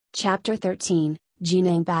Chapter 13,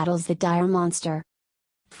 Jining battles the dire monster.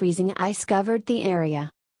 Freezing ice covered the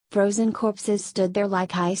area. Frozen corpses stood there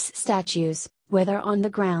like ice statues, whether on the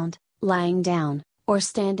ground, lying down, or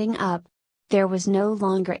standing up. There was no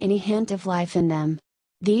longer any hint of life in them.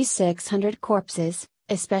 These 600 corpses,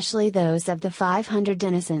 especially those of the 500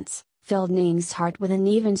 innocents, filled Ning's heart with an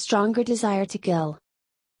even stronger desire to kill.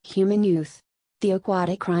 Human youth. The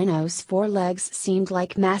aquatic rhino's forelegs seemed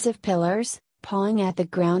like massive pillars, pawing at the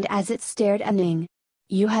ground as it stared at Ning.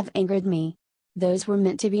 "You have angered me. Those were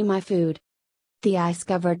meant to be my food." The ice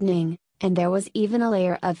covered Ning, and there was even a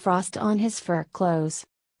layer of frost on his fur clothes.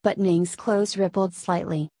 But Ning's clothes rippled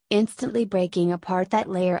slightly, instantly breaking apart that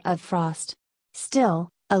layer of frost. Still,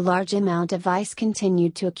 a large amount of ice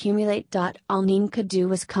continued to accumulate. All Ning could do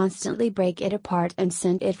was constantly break it apart and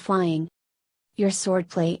send it flying. "Your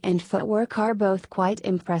swordplay and footwork are both quite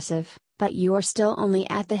impressive, but you are still only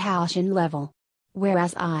at the Haoshan level.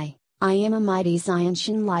 Whereas I am a mighty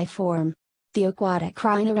Xianshan life form." The aquatic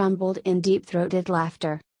rhino rumbled in deep-throated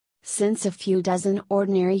laughter. "Since a few dozen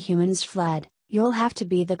ordinary humans fled, you'll have to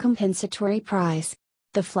be the compensatory prize.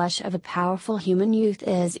 The flesh of a powerful human youth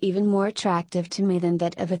is even more attractive to me than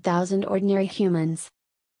that of 1,000 ordinary humans."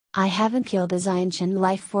 "I haven't killed a Xianshan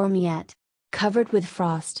life form yet." Covered with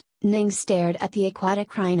frost, Ning stared at the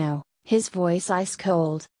aquatic rhino, his voice ice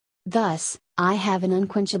cold. "Thus, I have an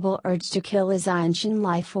unquenchable urge to kill a Xianshan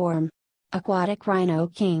life form. Aquatic Rhino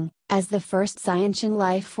King, as the first Xianshan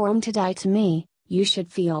life form to die to me, you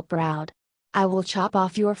should feel proud. I will chop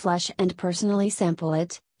off your flesh and personally sample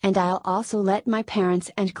it, and I'll also let my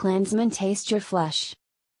parents and clansmen taste your flesh."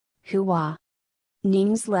 Hoo-wah!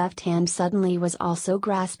 Ning's left hand suddenly was also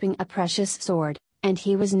grasping a precious sword, and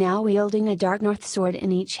he was now wielding a Dark North sword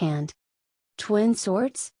in each hand. "Twin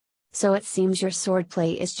swords? So it seems your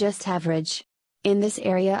swordplay is just average. In this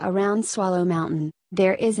area around Swallow Mountain,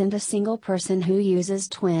 there isn't a single person who uses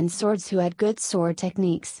twin swords who had good sword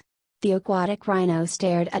techniques." The aquatic rhino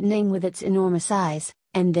stared at Ning with its enormous eyes,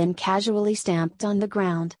 and then casually stamped on the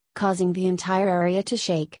ground, causing the entire area to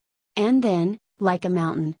shake. And then, like a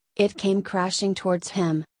mountain, it came crashing towards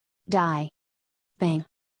him. Die! Bang!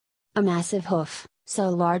 A massive hoof, so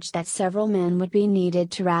large that several men would be needed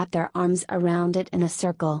to wrap their arms around it in a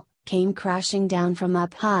circle, came crashing down from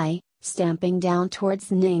up high, stamping down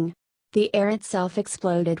towards Ning. The air itself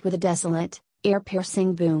exploded with a desolate,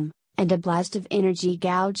 ear-piercing boom, and a blast of energy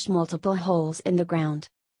gouged multiple holes in the ground.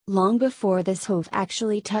 Long before this hoof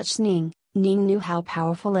actually touched Ning, Ning knew how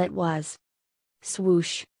powerful it was.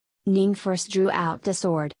 Swoosh! Ning first drew out the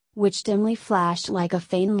sword, which dimly flashed like a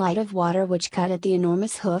faint light of water which cut at the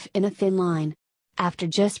enormous hoof in a thin line. After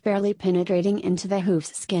just barely penetrating into the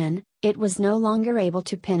hoof's skin, it was no longer able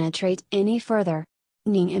to penetrate any further.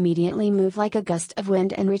 Ning immediately moved like a gust of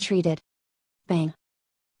wind and retreated. Bang!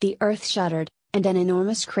 The earth shuddered, and an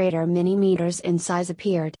enormous crater many meters in size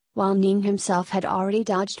appeared, while Ning himself had already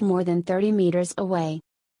dodged more than 30 meters away.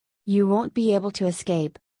 "You won't be able to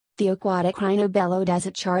escape," the aquatic rhino bellowed as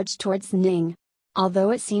it charged towards Ning. Although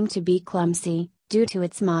it seemed to be clumsy, due to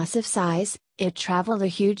its massive size, it traveled a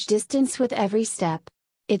huge distance with every step.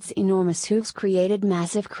 Its enormous hooves created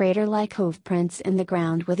massive crater-like hoof prints in the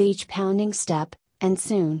ground with each pounding step, and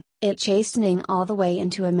soon, it chased Ning all the way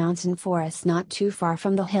into a mountain forest not too far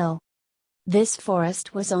from the hill. This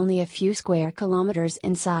forest was only a few square kilometers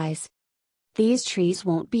in size. "These trees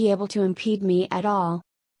won't be able to impede me at all,"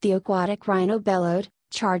 the aquatic rhino bellowed,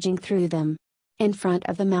 charging through them. In front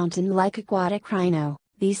of the mountain-like aquatic rhino,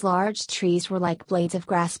 these large trees were like blades of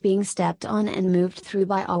grass being stepped on and moved through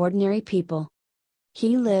by ordinary people.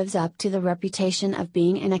 "He lives up to the reputation of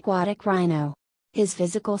being an aquatic rhino. His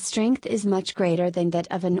physical strength is much greater than that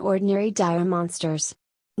of an ordinary dire monster's,"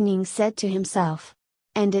 Ning said to himself.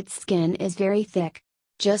 "And its skin is very thick.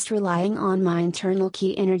 Just relying on my internal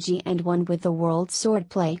ki energy and one with the world's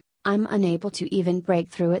swordplay, I'm unable to even break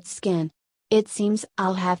through its skin. It seems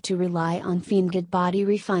I'll have to rely on fiended body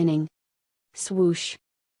refining." Swoosh!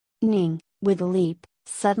 Ning, with a leap,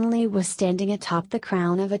 suddenly was standing atop the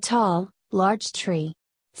crown of a tall, large tree.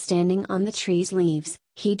 Standing on the tree's leaves,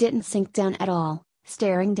 he didn't sink down at all,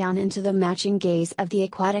 staring down into the matching gaze of the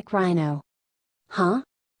aquatic rhino. "Huh?"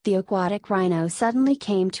 The aquatic rhino suddenly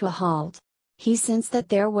came to a halt. He sensed that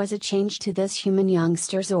there was a change to this human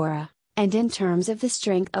youngster's aura, and in terms of the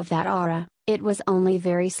strength of that aura, it was only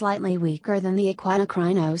very slightly weaker than the aquatic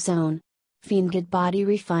rhino's own. Fiended body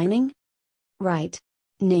refining? Right.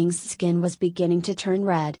 Ning's skin was beginning to turn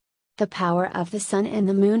red. The power of the sun and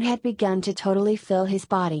the moon had begun to totally fill his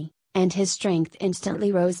body, and his strength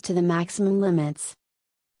instantly rose to the maximum limits.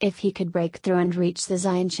 If he could break through and reach the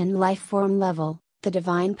Xianshan life form level, the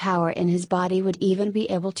divine power in his body would even be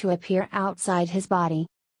able to appear outside his body.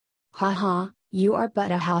 Haha, you are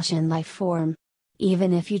but a Halcyon life form.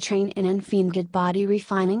 Even if you train in unfiended body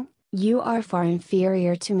refining, you are far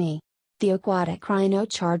inferior to me. The aquatic rhino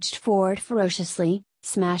charged forward ferociously,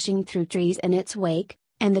 smashing through trees in its wake,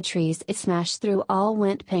 and the trees it smashed through all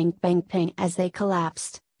went ping bang ping as they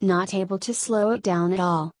collapsed, not able to slow it down at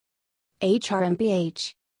all.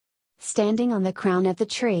 HRMPH. Standing on the crown of the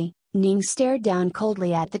tree, Ning stared down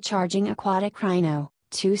coldly at the charging aquatic rhino,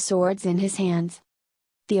 two swords in his hands.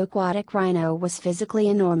 The aquatic rhino was physically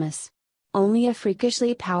enormous. Only a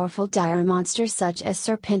freakishly powerful dire monster such as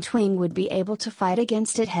Serpentwing would be able to fight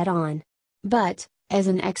against it head-on. But, as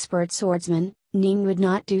an expert swordsman, Ning would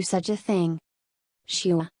not do such a thing.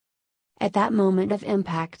 Shua. At that moment of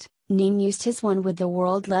impact, Ning used his one with the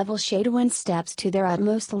world-level Shadewind steps to their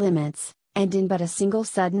utmost limits, and in but a single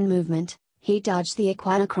sudden movement, he dodged the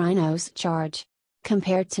aquatic rhino's charge.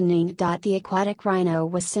 Compared to Ning. The aquatic rhino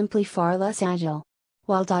was simply far less agile.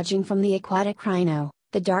 While dodging from the aquatic rhino,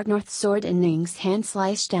 the Dark North sword in Ning's hand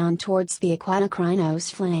sliced down towards the aquatic rhino's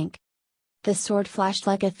flank. The sword flashed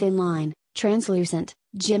like a thin line, translucent,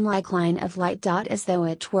 gem-like line of light. As though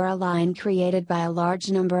it were a line created by a large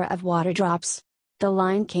number of water drops. The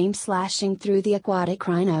line came slashing through the aquatic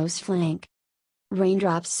rhino's flank.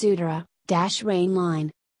 Raindrops Sudra, rain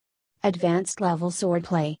line. Advanced level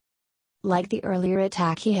swordplay. Like the earlier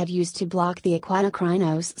attack he had used to block the aquatic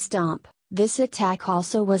rhino's stomp, this attack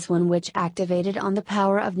also was one which activated on the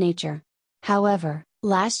power of nature. However,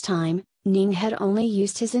 last time, Ning had only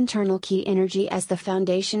used his internal ki energy as the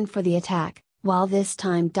foundation for the attack, while this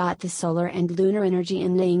time. The solar and lunar energy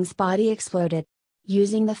in Ning's body exploded.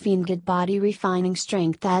 Using the fiended body refining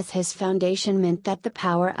strength as his foundation meant that the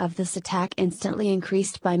power of this attack instantly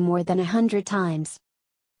increased by more than 100 times.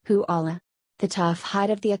 Huala! The tough hide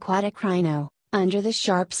of the aquatic rhino, under the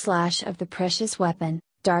sharp slash of the precious weapon,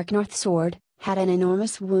 Dark North sword, had an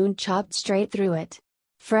enormous wound chopped straight through it.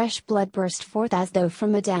 Fresh blood burst forth as though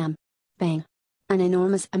from a dam. Bang! An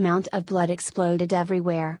enormous amount of blood exploded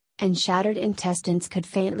everywhere, and shattered intestines could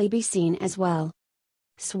faintly be seen as well.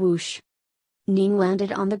 Swoosh! Ning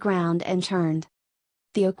landed on the ground and turned.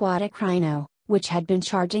 The aquatic rhino, which had been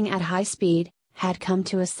charging at high speed, had come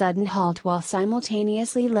to a sudden halt while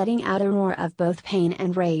simultaneously letting out a roar of both pain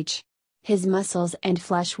and rage. His muscles and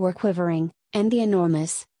flesh were quivering, and the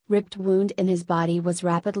enormous, ripped wound in his body was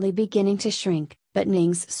rapidly beginning to shrink, but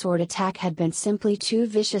Ning's sword attack had been simply too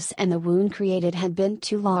vicious and the wound created had been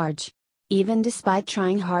too large. Even despite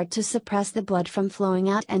trying hard to suppress the blood from flowing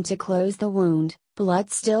out and to close the wound, blood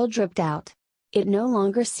still dripped out. It no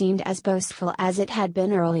longer seemed as boastful as it had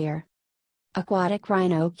been earlier. Aquatic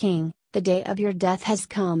Rhino King, the day of your death has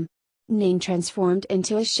come. Ning transformed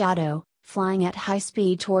into a shadow, flying at high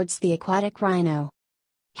speed towards the aquatic rhino.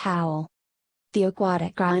 Howl! The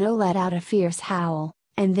aquatic rhino let out a fierce howl,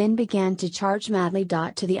 and then began to charge madly.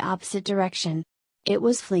 To the opposite direction. It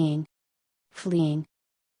was fleeing. Fleeing.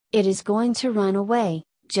 It is going to run away,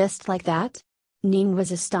 just like that? Ning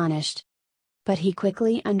was astonished. But he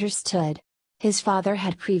quickly understood. His father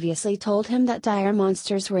had previously told him that dire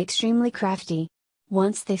monsters were extremely crafty.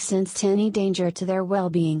 Once they sensed any danger to their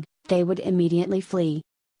well-being, they would immediately flee.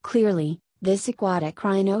 Clearly, this aquatic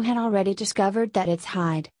rhino had already discovered that its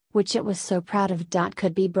hide, which it was so proud of,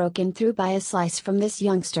 could be broken through by a slice from this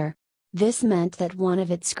youngster. This meant that one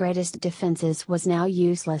of its greatest defenses was now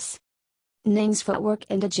useless. Ning's footwork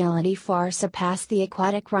and agility far surpassed the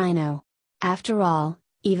aquatic rhino. After all,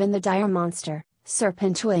 even the dire monster,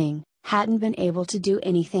 Serpentwing, hadn't been able to do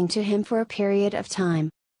anything to him for a period of time.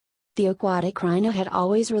 The aquatic rhino had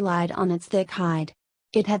always relied on its thick hide.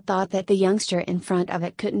 It had thought that the youngster in front of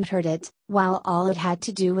it couldn't hurt it, while all it had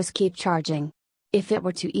to do was keep charging. If it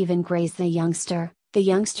were to even graze the youngster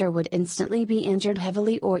would instantly be injured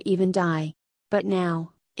heavily or even die. But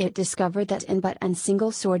now, it discovered that in but a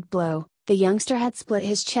single sword blow, the youngster had split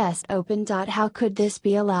his chest open. How could this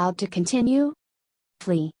be allowed to continue?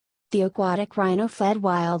 Flee! The aquatic rhino fled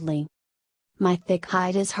wildly. My thick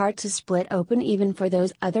hide is hard to split open even for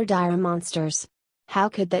those other dire monsters. How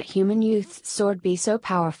could that human youth's sword be so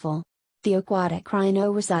powerful? The aquatic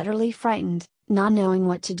rhino was utterly frightened, not knowing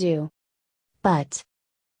what to do. But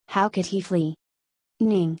how could he flee?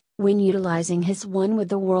 Ning, when utilizing his one with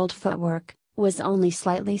the world footwork, was only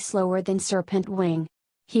slightly slower than Serpentwing.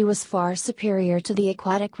 He was far superior to the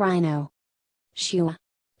aquatic rhino. Shua!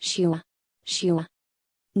 Shua! Shua!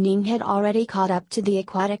 Ning had already caught up to the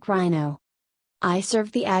aquatic rhino. I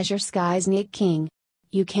serve the azure skies, Nick King.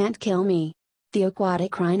 You can't kill me. The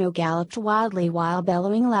aquatic rhino galloped wildly while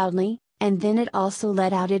bellowing loudly, and then it also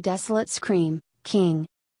let out a desolate scream, King!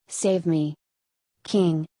 Save me!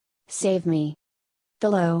 King! Save me! The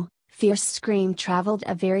low, fierce scream traveled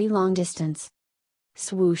a very long distance.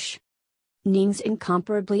 Swoosh! Ning's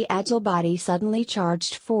incomparably agile body suddenly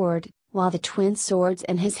charged forward, while the twin swords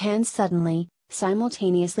in his hands suddenly,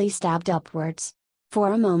 simultaneously stabbed upwards.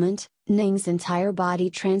 For a moment, Ning's entire body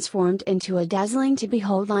transformed into a dazzling to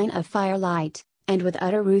behold line of firelight, and with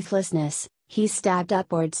utter ruthlessness, he stabbed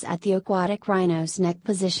upwards at the aquatic rhino's neck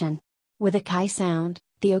position. With a kai sound,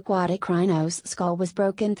 the aquatic rhino's skull was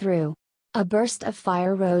broken through. A burst of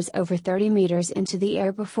fire rose over 30 meters into the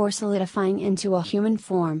air before solidifying into a human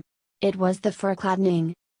form. It was the fur-clad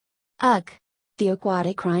Ning. Ugh! The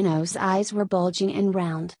aquatic rhino's eyes were bulging and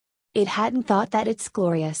round. It hadn't thought that its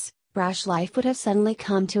glorious, brash life would have suddenly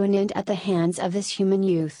come to an end at the hands of this human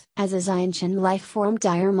youth. As a Xiantian life-form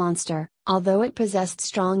dire monster, although it possessed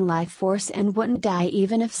strong life force and wouldn't die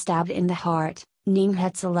even if stabbed in the heart, Ning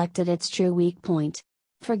had selected its true weak point.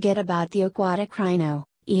 Forget about the aquatic rhino,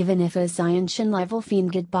 even if a Xiantian level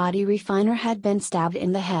fiend body refiner had been stabbed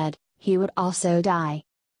in the head, he would also die.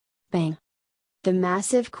 Bang! The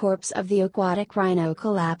massive corpse of the aquatic rhino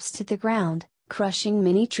collapsed to the ground, crushing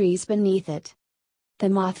many trees beneath it. The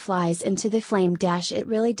moth flies into the flame. It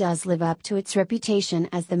really does live up to its reputation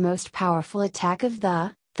as the most powerful attack of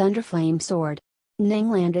the Thunderflame sword. Ning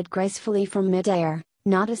landed gracefully from midair,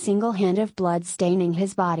 not a single hint of blood staining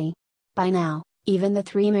his body. By now, even the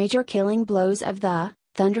 3 major killing blows of the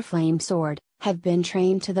Thunderflame sword have been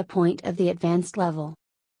trained to the point of the advanced level.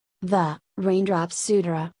 The Raindrop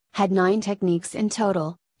Sutra had 9 techniques in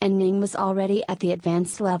total, and Ning was already at the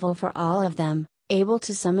advanced level for all of them, able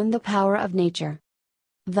to summon the power of nature.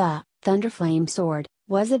 The Thunderflame sword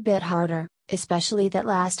was a bit harder, especially that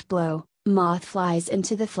last blow, moth flies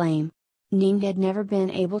into the flame. Ning had never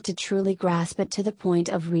been able to truly grasp it to the point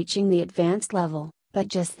of reaching the advanced level, but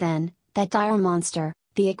just then, that dire monster,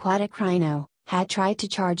 the aquatic rhino, had tried to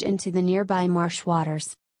charge into the nearby marsh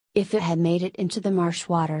waters. If it had made it into the marsh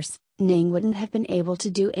waters, Ning wouldn't have been able to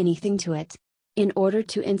do anything to it. In order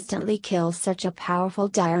to instantly kill such a powerful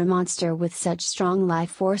dire monster with such strong life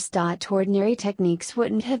force, ordinary techniques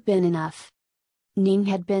wouldn't have been enough. Ning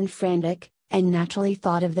had been frantic, and naturally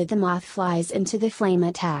thought of the moth flies into the flame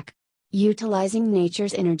attack. Utilizing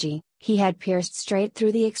nature's energy, he had pierced straight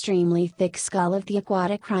through the extremely thick skull of the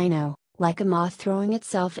aquatic rhino, like a moth throwing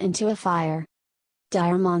itself into a fire.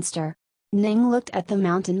 Dire monster! Ning looked at the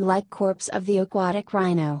mountain-like corpse of the aquatic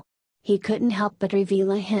rhino. He couldn't help but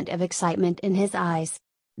reveal a hint of excitement in his eyes.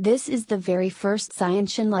 This is the very first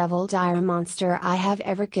Xiantian level dire monster I have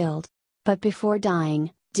ever killed. But before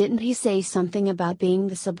dying, didn't he say something about being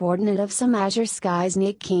the subordinate of some Azure Sky's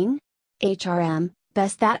Nick King?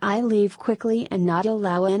 Best that I leave quickly and not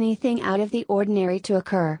allow anything out of the ordinary to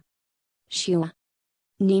occur. Shua!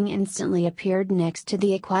 Ning instantly appeared next to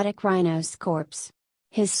the aquatic rhino's corpse.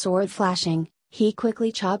 His sword flashing, he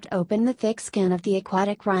quickly chopped open the thick skin of the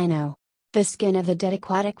aquatic rhino. The skin of the dead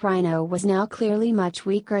aquatic rhino was now clearly much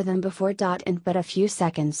weaker than before. In but a few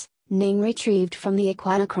seconds, Ning retrieved from the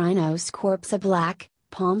aquatic rhino's corpse a black,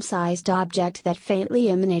 palm-sized object that faintly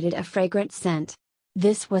emanated a fragrant scent.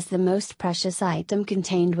 This was the most precious item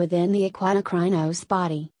contained within the aquatic rhino's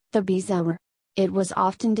body, the bezoar. It was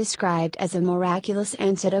often described as a miraculous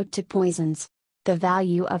antidote to poisons. The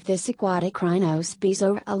value of this aquatic rhino's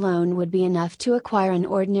bezoar alone would be enough to acquire an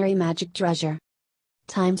ordinary magic treasure.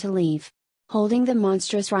 Time to leave. Holding the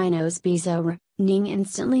monstrous rhino's bezoar, Ning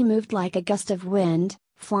instantly moved like a gust of wind,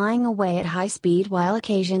 flying away at high speed while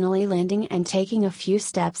occasionally landing and taking a few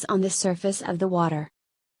steps on the surface of the water.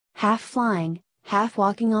 Half flying, half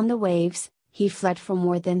walking on the waves, he fled for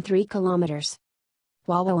more than 3 kilometers.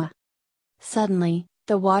 Wah! Suddenly,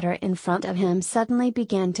 the water in front of him suddenly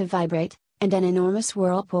began to vibrate, and an enormous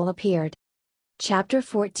whirlpool appeared. Chapter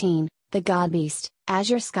 14, The God Beast,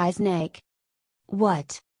 Azure Sky Snake.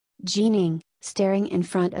 What? Ning, staring in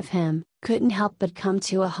front of him, couldn't help but come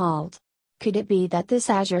to a halt. Could it be that this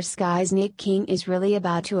Azure Sky Snake King is really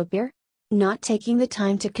about to appear? Not taking the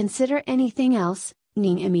time to consider anything else,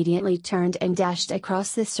 Ning immediately turned and dashed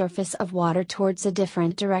across the surface of water towards a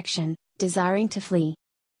different direction, desiring to flee.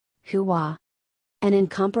 Hoo-wah! An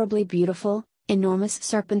incomparably beautiful, enormous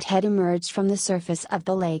serpent head emerged from the surface of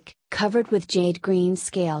the lake, covered with jade-green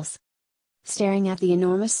scales. Staring at the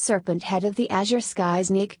enormous serpent head of the Azure Sky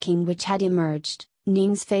Snake King which had emerged,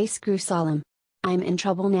 Ning's face grew solemn. I'm in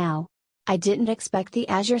trouble now. I didn't expect the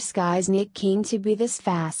Azure Sky Snake King to be this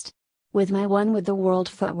fast. With my one-with-the-world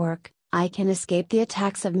footwork, I can escape the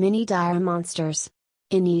attacks of many dire monsters.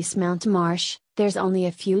 In East Mount Marsh, there's only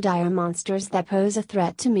a few dire monsters that pose a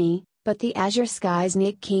threat to me, but the Azure Sky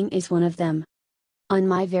Snake King is one of them. On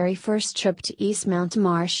my very first trip to East Mount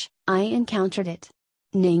Marsh, I encountered it.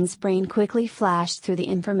 Ning's brain quickly flashed through the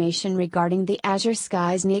information regarding the Azure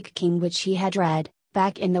Sky Snake King which he had read,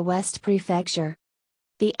 back in the West Prefecture.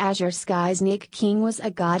 The Azure Sky Snake King was a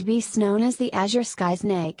god beast known as the Azure Sky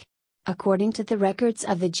Snake. According to the records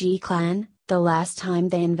of the G clan, the last time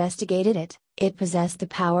they investigated it, it possessed the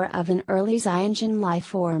power of an early Zyonjan life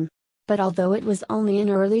form. But although it was only an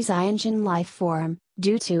early Zyonjan life form,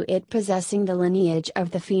 due to it possessing the lineage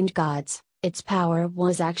of the fiend gods, its power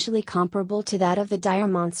was actually comparable to that of the dire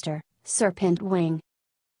monster, Serpent Wing.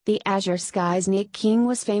 The Azure Sky Snake King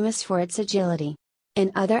was famous for its agility.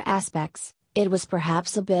 In other aspects, it was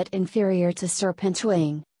perhaps a bit inferior to Serpent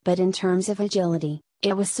Wing, but in terms of agility,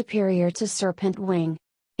 it was superior to Serpent Wing.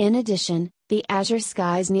 In addition, the Azure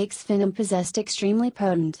Sky Snake's venom possessed extremely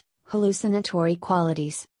potent, hallucinatory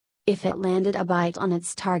qualities. If it landed a bite on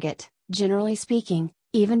its target, generally speaking,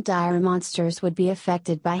 even dire monsters would be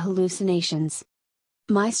affected by hallucinations.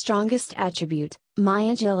 My strongest attribute, my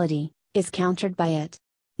agility, is countered by it.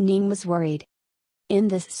 Ning was worried. In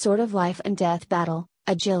this sort of life and death battle,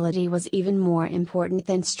 agility was even more important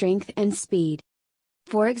than strength and speed.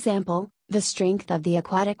 For example, the strength of the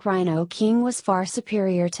aquatic rhino king was far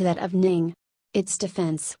superior to that of Ning. Its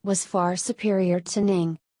defense was far superior to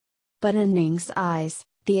Ning. But in Ning's eyes,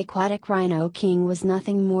 the aquatic rhino king was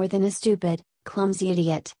nothing more than a stupid, clumsy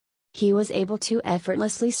idiot. He was able to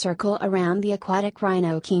effortlessly circle around the aquatic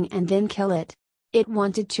rhino king and then kill it. It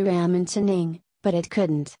wanted to ram into Ning, but it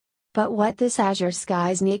couldn't. But what this Azure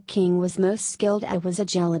Sky Snake King was most skilled at was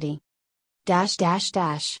agility.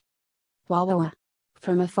 Wawa.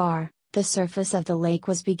 From afar, the surface of the lake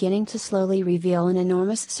was beginning to slowly reveal an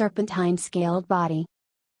enormous serpentine-scaled body.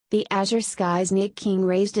 The Azure Sky Snake King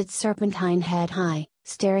raised its serpentine head high,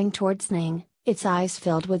 staring towards Ning, its eyes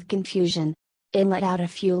filled with confusion. It let out a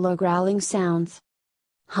few low growling sounds.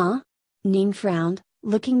 Huh? Ning frowned,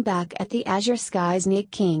 looking back at the Azure Sky Snake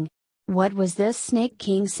King. What was this Snake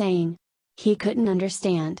King saying? He couldn't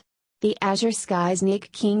understand. The Azure Sky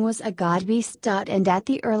Snake King was a god beast. And at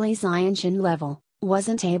the early Zyonjan level,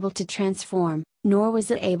 wasn't able to transform, nor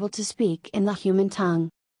was it able to speak in the human tongue.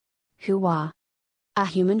 Hoo-wah! A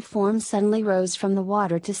human form suddenly rose from the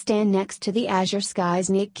water to stand next to the Azure Sky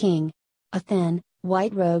Snake King. A thin,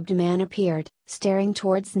 white-robed man appeared, staring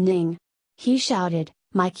towards Ning. He shouted,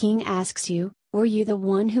 "My king asks you, were you the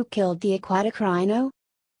one who killed the aquatic rhino?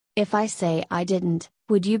 If I say I didn't,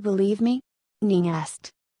 would you believe me?" Ning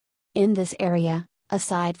asked. "In this area,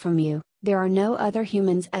 aside from you, there are no other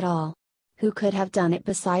humans at all. Who could have done it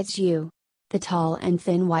besides you?" The tall and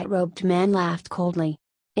thin white-robed man laughed coldly.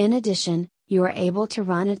 "In addition, you are able to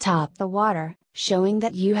run atop the water, showing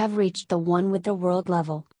that you have reached the one with the world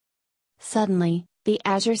level." Suddenly, the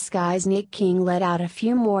Azure Sky Snake King let out a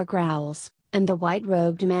few more growls, and the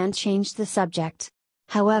white-robed man changed the subject.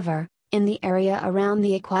 "However, in the area around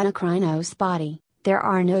the aquatic rhino's body, there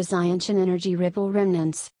are no Zyonjan energy ripple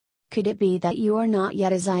remnants. Could it be that you are not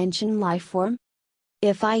yet a Zyonjan life form?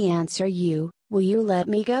 If I answer you, will you let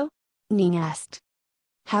me go?" Ning asked.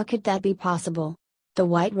 "How could that be possible?" The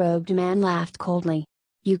white-robed man laughed coldly.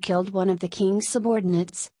 "You killed one of the king's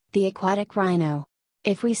subordinates, the aquatic rhino.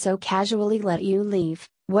 If we so casually let you leave,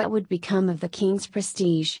 what would become of the king's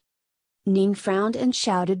prestige?" Ning frowned and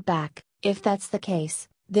shouted back, "If that's the case,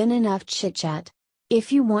 then enough chit-chat.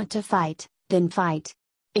 If you want to fight, then fight.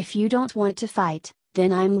 If you don't want to fight,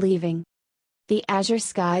 then I'm leaving." The Azure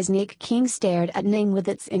Sky Snake King stared at Ning with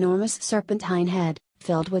its enormous serpentine head,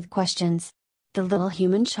 filled with questions. The little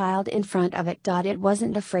human child in front of it. It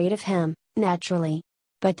wasn't afraid of him, naturally.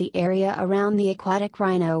 But the area around the aquatic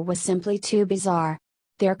rhino was simply too bizarre.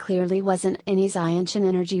 There clearly wasn't any Zyonjan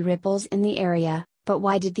energy ripples in the area, but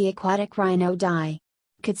why did the aquatic rhino die?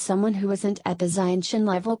 Could someone who wasn't at the Zyonjan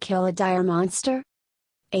level kill a dire monster?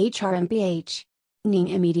 HRMPH. Ning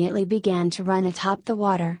immediately began to run atop the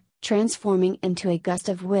water, transforming into a gust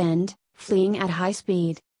of wind, fleeing at high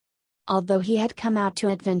speed. Although he had come out to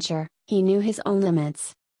adventure, he knew his own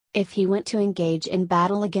limits. If he went to engage in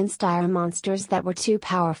battle against dire monsters that were too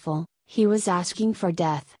powerful, he was asking for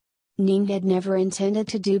death. Ning had never intended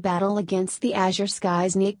to do battle against the Azure Sky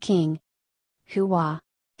Snake King. Hoo-wah!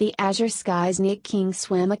 The Azure Sky Snake King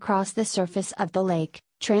swam across the surface of the lake,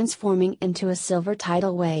 transforming into a silver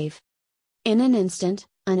tidal wave. In an instant,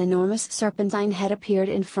 an enormous serpentine head appeared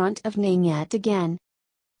in front of Ning yet again.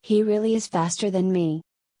 "He really is faster than me."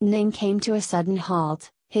 Ning came to a sudden halt,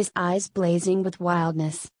 his eyes blazing with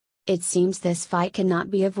wildness. "It seems this fight cannot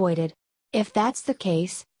be avoided. If that's the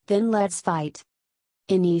case, then let's fight."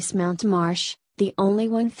 In Eastmount Marsh, the only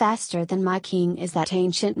one faster than my king is that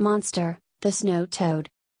ancient monster, the snow toad.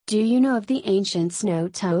 Do you know of the ancient snow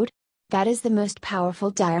toad? That is the most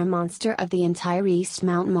powerful dire monster of the entire East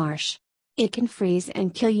Mountain Marsh. It can freeze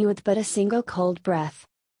and kill you with but a single cold breath.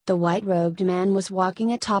 The white-robed man was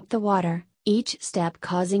walking atop the water, each step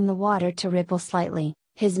causing the water to ripple slightly,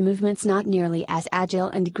 his movements not nearly as agile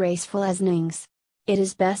and graceful as Ning's. It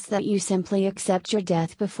is best that you simply accept your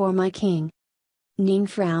death before my king. Ning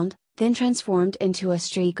frowned, then transformed into a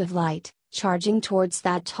streak of light, charging towards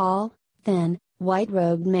that tall, thin,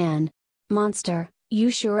 white-robed man. Monster, you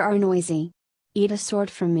sure are noisy. Eat a sword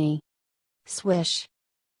from me. Swish.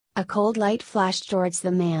 A cold light flashed towards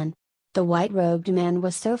the man. The white-robed man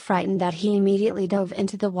was so frightened that he immediately dove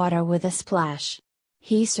into the water with a splash.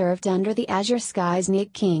 He served under the Azure Sky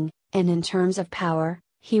Snake King, and in terms of power,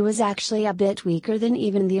 he was actually a bit weaker than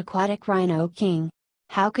even the Aquatic Rhino King.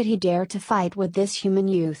 How could he dare to fight with this human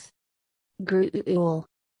youth? Gruul.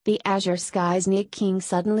 The Azure Sky Snake King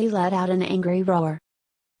suddenly let out an angry roar.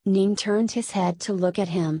 Ning turned his head to look at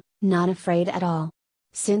him, not afraid at all.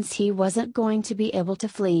 Since he wasn't going to be able to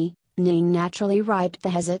flee, Ning naturally wiped the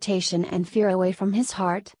hesitation and fear away from his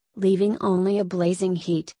heart, leaving only a blazing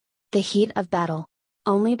heat. The heat of battle.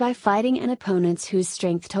 Only by fighting an opponent whose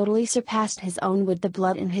strength totally surpassed his own would the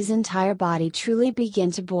blood in his entire body truly begin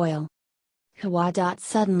to boil. Hua.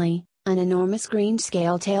 Suddenly, an enormous green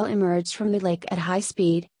scale tail emerged from the lake at high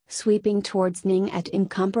speed, sweeping towards Ning at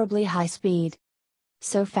incomparably high speed.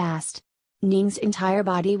 So fast. Ning's entire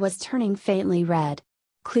body was turning faintly red.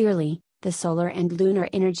 Clearly, the solar and lunar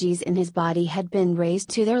energies in his body had been raised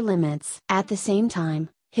to their limits. At the same time,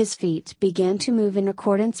 his feet began to move in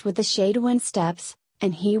accordance with the Shade Wind steps,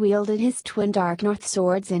 and he wielded his twin Dark North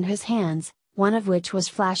swords in his hands, one of which was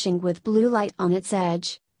flashing with blue light on its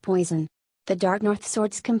edge, poison. The Dark North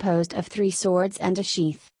swords composed of 3 swords and a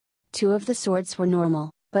sheath. 2 of the swords were normal,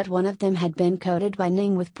 but one of them had been coated by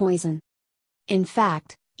Ning with poison. In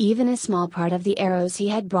fact, even a small part of the arrows he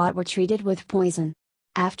had brought were treated with poison.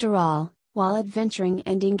 After all, while adventuring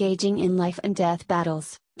and engaging in life and death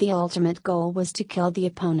battles, the ultimate goal was to kill the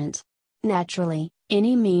opponent. Naturally,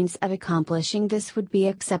 any means of accomplishing this would be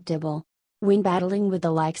acceptable. When battling with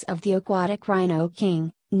the likes of the Aquatic Rhino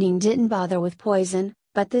King, Ning didn't bother with poison,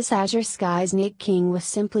 but this Azure Sky Snake King was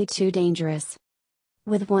simply too dangerous.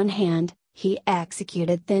 With one hand, he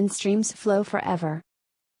executed Thin Streams Flow Forever.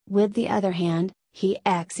 With the other hand, he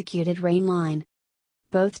executed Rain Line.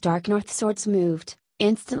 Both Dark North swords moved,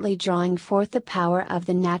 instantly drawing forth the power of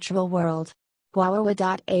the natural world.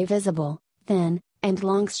 A visible, thin, and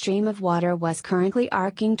long stream of water was currently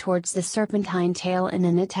arcing towards the serpentine tail in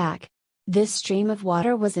an attack. This stream of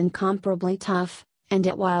water was incomparably tough, and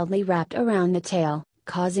it wildly wrapped around the tail,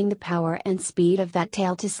 causing the power and speed of that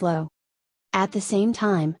tail to slow. At the same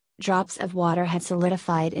time, drops of water had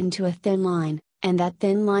solidified into a thin line, and that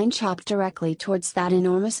thin line chopped directly towards that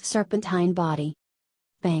enormous serpentine body.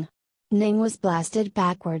 Bang! Ning was blasted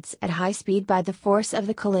backwards at high speed by the force of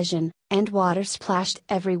the collision, and water splashed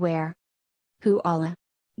everywhere. Hooala!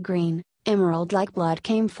 Green, emerald-like blood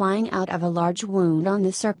came flying out of a large wound on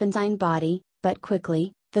the serpentine body, but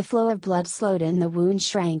quickly, the flow of blood slowed and the wound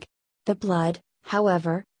shrank. The blood,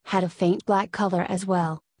 however, had a faint black color as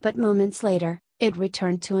well, but moments later, it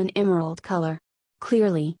returned to an emerald color.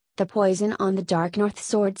 Clearly, the poison on the Dark North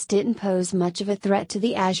swords didn't pose much of a threat to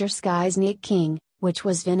the Azure Sky Snake King, which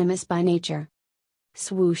was venomous by nature.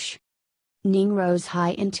 Swoosh! Ning rose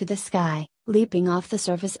high into the sky, leaping off the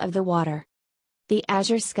surface of the water. The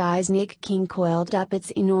Azure Sky Snake King coiled up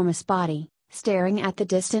its enormous body, staring at the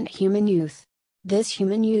distant human youth. This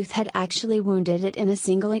human youth had actually wounded it in a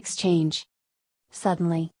single exchange.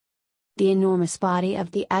 Suddenly, the enormous body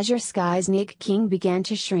of the Azure Sky Snake King began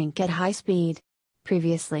to shrink at high speed.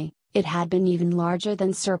 Previously, it had been even larger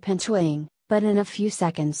than Serpent Wing, but in a few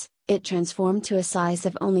seconds, it transformed to a size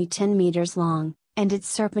of only 10 meters long, and its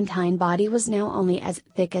serpentine body was now only as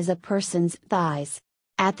thick as a person's thighs.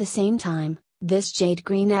 At the same time, this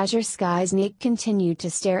jade-green Azure Sky Snake continued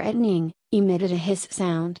to stare at Ning, emitted a hiss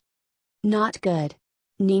sound. Not good.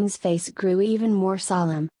 Ning's face grew even more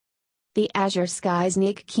solemn. The Azure Sky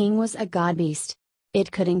Snake King was a god beast.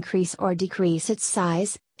 It could increase or decrease its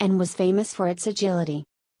size, and was famous for its agility.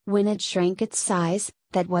 When it shrank its size,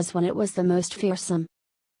 that was when it was the most fearsome.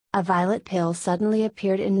 A violet pill suddenly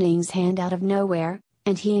appeared in Ning's hand out of nowhere,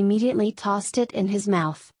 and he immediately tossed it in his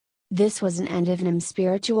mouth. This was an endivenom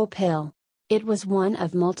spiritual pill. It was one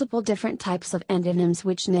of multiple different types of endivenoms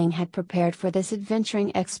which Ning had prepared for this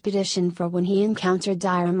adventuring expedition for when he encountered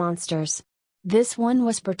dire monsters. This one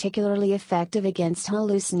was particularly effective against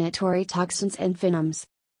hallucinatory toxins and venoms.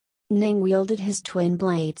 Ning wielded his twin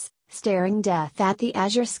blades, staring death at the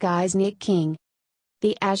Azure Sky Snake King.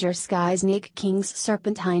 The azure sky snake king's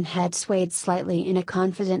serpentine head swayed slightly in a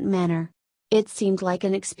confident manner. It seemed like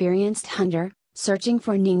an experienced hunter, searching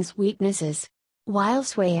for Ning's weaknesses. While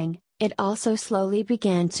swaying, it also slowly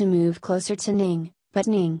began to move closer to Ning, but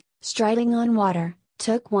Ning, striding on water,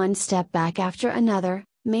 took one step back after another,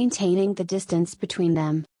 maintaining the distance between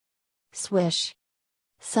them. Swish!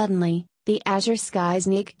 Suddenly, the azure sky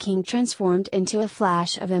snake king transformed into a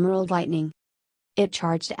flash of emerald lightning. It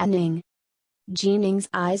charged at Ning. Ning's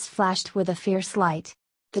eyes flashed with a fierce light.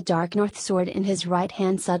 The dark north sword in his right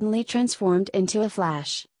hand suddenly transformed into a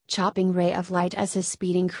flash, chopping ray of light as his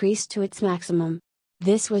speed increased to its maximum.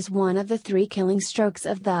 This was one of the 3 killing strokes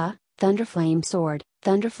of the Thunderflame sword,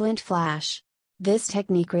 Thunderflint Flash. This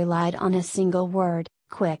technique relied on a single word,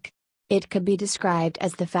 quick. It could be described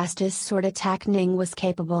as the fastest sword attack Ning was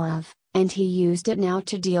capable of, and he used it now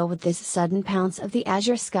to deal with this sudden pounce of the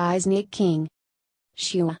azure sky snake king.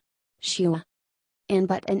 Shua! Shua! In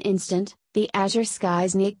but an instant, the azure sky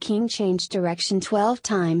snake king changed direction 12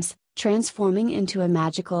 times, transforming into a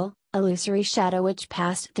magical, illusory shadow which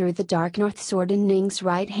passed through the dark north sword in Ning's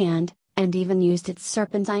right hand, and even used its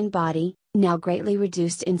serpentine body, now greatly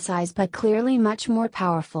reduced in size but clearly much more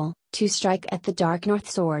powerful, to strike at the dark north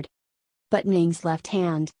sword. But Ning's left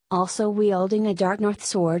hand, also wielding a dark north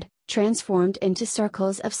sword, transformed into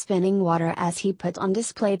circles of spinning water as he put on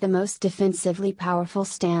display the most defensively powerful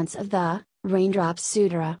stance of the Raindrop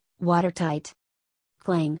Sutra, watertight.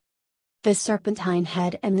 Clang! The serpentine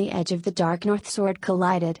head and the edge of the dark north sword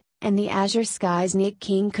collided, and the azure sky snake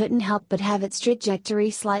king couldn't help but have its trajectory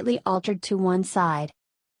slightly altered to one side.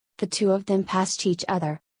 The two of them passed each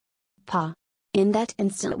other. Pa! In that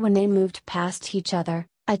instant when they moved past each other,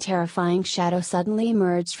 a terrifying shadow suddenly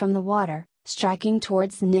emerged from the water, striking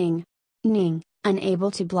towards Ning. Ning, unable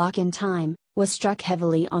to block in time, was struck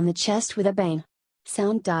heavily on the chest with a bang.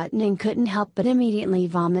 Ning couldn't help but immediately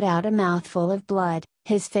vomit out a mouthful of blood,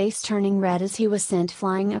 his face turning red as he was sent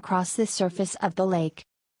flying across the surface of the lake.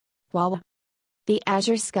 Wawa! The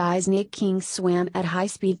azure sky snake king swam at high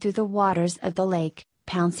speed through the waters of the lake,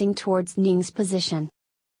 pouncing towards Ning's position.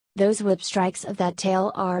 Those whip strikes of that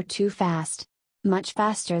tail are too fast. Much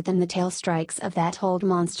faster than the tail strikes of that old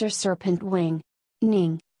monster serpent wing.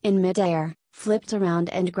 Ning, in midair, flipped around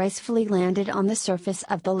and gracefully landed on the surface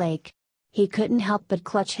of the lake. He couldn't help but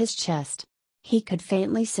clutch his chest. He could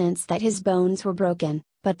faintly sense that his bones were broken,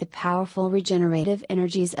 but the powerful regenerative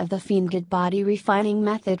energies of the fiended body refining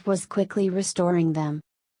method was quickly restoring them.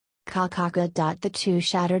 Kakaka. The 2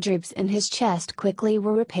 shattered ribs in his chest quickly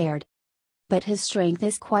were repaired. But his strength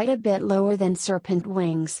is quite a bit lower than serpent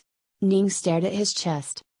wings. Ning stared at his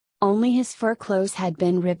chest. Only his fur clothes had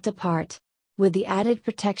been ripped apart. With the added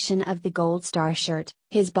protection of the gold star shirt,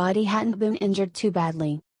 his body hadn't been injured too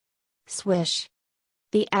badly. Swish!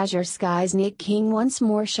 The azure sky snake king once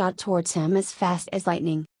more shot towards him as fast as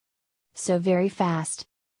lightning. So very fast.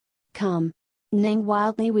 Come! Ning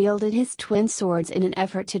wildly wielded his twin swords in an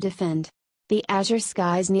effort to defend. The azure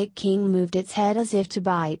sky snake king moved its head as if to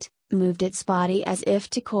bite, moved its body as if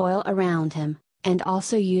to coil around him, and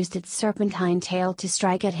also used its serpentine tail to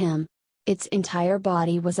strike at him. Its entire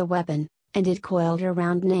body was a weapon, and it coiled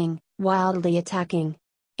around Ning, wildly attacking.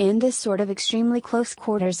 In this sort of extremely close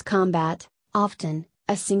quarters combat, often,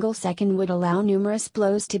 a single second would allow numerous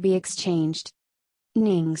blows to be exchanged.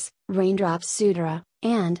 Ning's Raindrop Sutra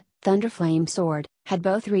and Thunderflame sword had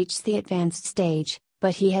both reached the advanced stage,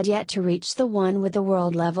 but he had yet to reach the one with the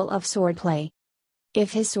world level of swordplay.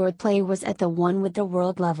 If his swordplay was at the one with the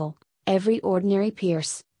world level, every ordinary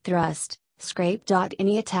pierce, thrust, scrape.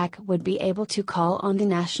 Any attack would be able to call on the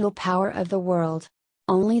national power of the world.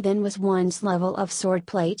 Only then was one's level of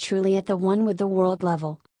swordplay truly at the one with the world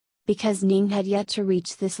level. Because Ning had yet to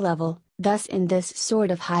reach this level, thus in this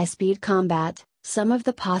sort of high-speed combat, some of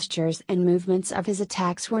the postures and movements of his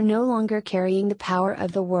attacks were no longer carrying the power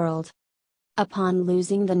of the world. Upon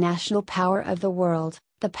losing the national power of the world,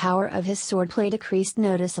 the power of his swordplay decreased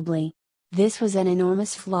noticeably. This was an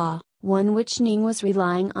enormous flaw, one which Ning was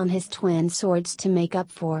relying on his twin swords to make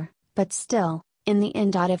up for, but still, in the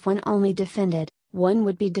end. If one only defended, one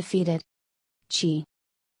would be defeated. Chi!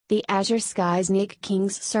 The azure sky snake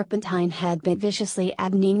king's serpentine head bit viciously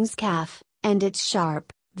at Ning's calf, and its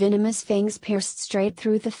sharp, venomous fangs pierced straight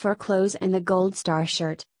through the fur clothes and the gold star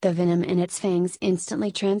shirt, the venom in its fangs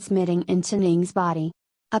instantly transmitting into Ning's body.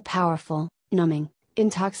 A powerful, numbing,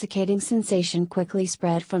 intoxicating sensation quickly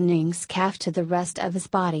spread from Ning's calf to the rest of his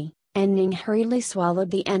body, and Ning hurriedly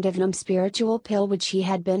swallowed the end of numb spiritual pill which he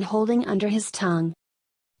had been holding under his tongue.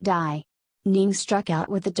 Die! Ning struck out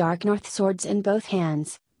with the dark north swords in both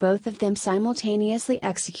hands, both of them simultaneously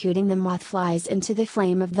executing the moth flies into the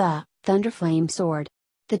flame of the Thunderflame Sword.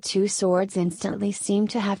 The two swords instantly seemed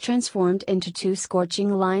to have transformed into two scorching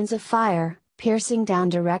lines of fire, piercing down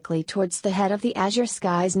directly towards the head of the Azure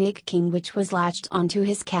Sky's Nick King, which was latched onto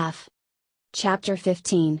his calf. Chapter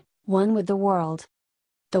 15, One with the World.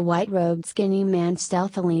 The white-robed skinny man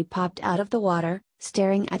stealthily popped out of the water,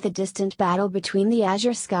 staring at the distant battle between the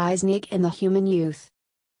Azure Sky's Nick and the human youth.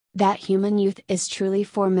 That human youth is truly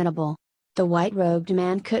formidable. The white-robed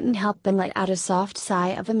man couldn't help but let out a soft sigh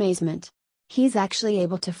of amazement. He's actually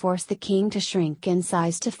able to force the king to shrink in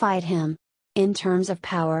size to fight him. In terms of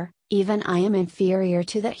power, even I am inferior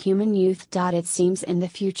to that human youth. It seems in the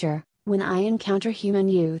future, when I encounter human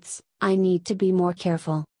youths, I need to be more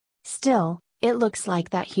careful. Still, it looks like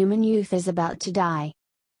that human youth is about to die.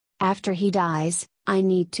 After he dies, I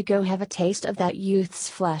need to go have a taste of that youth's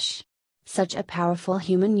flesh. Such a powerful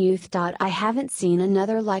human youth. I haven't seen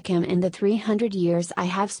another like him in the 300 years I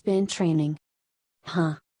have spent training.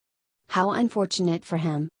 Huh. How unfortunate for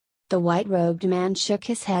him. The white-robed man shook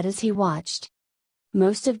his head as he watched.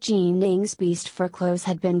 Most of Jin Ning's beast fur clothes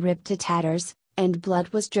had been ripped to tatters, and blood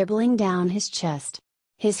was dribbling down his chest.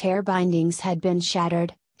 His hair bindings had been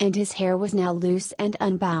shattered, and his hair was now loose and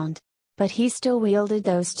unbound. But he still wielded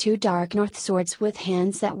those two dark north swords with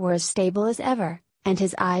hands that were as stable as ever, and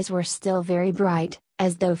his eyes were still very bright,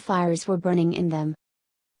 as though fires were burning in them.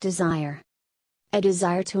 Desire. A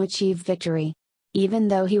desire to achieve victory. Even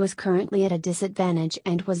though he was currently at a disadvantage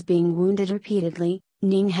and was being wounded repeatedly,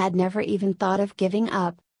 Ning had never even thought of giving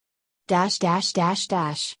up.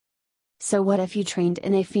 So what if you trained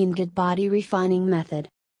in a fiend body refining method?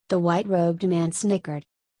 The white-robed man snickered.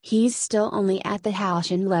 He's still only at the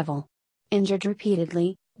Haoshin level. Injured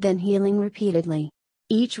repeatedly, then healing repeatedly.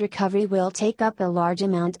 Each recovery will take up a large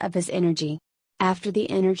amount of his energy. After the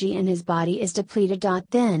energy in his body is depleted,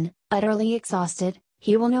 then, utterly exhausted,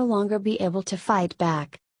 he will no longer be able to fight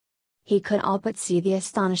back. He could all but see the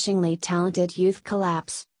astonishingly talented youth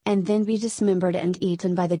collapse, and then be dismembered and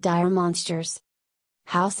eaten by the dire monsters.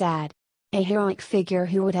 How sad. A heroic figure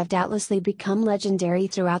who would have doubtlessly become legendary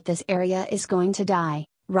throughout this area is going to die,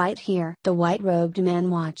 right here. The white-robed man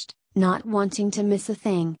watched, not wanting to miss a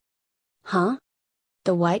thing. Huh?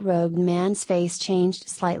 The white-robed man's face changed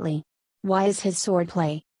slightly. Why is his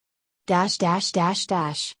swordplay?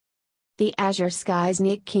 The Azure Sky's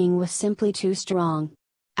Nick King was simply too strong.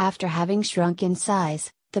 After having shrunk in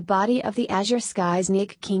size, the body of the Azure Sky's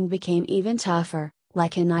Nick King became even tougher,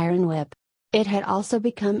 like an iron whip. It had also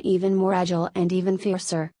become even more agile and even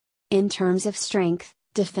fiercer. In terms of strength,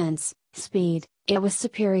 defense, speed, it was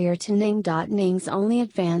superior to Ning. Ning's only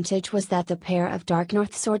advantage was that the pair of dark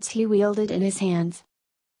north swords he wielded in his hands.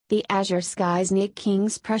 The Azure Sky's Nick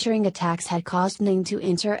King's pressuring attacks had caused Ning to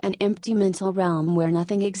enter an empty mental realm where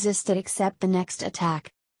nothing existed except the next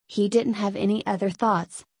attack. He didn't have any other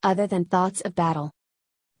thoughts, other than thoughts of battle.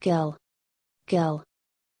 Kill. Kill.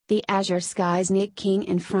 The Azure Sky's Nick King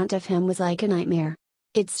in front of him was like a nightmare.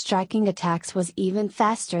 Its striking attacks was even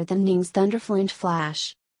faster than Ning's Thunderflint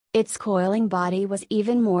Flash. Its coiling body was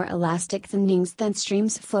even more elastic than Ning's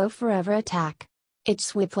Stream's Flow Forever attack.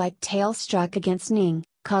 Its whip-like tail struck against Ning,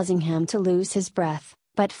 causing him to lose his breath,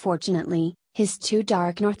 but fortunately, his two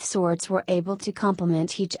dark north swords were able to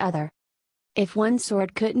complement each other. If one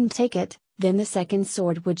sword couldn't take it, then the second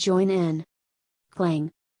sword would join in.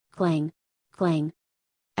 Clang. Clang. Clang.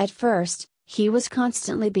 At first, he was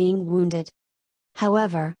constantly being wounded.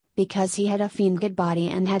 However, because he had a fiend body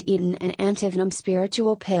and had eaten an antivenom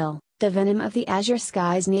spiritual pill, the venom of the Azure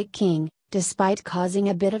Sky's Nick King, despite causing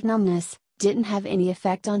a bit of numbness, didn't have any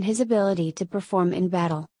effect on his ability to perform in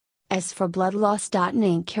battle. As for blood loss,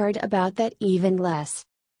 Ning cared about that even less.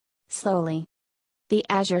 Slowly, the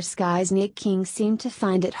Azure Sky's Nick King seemed to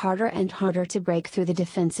find it harder and harder to break through the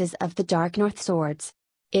defenses of the dark north swords.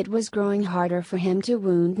 It was growing harder for him to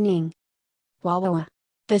wound Ning. Wawa!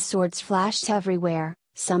 The swords flashed everywhere,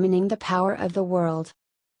 summoning the power of the world.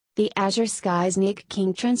 The Azure Sky's Nick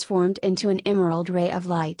King transformed into an emerald ray of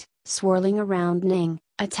light, swirling around Ning,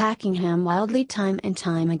 attacking him wildly time and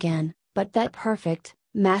time again, but that perfect,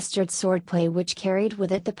 mastered swordplay which carried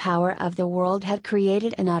with it the power of the world had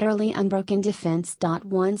created an utterly unbroken defense.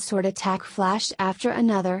 One sword attack flashed after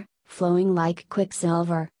another, flowing like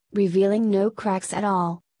quicksilver, revealing no cracks at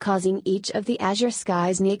all, causing each of the Azure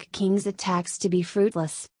Sky's Nick King's attacks to be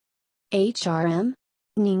fruitless. HRM?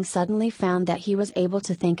 Ning suddenly found that he was able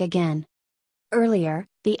to think again. Earlier,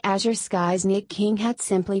 the Azure Sky's Nick King had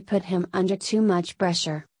simply put him under too much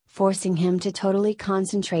pressure, forcing him to totally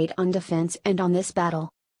concentrate on defense and on this battle.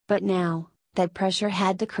 But now, that pressure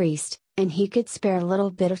had decreased, and he could spare a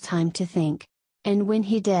little bit of time to think. And when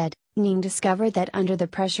he did, Ning discovered that under the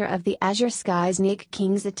pressure of the Azure Sky Snake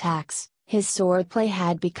King's attacks, his swordplay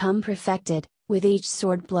had become perfected, with each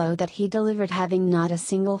sword blow that he delivered having not a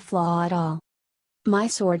single flaw at all. My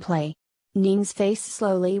swordplay. Ning's face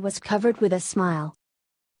slowly was covered with a smile.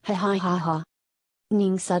 Ha ha ha ha.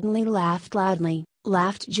 Ning suddenly laughed loudly,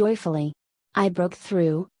 laughed joyfully. I broke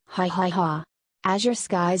through, ha ha ha. Azure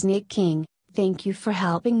Sky Snake King, thank you for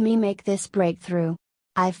helping me make this breakthrough.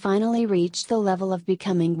 I finally reached the level of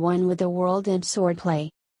becoming one with the world and swordplay.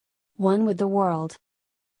 One with the world.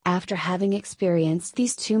 After having experienced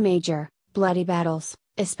these two major, bloody battles,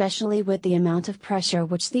 especially with the amount of pressure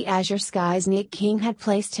which the Azure Sky Snake King had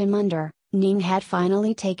placed him under, Ning had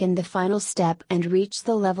finally taken the final step and reached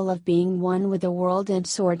the level of being one with the world and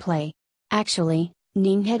swordplay. Actually,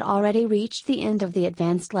 Ning had already reached the end of the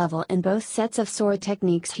advanced level in both sets of sword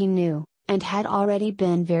techniques he knew, and had already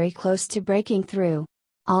been very close to breaking through.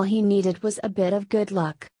 All he needed was a bit of good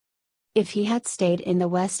luck. If he had stayed in the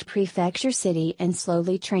West Prefecture city and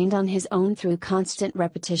slowly trained on his own through constant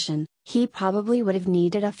repetition, he probably would have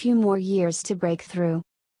needed a few more years to break through.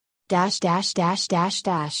 Dash dash dash dash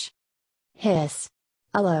dash. Hiss.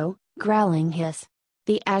 A low, growling hiss.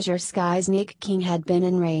 The Azure Sky Snake King had been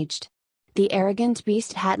enraged. The arrogant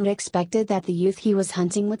beast hadn't expected that the youth he was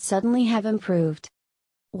hunting would suddenly have improved.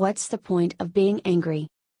 What's the point of being angry?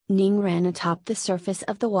 Ning ran atop the surface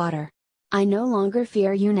of the water. I no longer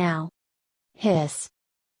fear you now. Hiss.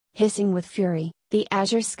 Hissing with fury, the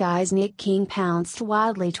Azure Sky Snake King pounced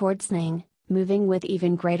wildly towards Ning, moving with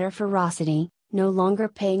even greater ferocity, no longer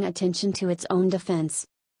paying attention to its own defense.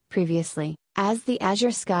 Previously, as the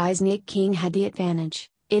Azure Sky Snake King had the advantage,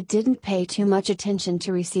 it didn't pay too much attention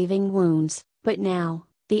to receiving wounds, but now,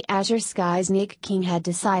 the Azure Sky Snake King had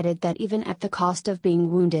decided that even at the cost of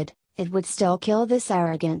being wounded, it would still kill this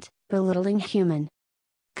arrogant, belittling human.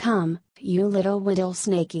 Come, you little whittle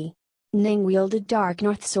snaky. Ning wielded Dark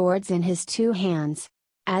North swords in his two hands.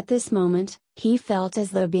 At this moment, he felt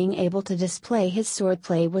as though being able to display his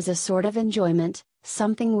swordplay was a sort of enjoyment,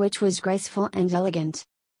 something which was graceful and elegant.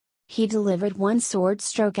 He delivered one sword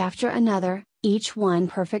stroke after another, each one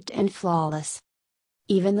perfect and flawless.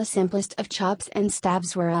 Even the simplest of chops and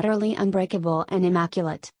stabs were utterly unbreakable and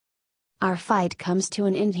immaculate. Our fight comes to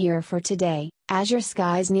an end here for today, Azure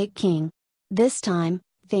Sky Snake King. This time,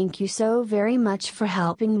 thank you so very much for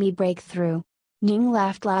helping me break through. Ning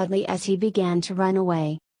laughed loudly as he began to run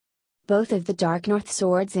away. Both of the Dark North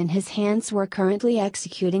swords in his hands were currently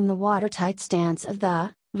executing the watertight stance of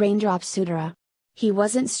the Raindrop Sutra. He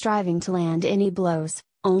wasn't striving to land any blows,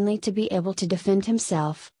 only to be able to defend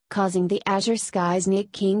himself, causing the Azure Sky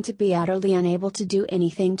Snake King to be utterly unable to do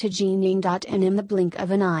anything to Ning. And in the blink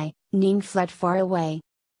of an eye, Ning fled far away.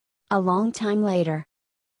 A long time later.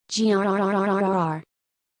 Grrrr.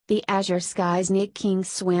 The Azure Sky Snake King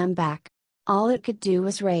swam back. All it could do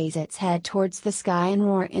was raise its head towards the sky and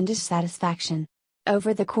roar in dissatisfaction.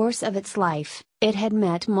 Over the course of its life, it had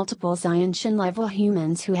met multiple Xianshan-level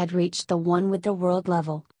humans who had reached the one with the world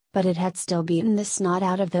level, but it had still beaten the snot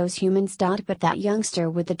out of those humans. But that youngster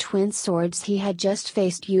with the twin swords he had just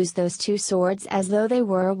faced used those two swords as though they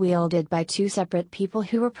were wielded by two separate people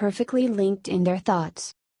who were perfectly linked in their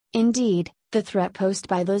thoughts. Indeed, the threat posed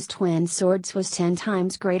by those twin swords was 10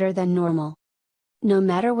 times greater than normal. No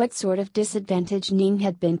matter what sort of disadvantage Ning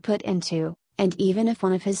had been put into, and even if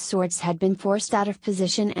one of his swords had been forced out of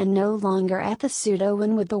position and no longer at the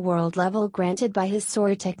pseudo-win with the world level granted by his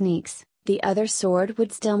sword techniques, the other sword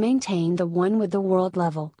would still maintain the one with the world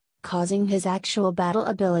level, causing his actual battle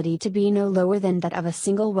ability to be no lower than that of a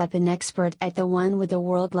single weapon expert at the one with the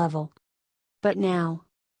world level. But now,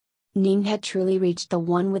 Ning had truly reached the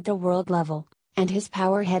one with the world level, and his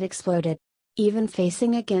power had exploded. Even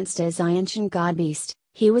facing against a Xianshan god beast,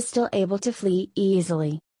 he was still able to flee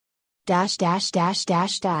easily. Dash dash dash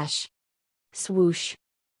dash dash. Swoosh.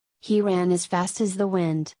 He ran as fast as the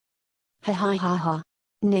wind. Ha ha ha ha.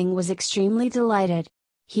 Ning was extremely delighted.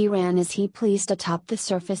 He ran as he pleased atop the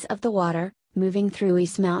surface of the water, moving through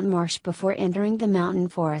East Mountain Marsh before entering the mountain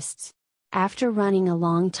forests. After running a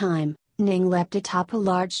long time, Ning leapt atop a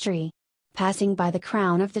large tree. Passing by the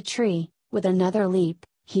crown of the tree, with another leap,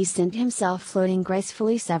 he sent himself floating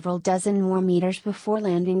gracefully several dozen more meters before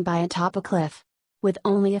landing by atop a cliff. With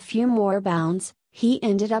only a few more bounds, he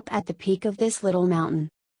ended up at the peak of this little mountain.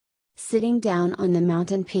 Sitting down on the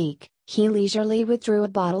mountain peak, he leisurely withdrew a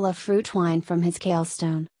bottle of fruit wine from his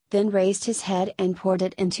keelstone, then raised his head and poured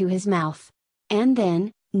it into his mouth. And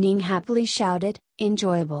then, Ning happily shouted,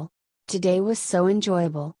 "Enjoyable! Today was so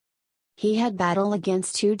enjoyable!" He had battled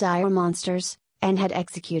against two dire monsters, and had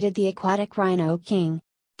executed the aquatic Rhino King.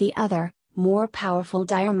 The other, more powerful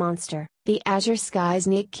dire monster, the Azure Sky's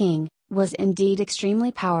Nick King, was indeed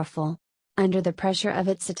extremely powerful. Under the pressure of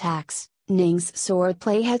its attacks, Ning's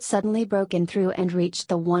swordplay had suddenly broken through and reached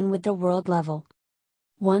the one with the world level.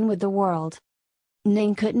 One with the world.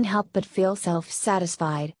 Ning couldn't help but feel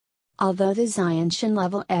self-satisfied. Although the Xianshan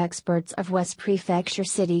level experts of West Prefecture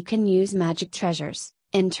City can use magic treasures,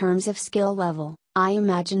 in terms of skill level, I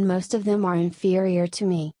imagine most of them are inferior to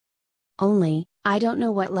me. Only, I don't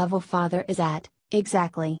know what level Father is at,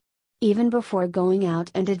 exactly. Even before going out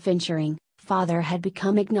and adventuring, Father had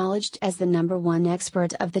become acknowledged as the #1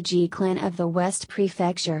 expert of the G clan of the West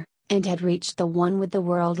Prefecture, and had reached the one with the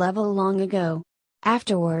world level long ago.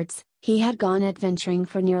 Afterwards, he had gone adventuring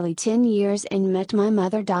for nearly 10 years and met my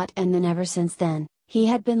mother. And then ever since then, he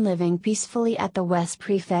had been living peacefully at the West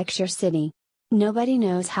Prefecture City. Nobody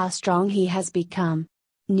knows how strong he has become.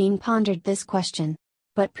 Ning pondered this question.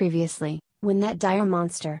 But previously, when that dire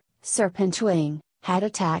monster, Serpent Wing, had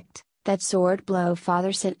attacked, that sword blow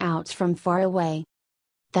Father sent out from far away.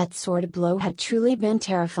 That sword blow had truly been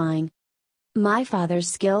terrifying. My father's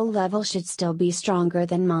skill level should still be stronger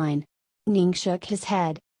than mine. Ning shook his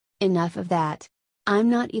head. Enough of that. I'm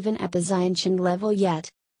not even at the Xianshan level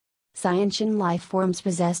yet. Xianshan life forms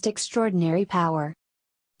possessed extraordinary power.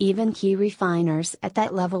 Even key refiners at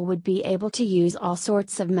that level would be able to use all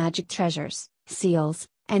sorts of magic treasures, seals,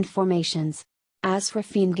 and formations. As for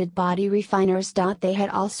fiend body refiners, they had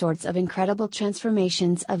all sorts of incredible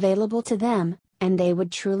transformations available to them, and they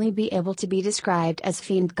would truly be able to be described as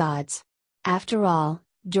fiend gods. After all,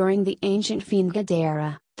 during the ancient fiend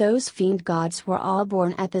era, those fiend gods were all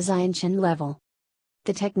born at the Xianshan level.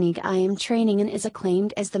 The technique I am training in is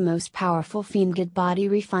acclaimed as the most powerful fiend body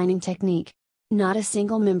refining technique. Not a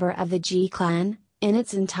single member of the G clan, in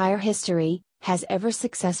its entire history, has ever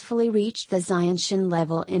successfully reached the Xianshan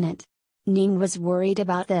level in it. Ning was worried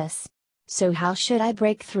about this. So how should I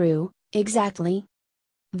break through, exactly?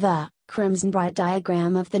 The crimson bright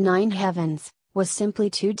diagram of the 9 heavens was simply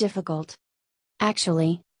too difficult.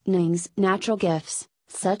 Actually, Ning's natural gifts,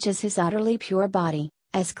 such as his utterly pure body,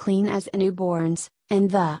 as clean as a newborn's, and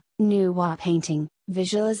the Nuwa painting,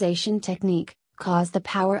 visualization technique, caused the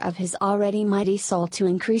power of his already mighty soul to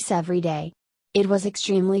increase every day. It was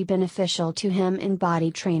extremely beneficial to him in body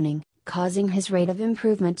training, causing his rate of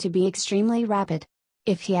improvement to be extremely rapid.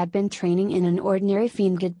 If he had been training in an ordinary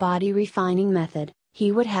fiend body refining method,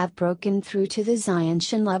 he would have broken through to the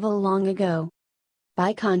Xianshan level long ago.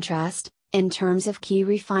 By contrast, in terms of key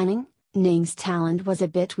refining, Ning's talent was a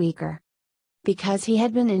bit weaker. Because he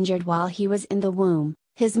had been injured while he was in the womb,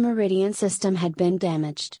 his meridian system had been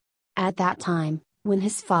damaged. At that time, when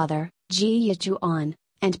his father, Ji Yichuan,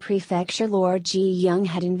 and Prefecture Lord Ji Young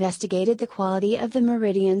had investigated the quality of the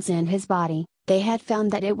meridians in his body, they had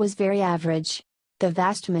found that it was very average. The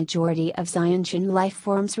vast majority of Xianshan life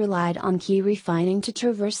forms relied on ki refining to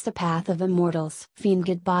traverse the path of immortals.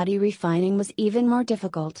 Fiend body refining was even more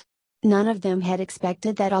difficult. None of them had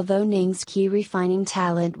expected that although Ning's ki refining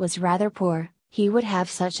talent was rather poor, he would have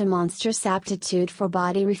such a monstrous aptitude for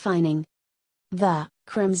body refining. The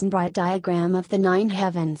crimson bright diagram of the 9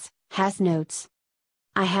 heavens has notes.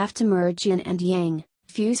 I have to merge yin and yang,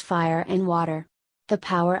 fuse fire and water. The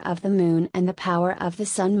power of the moon and the power of the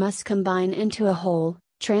sun must combine into a whole,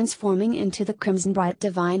 transforming into the crimson bright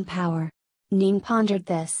divine power. Ning pondered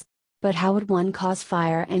this. But how would one cause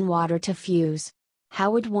fire and water to fuse?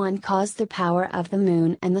 How would one cause the power of the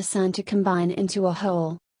moon and the sun to combine into a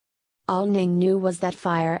whole? All Ning knew was that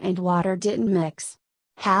fire and water didn't mix.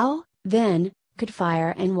 How, then, could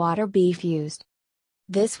fire and water be fused?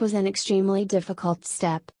 This was an extremely difficult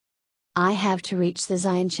step. I have to reach the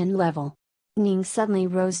Xianshan level. Ning suddenly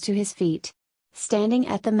rose to his feet. Standing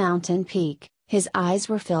at the mountain peak, his eyes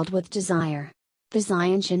were filled with desire. The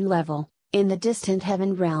Xianshan level, in the distant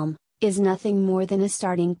heaven realm, is nothing more than a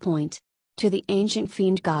starting point. To the ancient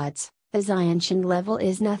fiend gods, the Xianshan level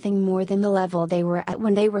is nothing more than the level they were at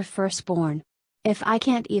when they were first born. If I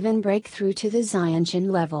can't even break through to the Xianshan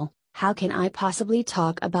level, how can I possibly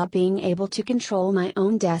talk about being able to control my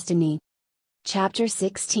own destiny? Chapter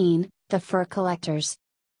 16, The Fur Collectors.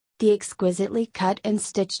 The exquisitely cut and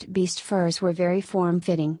stitched beast furs were very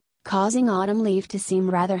form-fitting, causing Autumn Leaf to seem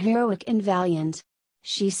rather heroic and valiant.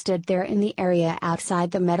 She stood there in the area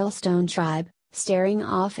outside the Metalstone tribe, staring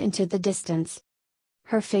off into the distance.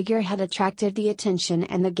 Her figure had attracted the attention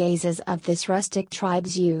and the gazes of this rustic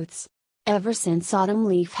tribe's youths. Ever since Autumn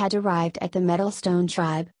Leaf had arrived at the Metalstone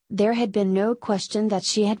tribe, there had been no question that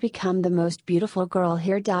she had become the most beautiful girl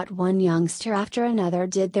here. One youngster after another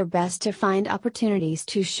did their best to find opportunities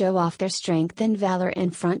to show off their strength and valor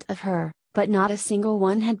in front of her, but not a single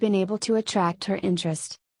one had been able to attract her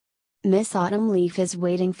interest. Miss Autumn Leaf is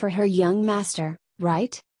waiting for her young master,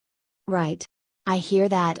 right? Right. I hear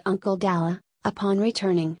that Uncle Dalla, upon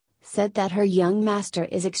returning, said that her young master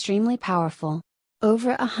is extremely powerful.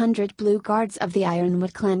 Over 100 blue guards of the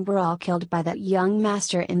Ironwood clan were all killed by that young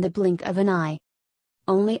master in the blink of an eye.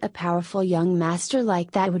 Only a powerful young master like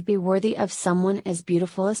that would be worthy of someone as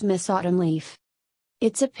beautiful as Miss Autumn Leaf.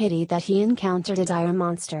 It's a pity that he encountered a dire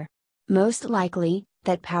monster. Most likely,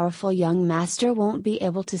 that powerful young master won't be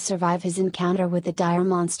able to survive his encounter with the dire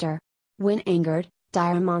monster. When angered,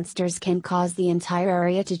 dire monsters can cause the entire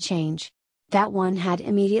area to change. That one had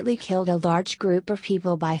immediately killed a large group of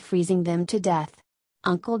people by freezing them to death.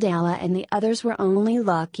 Uncle Dalla and the others were only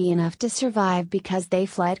lucky enough to survive because they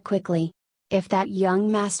fled quickly. If that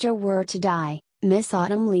young master were to die, Miss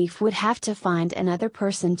Autumn Leaf would have to find another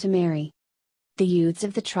person to marry. The youths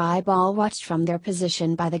of the tribe all watched from their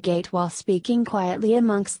position by the gate while speaking quietly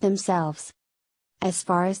amongst themselves. As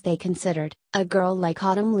far as they considered, a girl like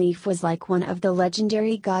Autumn Leaf was like one of the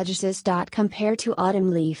legendary goddesses. Compared to Autumn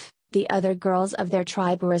Leaf, the other girls of their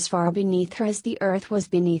tribe were as far beneath her as the earth was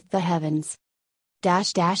beneath the heavens.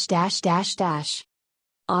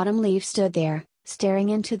 Autumn Leaf stood there, staring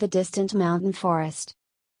into the distant mountain forest.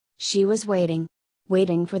 She was waiting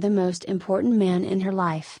for the most important man in her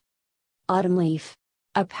life. Autumn Leaf.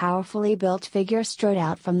 A powerfully built figure strode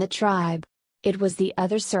out from the tribe. It was the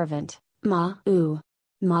other servant, Ma-U.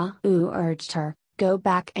 Ma-U urged her, "Go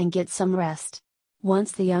back and get some rest.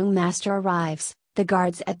 Once the young master arrives, the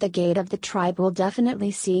guards at the gate of the tribe will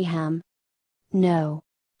definitely see him." "No."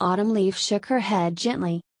 Autumn Leaf shook her head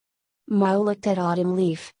gently. Ma-U looked at Autumn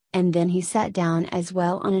Leaf, and then he sat down as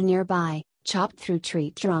well on a nearby, chopped-through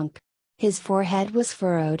tree trunk. His forehead was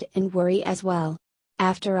furrowed in worry as well.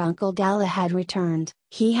 After Uncle Dalla had returned,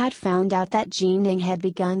 he had found out that Jining had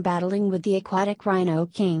begun battling with the aquatic Rhino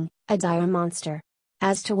King, a dire monster.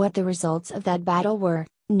 As to what the results of that battle were,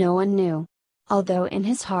 no one knew. Although in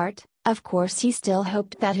his heart, of course he still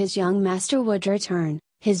hoped that his young master would return,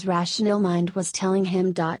 his rational mind was telling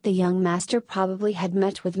him the young master probably had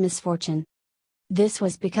met with misfortune. This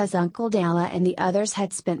was because Uncle Dalla and the others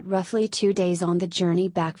had spent roughly 2 days on the journey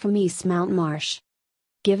back from East Mount Marsh.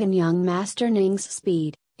 Given young Master Ning's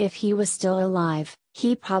speed, if he was still alive,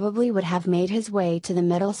 he probably would have made his way to the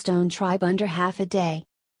Metalstone tribe under half a day.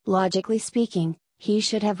 Logically speaking, he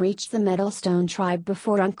should have reached the Metalstone tribe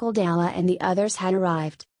before Uncle Dalla and the others had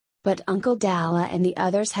arrived. But Uncle Dalla and the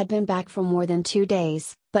others had been back for more than 2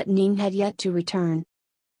 days, but Ning had yet to return.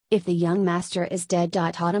 "If the young master is dead,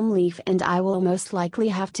 Autumn Leaf and I will most likely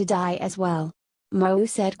have to die as well," Ma-U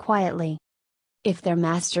said quietly. If their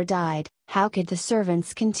master died, how could the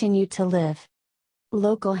servants continue to live?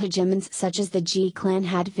 Local hegemons such as the G clan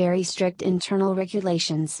had very strict internal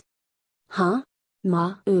regulations. Huh?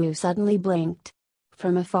 Ma-U suddenly blinked.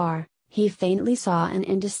 From afar, he faintly saw an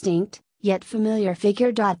indistinct, yet familiar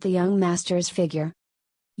figure. The young master's figure.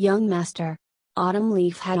 Young master. Autumn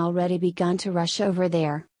Leaf had already begun to rush over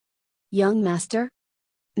there. Young master?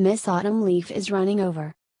 Miss Autumn Leaf is running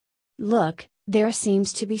over. Look, there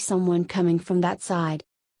seems to be someone coming from that side.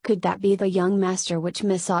 Could that be the young master which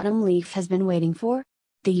Miss Autumn Leaf has been waiting for?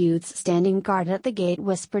 The youths standing guard at the gate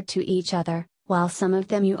whispered to each other, while some of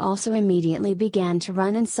them also immediately began to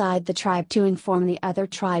run inside the tribe to inform the other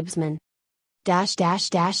tribesmen.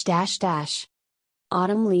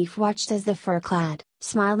 Autumn Leaf watched as the fur-clad,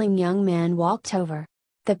 smiling young man walked over.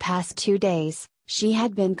 The past 2 days, she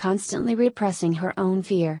had been constantly repressing her own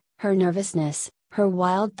fear, her nervousness, her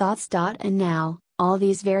wild thoughts. And now, all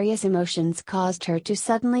these various emotions caused her to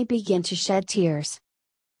suddenly begin to shed tears.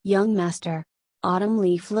 Young master. Autumn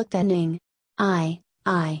Leaf looked at Ning.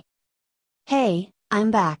 Hey,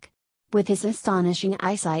 I'm back. With his astonishing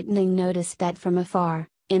eyesight, Ning noticed that from afar,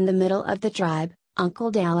 in the middle of the tribe,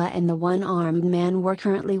 Uncle Dalla and the one-armed man were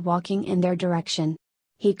currently walking in their direction.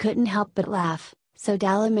 He couldn't help but laugh. "So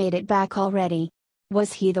Dalla made it back already?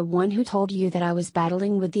 Was he the one who told you that I was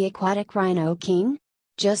battling with the aquatic Rhino King?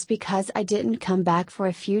 Just because I didn't come back for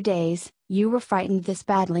a few days, you were frightened this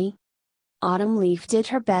badly?" Autumn Leaf did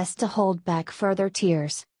her best to hold back further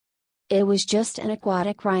tears. "It was just an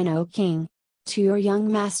aquatic Rhino King. To your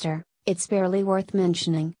young master, it's barely worth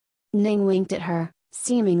mentioning." Ning winked at her,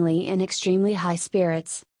 seemingly in extremely high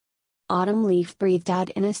spirits. Autumn Leaf breathed out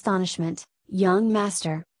in astonishment. "Young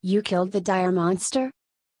master, you killed the dire monster?"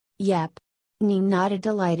 "Yep." Ning nodded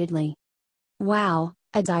delightedly. "Wow,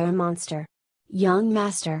 a dire monster. Young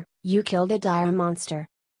master, you killed a dire monster."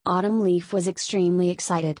 Autumn Leaf was extremely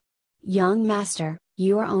excited. "Young master,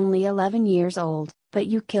 you are only 11 years old, but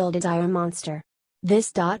you killed a dire monster.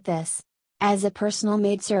 This. As a personal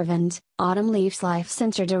maidservant, Autumn Leaf's life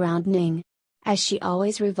centered around Ning. As she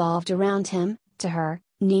always revolved around him, to her,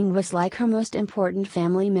 Ning was like her most important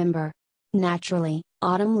family member. Naturally,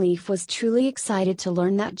 Autumn Leaf was truly excited to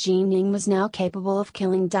learn that Ning was now capable of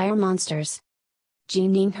killing dire monsters.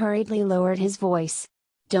 Ning hurriedly lowered his voice.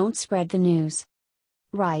 "Don't spread the news."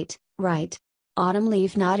 Right. Autumn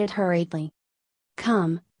Leaf nodded hurriedly.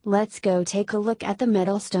 "Come, let's go take a look at the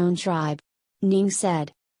Metalstone tribe," Ning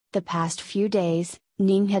said. The past few days,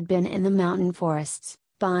 Ning had been in the mountain forests,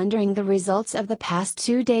 pondering the results of the past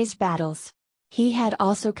 2 days' battles. He had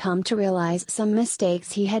also come to realize some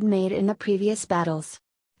mistakes he had made in the previous battles.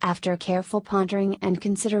 After careful pondering and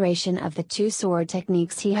consideration of the 2 sword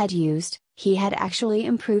techniques he had used, he had actually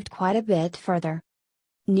improved quite a bit further.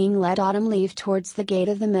 Ning led Autumn Leaf towards the gate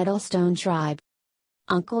of the Metalstone tribe.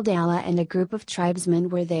 Uncle Dala and a group of tribesmen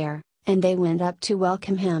were there, and they went up to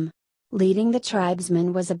welcome him. Leading the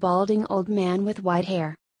tribesmen was a balding old man with white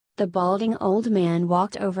hair. The balding old man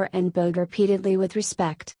walked over and bowed repeatedly with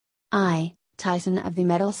respect. "I, Tyson of the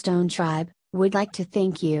Metalstone tribe, would like to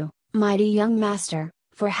thank you, mighty young master,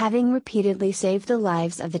 for having repeatedly saved the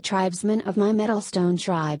lives of the tribesmen of my Metalstone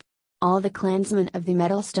tribe. All the clansmen of the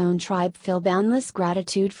Metalstone tribe feel boundless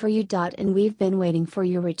gratitude for you. And we've been waiting for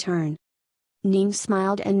your return." Ning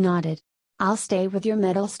smiled and nodded. "I'll stay with your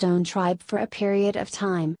Metalstone tribe for a period of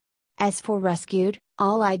time. As for rescued,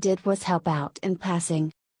 all I did was help out in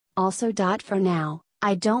passing. Also. For now,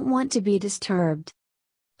 I don't want to be disturbed."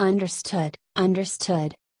 Understood.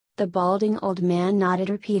 The balding old man nodded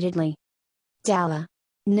repeatedly. "Dala."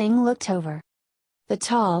 Ning looked over. The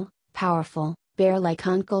tall, powerful, bear-like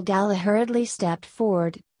Uncle Dala hurriedly stepped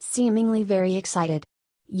forward, seemingly very excited.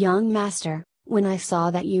 "Young master, when I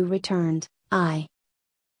saw that you returned,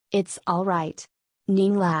 It's all right."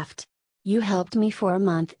 Ning laughed. "You helped me for a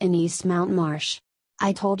month in East Mount Marsh.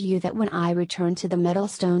 I told you that when I returned to the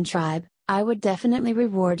Metalstone tribe, I would definitely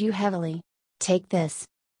reward you heavily. Take this."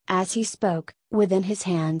 As he spoke, within his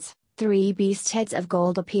hands, 3 beast heads of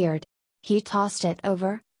gold appeared. He tossed it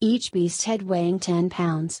over, each beast head weighing 10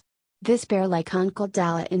 pounds. This bear-like Uncle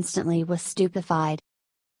Dala instantly was stupefied.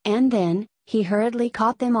 And then, he hurriedly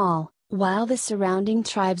caught them all, while the surrounding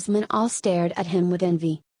tribesmen all stared at him with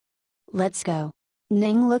envy. "Let's go."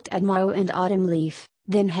 Ning looked at Mo and Autumn Leaf,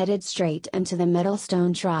 then headed straight into the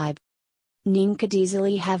Metalstone tribe. Ning could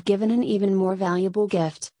easily have given an even more valuable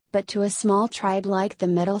gift, but to a small tribe like the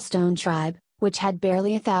Metalstone tribe, which had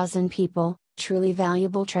barely 1,000 people, truly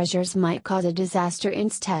valuable treasures might cause a disaster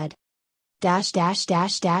instead.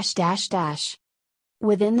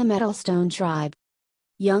 Within the Metalstone tribe.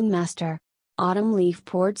 "Young master." Autumn Leaf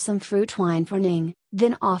poured some fruit wine for Ning,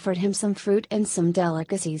 then offered him some fruit and some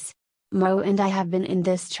delicacies. "Mo and I have been in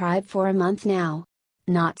this tribe for a month now.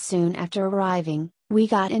 Not soon after arriving, we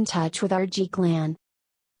got in touch with our G clan."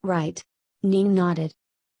 "Right." Ning nodded.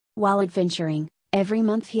 While adventuring, every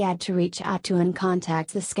month he had to reach out to and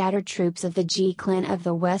contact the scattered troops of the G clan of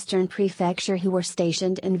the Western Prefecture who were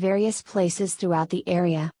stationed in various places throughout the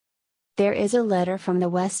area. "There is a letter from the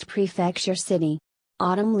West Prefecture city."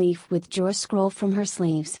 Autumn Leaf withdrew a scroll from her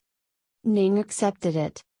sleeves. Ning accepted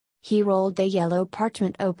it. He rolled the yellow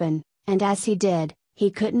parchment open, and as he did, he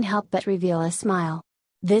couldn't help but reveal a smile.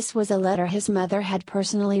 This was a letter his mother had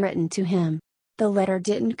personally written to him. The letter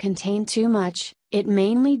didn't contain too much, it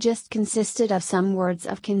mainly just consisted of some words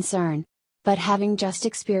of concern. But having just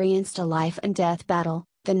experienced a life and death battle,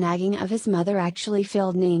 the nagging of his mother actually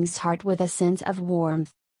filled Ning's heart with a sense of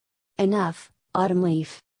warmth. "Enough, Autumn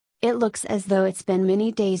Leaf. It looks as though it's been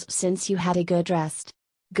many days since you had a good rest.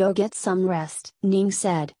 Go get some rest," Ning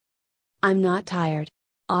said. "I'm not tired,"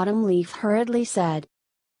 Autumn Leaf hurriedly said.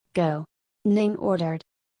 "Go," Ning ordered.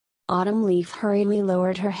 Autumn Leaf hurriedly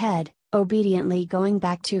lowered her head, obediently going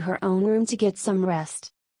back to her own room to get some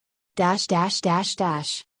rest.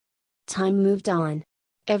 Time moved on.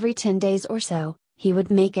 Every 10 days or so, he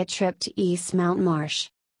would make a trip to East Mount Marsh.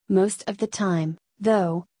 Most of the time,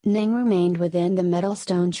 though, Ning remained within the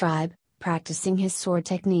Metalstone tribe, practicing his sword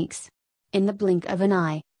techniques. In the blink of an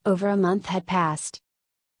eye, over a month had passed.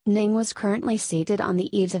 Ning was currently seated on the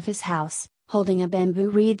eaves of his house, holding a bamboo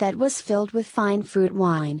reed that was filled with fine fruit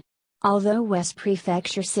wine. Although West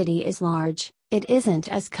Prefecture City is large, it isn't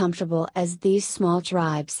as comfortable as these small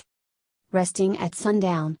tribes. Resting at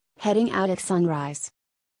sundown, heading out at sunrise.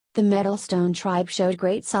 The Metalstone tribe showed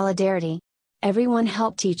great solidarity. Everyone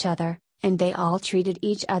helped each other, and they all treated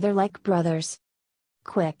each other like brothers.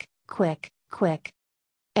 Quick.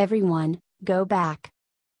 Everyone, go back.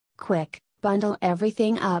 Quick, bundle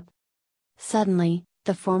everything up. Suddenly,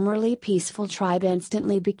 the formerly peaceful tribe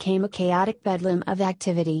instantly became a chaotic bedlam of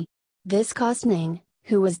activity. This caused Ning,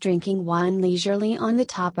 who was drinking wine leisurely on the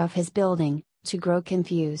top of his building, to grow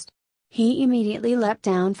confused. He immediately leapt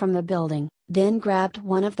down from the building, then grabbed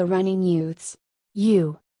one of the running youths.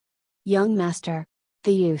 You! Young master!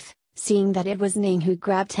 The youth, seeing that it was Ning who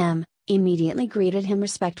grabbed him, immediately greeted him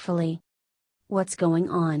respectfully. What's going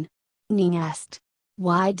on? Ning asked.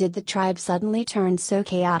 Why did the tribe suddenly turn so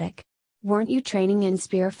chaotic? Weren't you training in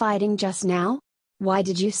spear fighting just now? Why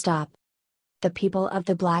did you stop? The people of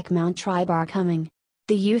the Black Mountain tribe are coming.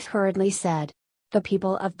 The youth hurriedly said. The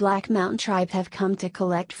people of Black Mountain tribe have come to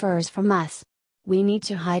collect furs from us. We need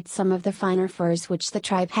to hide some of the finer furs which the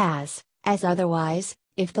tribe has, as otherwise,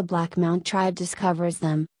 if the Black Mountain tribe discovers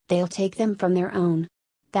them, they'll take them from their own.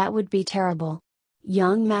 That would be terrible.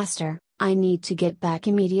 Young master, I need to get back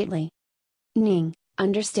immediately. Ning,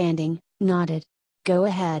 understanding, nodded. Go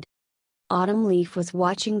ahead. Autumn Leaf was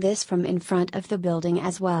watching this from in front of the building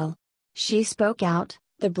as well. She spoke out,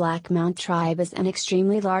 the Black Mountain tribe is an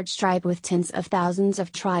extremely large tribe with tens of thousands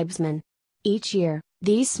of tribesmen. Each year,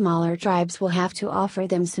 these smaller tribes will have to offer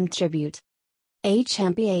them some tribute.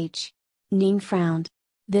 HMPH. Ning frowned.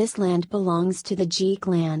 This land belongs to the G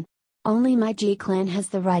clan. Only my G clan has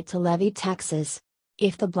the right to levy taxes.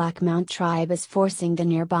 If the Black Mountain tribe is forcing the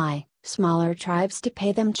nearby, smaller tribes to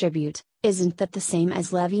pay them tribute, isn't that the same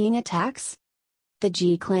as levying a tax? The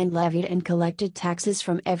G clan levied and collected taxes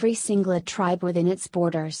from every single tribe within its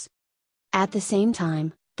borders. At the same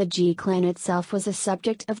time, the G clan itself was a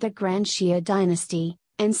subject of the Grand Xia dynasty,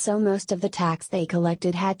 and so most of the tax they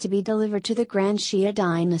collected had to be delivered to the Grand Xia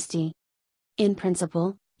dynasty. In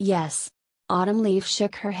principle, yes. Autumn Leaf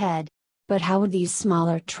shook her head. But how would these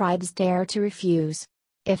smaller tribes dare to refuse?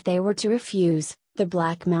 If they were to refuse, the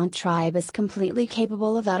Black Mountain tribe is completely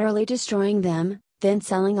capable of utterly destroying them, then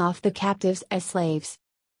selling off the captives as slaves.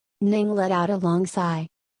 Ning let out a long sigh.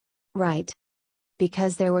 Right.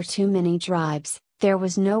 Because there were too many tribes, there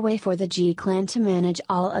was no way for the G clan to manage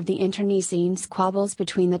all of the internecine squabbles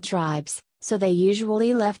between the tribes, so they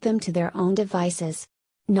usually left them to their own devices.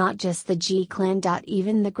 Not just the G clan.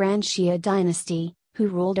 Even the Grand Xia dynasty, who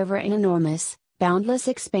ruled over an enormous, boundless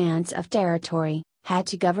expanse of territory, had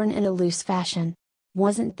to govern in a loose fashion.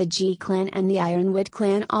 Wasn't the G clan and the Ironwood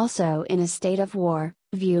clan also in a state of war,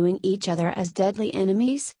 viewing each other as deadly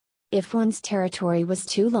enemies? If one's territory was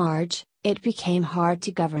too large, it became hard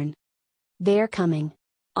to govern. They're coming.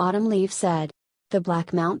 Autumn Leaf said. The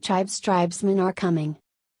Black Mountain tribe's tribesmen are coming.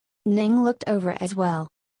 Ning looked over as well.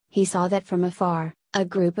 He saw that from afar, a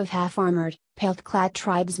group of half-armored, pelt-clad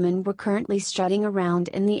tribesmen were currently strutting around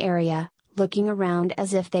in the area, looking around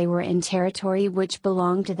as if they were in territory which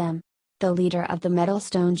belonged to them. The leader of the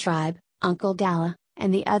Metalstone tribe, Uncle Dalla,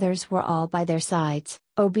 and the others were all by their sides,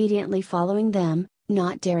 obediently following them,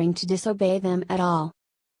 not daring to disobey them at all.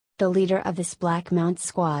 The leader of this Black Mountain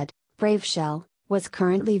squad, Braveshell, was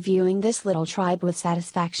currently viewing this little tribe with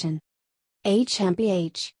satisfaction.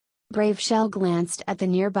 HMPH. Braveshell glanced at the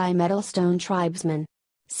nearby Metalstone tribesmen.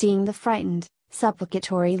 Seeing the frightened,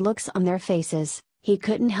 supplicatory looks on their faces, he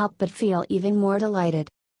couldn't help but feel even more delighted.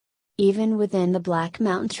 Even within the Black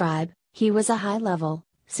Mountain tribe, he was a high-level,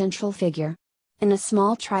 central figure. In a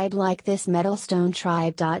small tribe like this Metalstone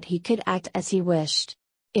tribe. He could act as he wished.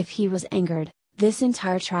 If he was angered, this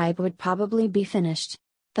entire tribe would probably be finished.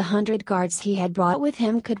 The 100 guards he had brought with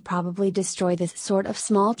him could probably destroy this sort of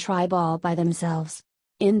small tribe all by themselves.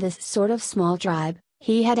 In this sort of small tribe,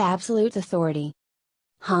 he had absolute authority.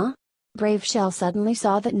 Huh? Braveshell suddenly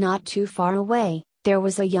saw that not too far away, there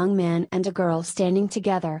was a young man and a girl standing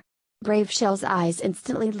together. Braveshell's eyes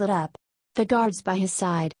instantly lit up. The guards by his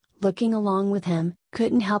side, looking along with him,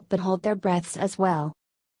 couldn't help but hold their breaths as well.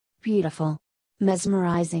 Beautiful.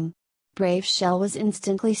 Mesmerizing. Braveshell was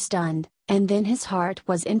instantly stunned, and then his heart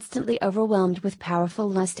was instantly overwhelmed with powerful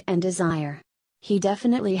lust and desire. He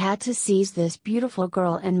definitely had to seize this beautiful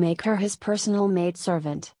girl and make her his personal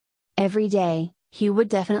maidservant. Every day, he would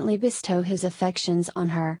definitely bestow his affections on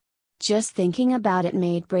her. Just thinking about it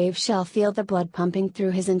made Braveshell feel the blood pumping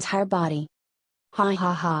through his entire body. Ha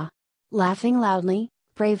ha ha. Laughing loudly,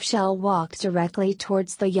 Braveshell walked directly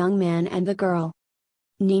towards the young man and the girl.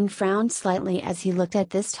 Ning frowned slightly as he looked at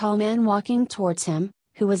this tall man walking towards him,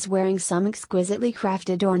 who was wearing some exquisitely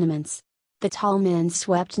crafted ornaments. The tall man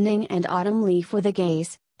swept Ning and Autumn Leaf with a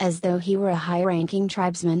gaze, as though he were a high-ranking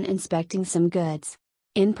tribesman inspecting some goods.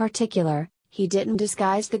 In particular, he didn't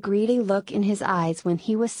disguise the greedy look in his eyes when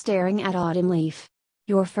he was staring at Autumn Leaf.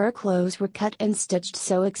 Your fur clothes were cut and stitched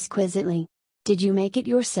so exquisitely. Did you make it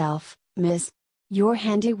yourself, miss? Your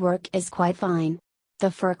handiwork is quite fine.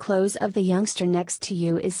 The fur clothes of the youngster next to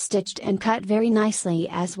you is stitched and cut very nicely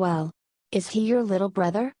as well. Is he your little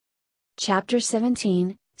brother? Chapter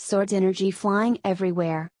 17, Swords energy flying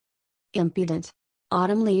everywhere. Impudent.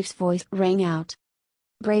 Autumn Leaf's voice rang out.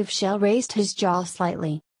 Brave Shell raised his jaw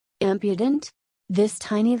slightly. Impudent? This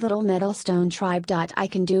tiny little metal stone tribe. I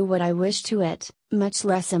can do what I wish to it, much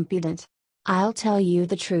less impudent. I'll tell you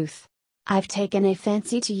the truth. I've taken a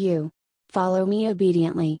fancy to you. Follow me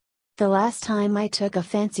obediently. The last time I took a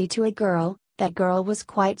fancy to a girl, that girl was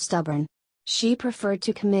quite stubborn. She preferred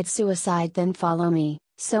to commit suicide than follow me,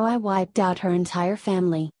 so I wiped out her entire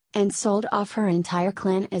family, and sold off her entire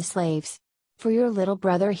clan as slaves. For your little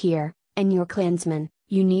brother here, and your clansmen,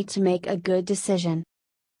 you need to make a good decision.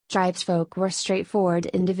 Tribesfolk were straightforward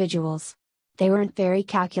individuals. They weren't very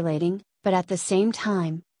calculating, but at the same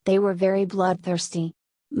time, they were very bloodthirsty.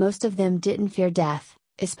 Most of them didn't fear death,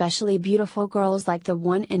 especially beautiful girls like the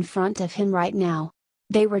one in front of him right now.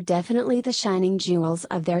 They were definitely the shining jewels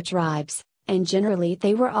of their tribes, and generally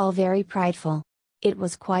they were all very prideful. It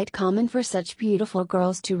was quite common for such beautiful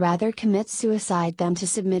girls to rather commit suicide than to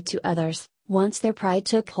submit to others, once their pride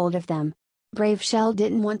took hold of them. Brave Shell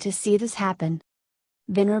didn't want to see this happen.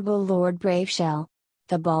 Venerable Lord Brave Shell,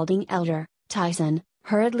 the balding elder, Tyson,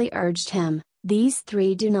 hurriedly urged him, these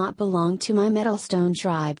three do not belong to my Metalstone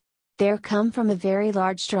tribe. They're come from a very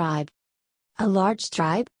large tribe. A large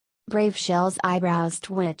tribe? Brave Shell's eyebrows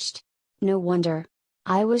twitched. No wonder.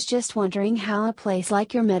 I was just wondering how a place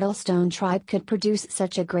like your Metalstone tribe could produce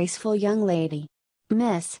such a graceful young lady.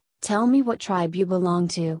 Miss, tell me what tribe you belong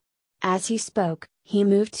to. As he spoke, he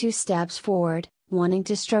moved 2 steps forward, wanting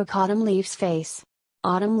to stroke Autumn Leaf's face.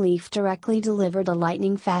 Autumn Leaf directly delivered a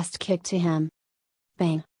lightning-fast kick to him.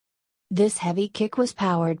 Bang! This heavy kick was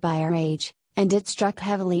powered by a rage, and it struck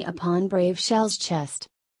heavily upon Brave Shell's chest.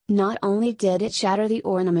 Not only did it shatter the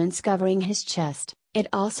ornaments covering his chest, it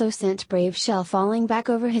also sent Brave Shell falling back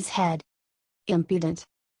over his head. Impudent!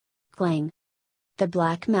 Clang! The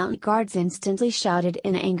Black Mountain guards instantly shouted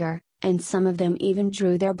in anger, and some of them even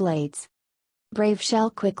drew their blades. Brave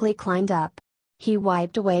Shell quickly climbed up. He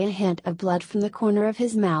wiped away a hint of blood from the corner of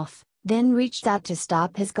his mouth, then reached out to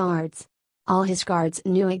stop his guards. All his guards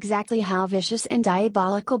knew exactly how vicious and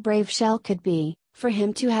diabolical Brave Shell could be. For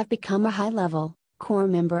him to have become a high-level, core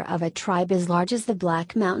member of a tribe as large as the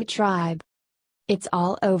Black Mountain tribe. It's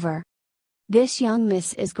all over. This young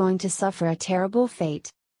miss is going to suffer a terrible fate.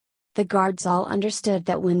 The guards all understood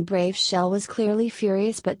that when Brave Shell was clearly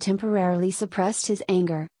furious but temporarily suppressed his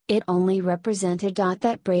anger, it only represented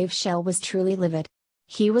that Brave Shell was truly livid.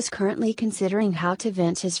 He was currently considering how to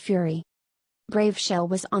vent his fury. Brave Shell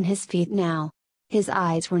was on his feet now. His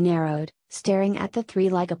eyes were narrowed, staring at the three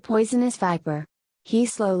like a poisonous viper. He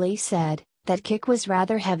slowly said, that kick was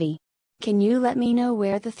rather heavy. Can you let me know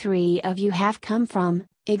where the three of you have come from,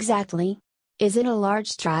 exactly? Is it a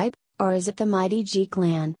large tribe, or is it the mighty G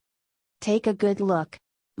clan? Take a good look.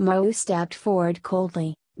 Mo stepped forward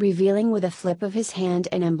coldly, revealing with a flip of his hand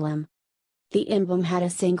an emblem. The emblem had a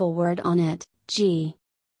single word on it, G.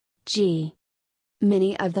 G.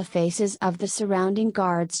 Many of the faces of the surrounding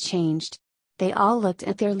guards changed. They all looked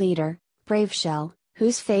at their leader, Brave Shell,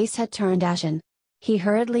 whose face had turned ashen. He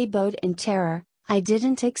hurriedly bowed in terror. I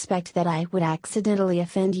didn't expect that I would accidentally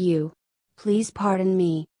offend you. Please pardon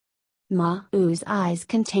me. Ma'u's eyes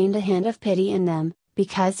contained a hint of pity in them,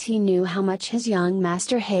 because he knew how much his young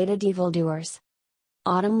master hated evildoers.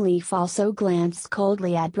 Autumn Leaf also glanced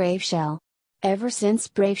coldly at Brave Shell. Ever since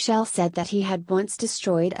Brave Shell said that he had once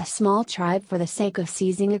destroyed a small tribe for the sake of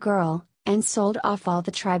seizing a girl, and sold off all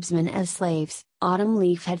the tribesmen as slaves, Autumn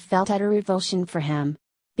Leaf had felt utter revulsion for him.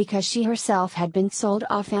 Because she herself had been sold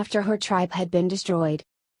off after her tribe had been destroyed.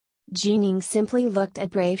 Jining simply looked at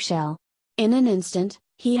Brave Shell. In an instant,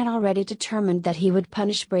 he had already determined that he would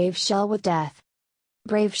punish Brave Shell with death.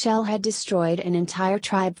 Brave Shell had destroyed an entire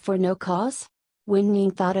tribe for no cause? When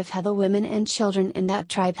Ning thought of how the women and children in that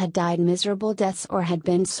tribe had died miserable deaths or had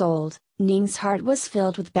been sold, Ning's heart was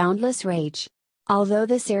filled with boundless rage. Although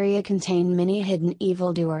this area contained many hidden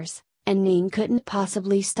evildoers, and Ning couldn't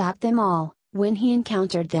possibly stop them all, when he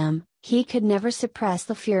encountered them, he could never suppress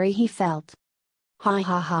the fury he felt. Ha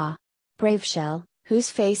ha ha! Brave Shell, whose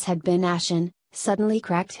face had been ashen, suddenly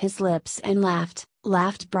cracked his lips and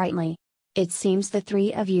laughed brightly. It seems the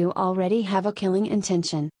three of you already have a killing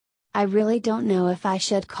intention. I really don't know if I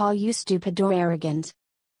should call you stupid or arrogant.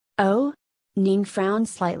 Oh? Ning frowned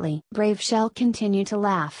slightly. Brave Shell continued to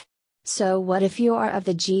laugh. So what if you are of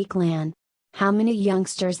the G clan? How many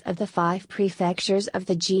youngsters of the 5 prefectures of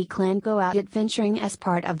the G clan go out adventuring as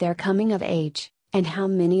part of their coming of age, and how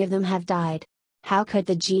many of them have died? How could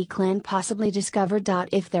the G clan possibly discover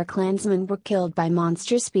if their clansmen were killed by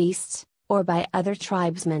monstrous beasts, or by other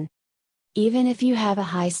tribesmen? Even if you have a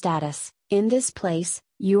high status, in this place,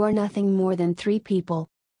 you are nothing more than 3 people.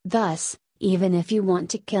 Thus, even if you want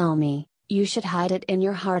to kill me, you should hide it in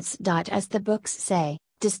your hearts. As the books say,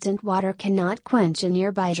 Distant water cannot quench a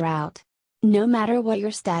nearby drought. No matter what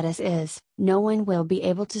your status is, no one will be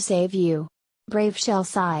able to save you. Brave Shell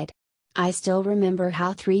sighed. I still remember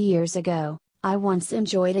how 3 years ago, I once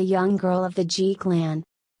enjoyed a young girl of the G clan.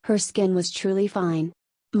 Her skin was truly fine.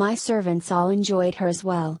 My servants all enjoyed her as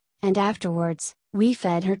well, and afterwards, we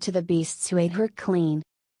fed her to the beasts who ate her clean.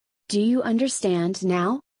 Do you understand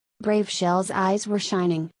now? Brave Shell's eyes were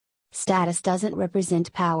shining. Status doesn't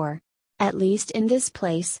represent power. At least in this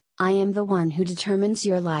place, I am the one who determines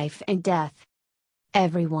your life and death.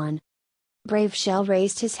 Everyone. Brave Shell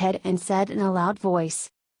raised his head and said in a loud voice.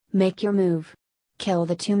 Make your move. Kill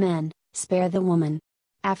the 2 men, spare the woman.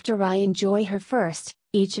 After I enjoy her first,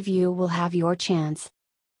 each of you will have your chance.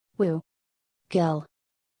 Woo. Kill.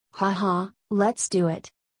 Ha ha, let's do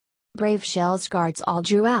it. Brave Shell's guards all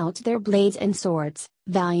drew out their blades and swords,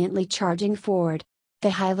 valiantly charging forward. The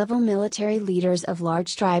high-level military leaders of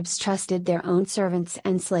large tribes trusted their own servants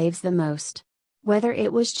and slaves the most. Whether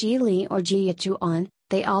it was Ji Li or Ji Chuan,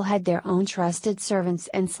 they all had their own trusted servants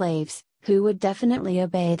and slaves, who would definitely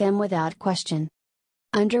obey them without question.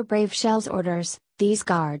 Under Brave Shell's orders, these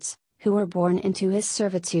guards, who were born into his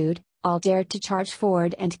servitude, all dared to charge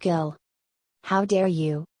forward and kill. How dare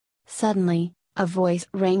you? Suddenly, a voice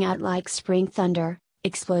rang out like spring thunder,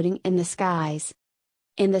 exploding in the skies.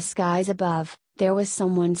 In the skies above, there was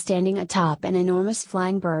someone standing atop an enormous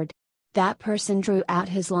flying bird. That person drew out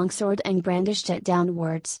his long sword and brandished it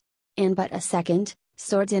downwards. In but a second,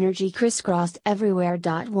 sword energy crisscrossed everywhere.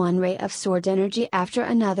 One ray of sword energy after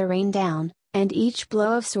another rained down, and each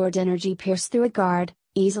blow of sword energy pierced through a guard,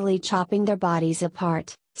 easily chopping their bodies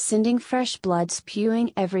apart, sending fresh blood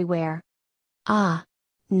spewing everywhere. Ah!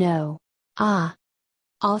 No! Ah!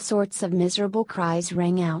 All sorts of miserable cries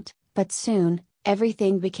rang out, but soon,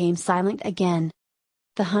 everything became silent again.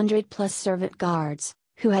 The 100+ servant guards,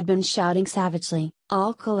 who had been shouting savagely,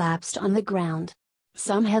 all collapsed on the ground.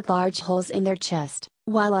 Some had large holes in their chest,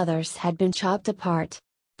 while others had been chopped apart.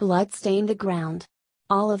 Blood stained the ground.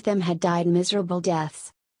 All of them had died miserable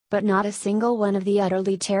deaths. But not a single one of the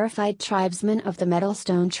utterly terrified tribesmen of the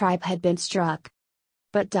Metalstone tribe had been struck.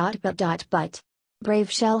 But.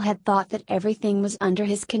 Brave Shell had thought that everything was under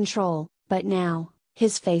his control, but now,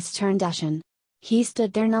 his face turned ashen. He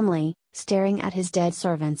stood there numbly, staring at his dead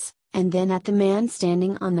servants, and then at the man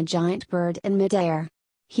standing on the giant bird in midair.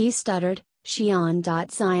 He stuttered, Xian.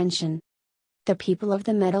 Xianshan. The people of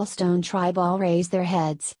the Metalstone tribe all raised their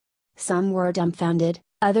heads. Some were dumbfounded,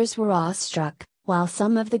 others were awestruck, while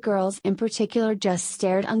some of the girls in particular just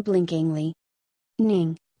stared unblinkingly.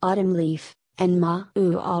 Ning, Autumn Leaf, and Ma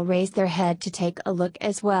U all raised their head to take a look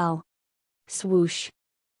as well. Swoosh!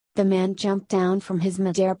 The man jumped down from his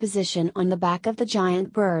midair position on the back of the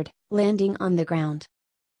giant bird, landing on the ground.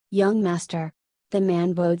 Young master. The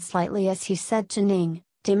man bowed slightly as he said to Ning,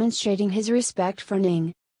 demonstrating his respect for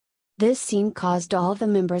Ning. This scene caused all the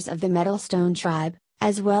members of the Metalstone tribe,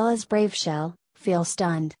 as well as Brave Shell, feel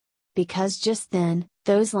stunned. Because just then,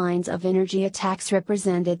 those lines of energy attacks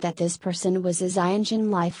represented that this person was a Xianjin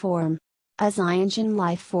life form. A Xianjin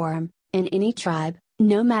life form, in any tribe,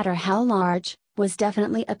 no matter how large, was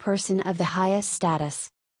definitely a person of the highest status.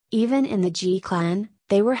 Even in the G clan,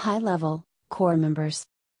 they were high-level, core members.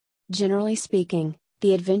 Generally speaking,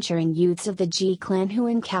 the adventuring youths of the G clan who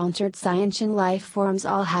encountered Xianjin life forms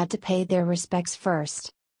all had to pay their respects first.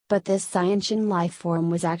 But this Xianjin life form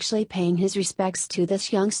was actually paying his respects to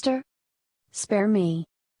this youngster? Spare me.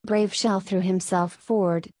 Brave Shell threw himself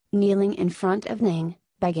forward, kneeling in front of Ning,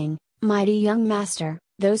 begging, Mighty young master,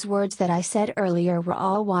 those words that I said earlier were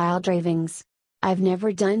all wild ravings. I've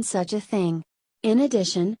never done such a thing. In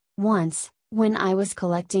addition, once, when I was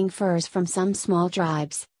collecting furs from some small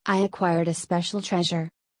tribes, I acquired a special treasure.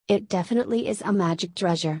 It definitely is a magic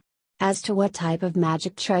treasure. As to what type of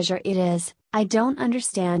magic treasure it is, I don't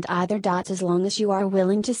understand either. As long as you are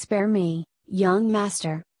willing to spare me, young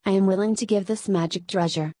master, I am willing to give this magic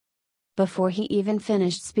treasure. Before he even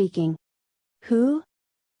finished speaking. Who?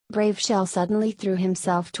 Brave Shell suddenly threw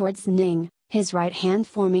himself towards Ning, his right hand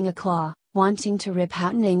forming a claw, wanting to rip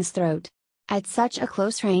out Ning's throat. At such a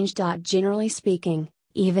close range. Generally speaking,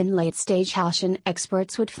 even late-stage Halshan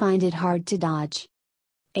experts would find it hard to dodge.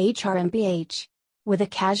 HRMPH. With a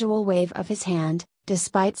casual wave of his hand,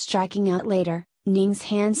 despite striking out later, Ning's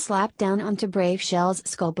hand slapped down onto Brave Shell's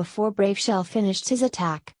skull before Brave Shell finished his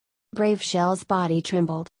attack. Brave Shell's body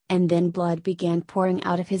trembled, and then blood began pouring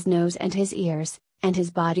out of his nose and his ears, and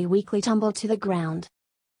his body weakly tumbled to the ground.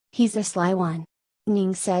 He's a sly one.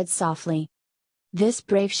 Ning said softly. This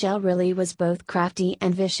Brave Shell really was both crafty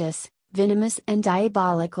and vicious, venomous and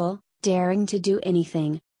diabolical, daring to do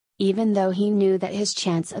anything. Even though he knew that his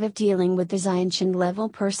chance of dealing with the Xiantian level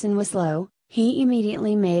person was low, he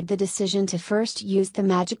immediately made the decision to first use the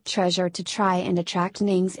magic treasure to try and attract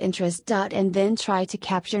Ning's interest. And then try to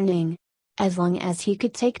capture Ning. As long as he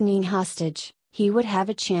could take Ning hostage, he would have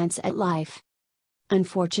a chance at life.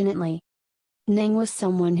 Unfortunately, Ning was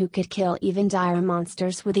someone who could kill even dire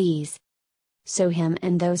monsters with ease. So him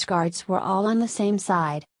and those guards were all on the same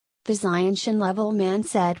side. The Xiantian level man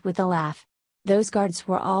said with a laugh. Those guards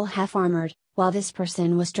were all half-armored, while this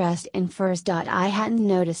person was dressed in furs. I hadn't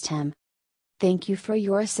noticed him. Thank you for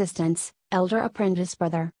your assistance, elder apprentice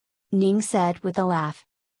brother. Ning said with a laugh.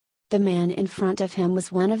 The man in front of him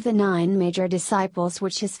was one of the 9 major disciples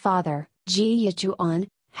which his father, Ji Yichuan,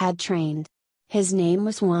 had trained. His name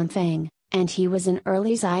was Wanfeng, and he was an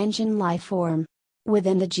early Xiantian life form.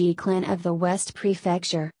 Within the Ji clan of the West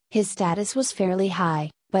Prefecture, his status was fairly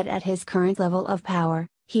high, but at his current level of power,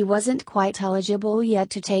 he wasn't quite eligible yet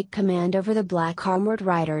to take command over the black armored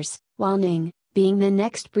riders, while Ning, being the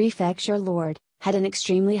next prefecture lord, had an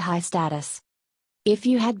extremely high status. If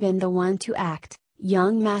you had been the one to act,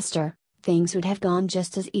 young master, things would have gone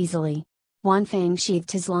just as easily. Wanfeng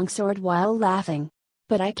sheathed his longsword while laughing.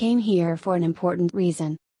 But I came here for an important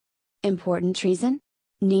reason. Important reason?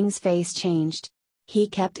 Ning's face changed. He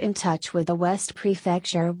kept in touch with the West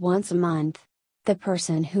Prefecture once a month. The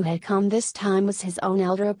person who had come this time was his own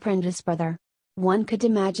elder apprentice brother. One could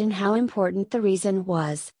imagine how important the reason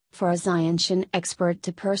was, for a Xiantian expert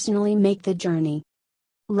to personally make the journey.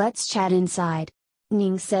 Let's chat inside,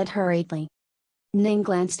 Ning said hurriedly. Ning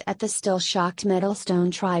glanced at the still shocked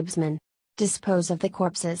Metalstone tribesmen. Dispose of the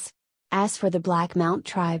corpses. As for the Black Mount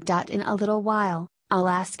tribe. In a little while, I'll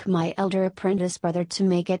ask my elder apprentice brother to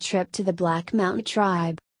make a trip to the Black Mount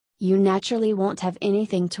tribe. You naturally won't have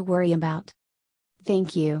anything to worry about.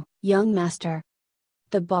 Thank you, young master.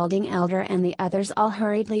 The balding elder and the others all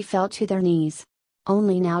hurriedly fell to their knees.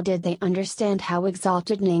 Only now did they understand how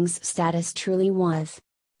exalted Ning's status truly was.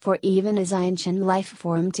 For even a Xiantian life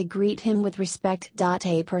form to greet him with respect.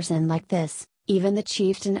 A person like this, even the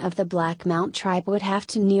chieftain of the Black Mount tribe would have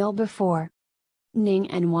to kneel before.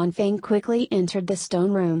 Ning and Wanfeng quickly entered the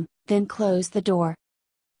stone room, then closed the door.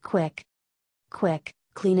 Quick! Quick,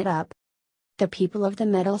 clean it up! The people of the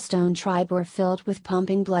Metalstone tribe were filled with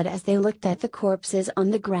pumping blood as they looked at the corpses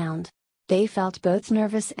on the ground. They felt both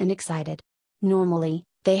nervous and excited. Normally,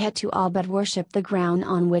 they had to all but worship the ground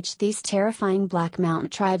on which these terrifying Black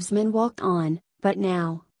Mountain tribesmen walked on, but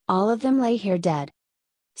now, all of them lay here dead.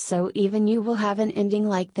 So even you will have an ending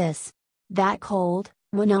like this. That cold,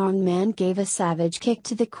 one-armed man gave a savage kick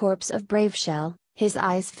to the corpse of Braveshell, his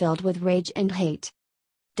eyes filled with rage and hate.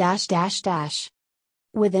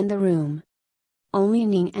 Within the room, only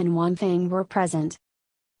Ning and Wanfeng were present.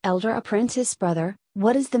 Elder apprentice brother,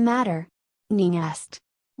 what is the matter? Ning asked.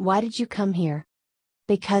 Why did you come here?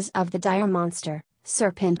 Because of the dire monster,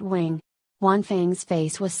 Serpent Wing. Wanfeng's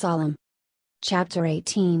face was solemn. Chapter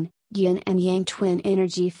 18, Yin and Yang Twin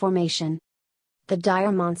Energy Formation. The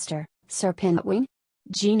dire monster, Serpent Wing?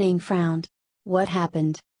 Jining frowned. What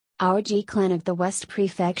happened? Our Ji clan of the West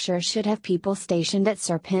Prefecture should have people stationed at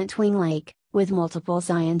Serpent Wing Lake, with multiple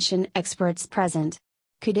Xiantian experts present.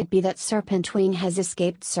 Could it be that Serpent Wing has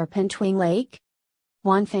escaped Serpent Wing Lake?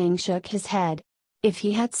 Wanfeng shook his head. If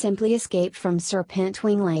he had simply escaped from Serpent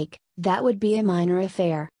Wing Lake, that would be a minor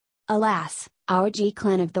affair. Alas, our Ji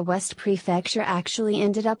clan of the West Prefecture actually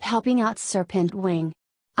ended up helping out Serpent Wing.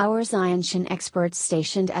 Our Xiantian experts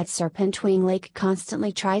stationed at Serpent Wing Lake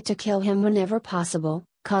constantly tried to kill him whenever possible,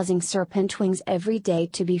 causing Serpent Wings every day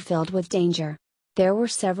to be filled with danger. There were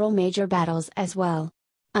several major battles as well.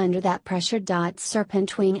 Under that pressure.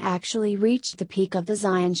 Serpent Wing actually reached the peak of the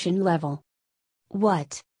Xiantian level.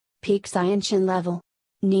 What? Peak Xiantian level?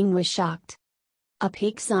 Ning was shocked. A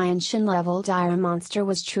peak Xiantian level dire monster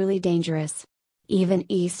was truly dangerous. Even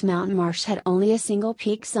East Mountain Marsh had only a single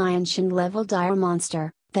peak Xiantian level dire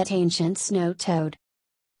monster, that ancient snow toad.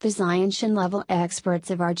 The Xiantian level experts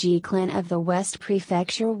of our Ji clan of the West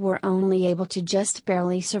Prefecture were only able to just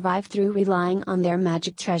barely survive through relying on their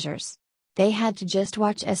magic treasures. They had to just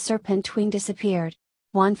watch as Serpent Wing disappeared.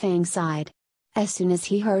 Wanfeng sighed. As soon as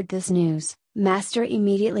he heard this news, Master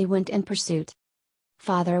immediately went in pursuit.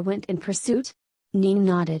 Father went in pursuit? Ning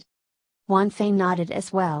nodded. Wanfeng nodded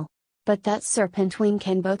as well. But that Serpent Wing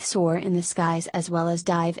can both soar in the skies as well as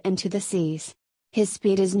dive into the seas. His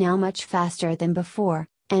speed is now much faster than before,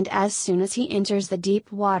 and as soon as he enters the deep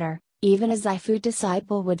water, even a Xifu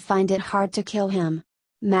disciple would find it hard to kill him.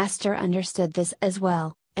 Master understood this as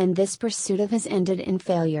well, and this pursuit of his ended in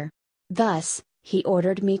failure. Thus, he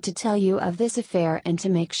ordered me to tell you of this affair and to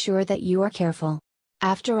make sure that you are careful.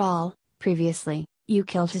 After all, previously, You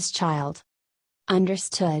killed his child.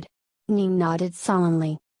 Understood. Ning nodded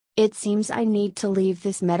solemnly. It seems I need to leave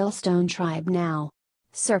this Metalstone tribe now.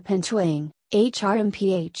 Serpent Wing,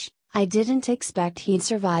 HRMPH, I didn't expect he'd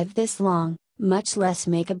survive this long, much less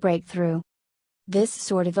make a breakthrough. This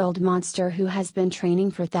sort of old monster who has been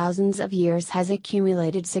training for thousands of years has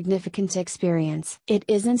accumulated significant experience. It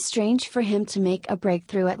isn't strange for him to make a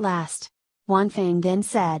breakthrough at last. Wan Feng then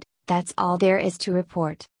said, that's all there is to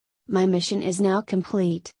report. My mission is now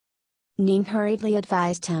complete. Ning hurriedly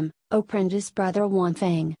advised him, apprentice brother Wan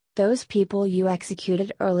Feng, those people you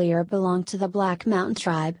executed earlier belong to the Black Mountain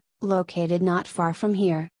tribe, located not far from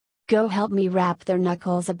here. Go help me wrap their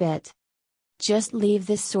knuckles a bit. Just leave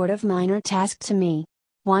this sort of minor task to me.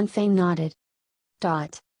 Wan Feng nodded.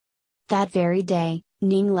 That very day,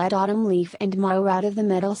 Ning led Autumn Leaf and Mao out of the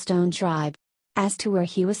Metalstone tribe. As to where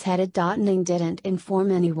he was headed, Ning didn't inform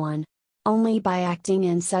anyone. Only by acting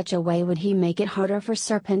in such a way would he make it harder for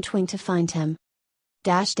Serpent Wing to find him.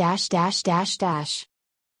 A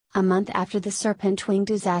month after the Serpent Wing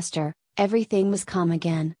disaster, everything was calm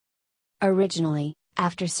again. Originally,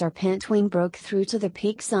 after Serpent Wing broke through to the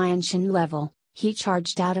peak Xianshan level, he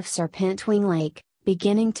charged out of Serpent Wing Lake,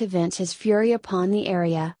 beginning to vent his fury upon the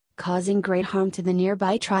area, causing great harm to the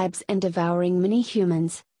nearby tribes and devouring many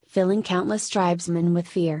humans, filling countless tribesmen with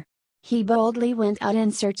fear. He boldly went out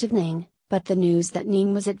in search of Ning, but the news that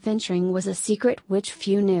Ning was adventuring was a secret which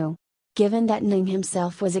few knew. Given that Ning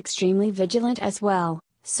himself was extremely vigilant as well,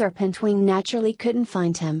 Serpent Wing naturally couldn't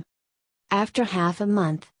find him. After half a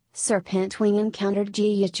month, Serpent Wing encountered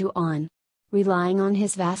Ji Yichuan. Relying on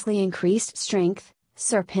his vastly increased strength,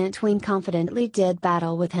 Serpent Wing confidently did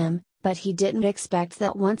battle with him, but he didn't expect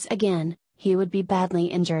that once again, he would be badly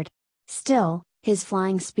injured. Still, his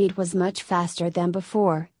flying speed was much faster than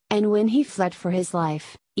before, and when he fled for his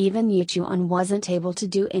life, even Yichuan wasn't able to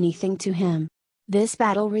do anything to him. This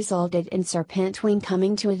battle resulted in Serpent Wing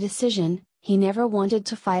coming to a decision: he never wanted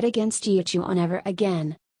to fight against Yichuan ever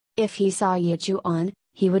again. If he saw Yichuan,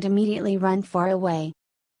 he would immediately run far away.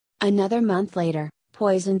 Another month later,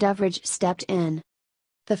 Poison Doveridge stepped in.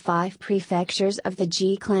 The 5 prefectures of the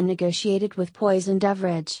Ji clan negotiated with Poison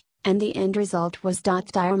Doveridge, and the end result was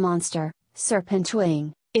dire monster, Serpent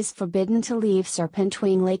Wing, is forbidden to leave Serpent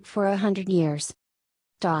Wing Lake for 100 years.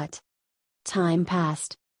 Time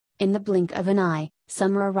passed. In the blink of an eye,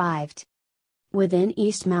 summer arrived. Within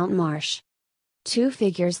East Mountain Marsh, 2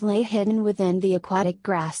 figures lay hidden within the aquatic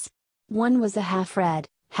grass. One was a half-red,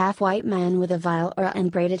 half-white man with a vile aura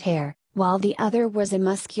and braided hair, while the other was a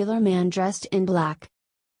muscular man dressed in black.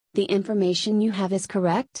 The information you have is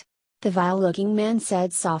correct? The vile-looking man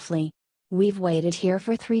said softly. We've waited here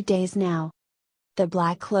for 3 days now. The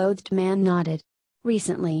black-clothed man nodded.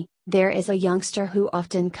 Recently, there is a youngster who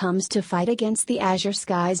often comes to fight against the Azure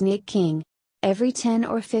Sky's Nick King. Every 10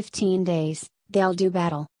 or 15 days, they'll do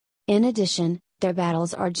battle. In addition, their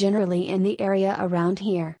battles are generally in the area around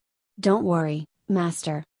here. Don't worry,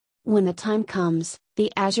 Master. When the time comes,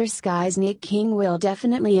 the Azure Sky's Nick King will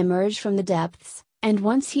definitely emerge from the depths, and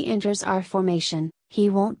once he enters our formation, he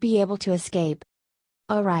won't be able to escape.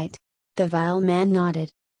 Alright. The vile man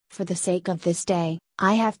nodded. For the sake of this day,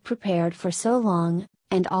 I have prepared for so long,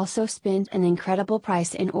 and also spent an incredible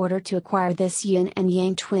price in order to acquire this yin and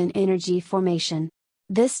yang twin energy formation.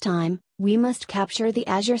 This time, we must capture the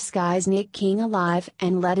Azure Sky's Nick King alive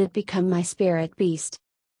and let it become my spirit beast.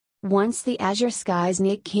 Once the Azure Sky's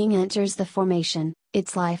Nick King enters the formation,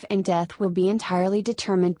 its life and death will be entirely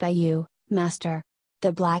determined by you, Master.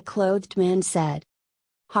 The black-clothed man said.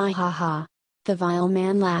 Ha ha ha. The vile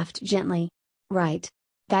man laughed gently. Right.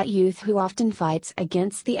 That youth who often fights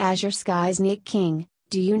against the Azure Sky's Nick King,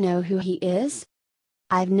 do you know who he is?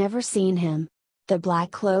 I've never seen him. The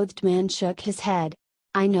black-clothed man shook his head.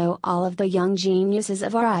 I know all of the young geniuses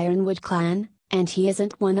of our Ironwood clan, and he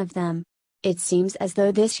isn't one of them. It seems as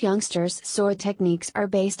though this youngster's sword techniques are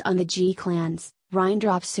based on the Ji clan's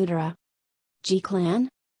Raindrop Sutra. Ji clan?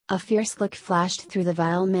 A fierce look flashed through the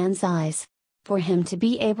vile man's eyes. For him to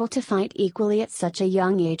be able to fight equally at such a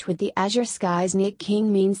young age with the Azure Sky's Nick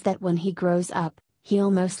King means that when he grows up,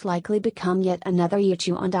 he'll most likely become yet another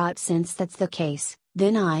Yichuan. Since that's the case,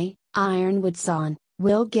 then I, Ironwood San,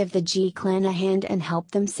 will give the Ji clan a hand and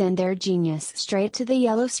help them send their genius straight to the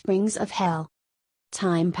Yellow Springs of Hell.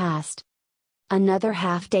 Time passed. Another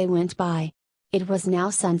half-day went by. It was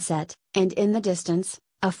now sunset, and in the distance,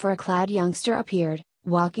 a fur-clad youngster appeared,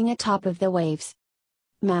 walking atop of the waves.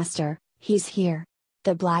 Master, he's here!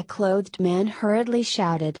 The black-clothed man hurriedly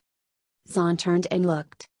shouted. Zan turned and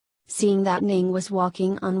looked. Seeing that Ning was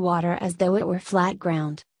walking on water as though it were flat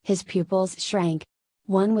ground, his pupils shrank.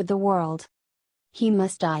 One with the world. He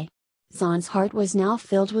must die. Zahn's heart was now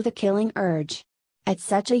filled with a killing urge. At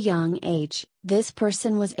such a young age, this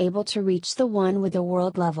person was able to reach the one with the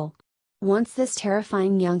world level. Once this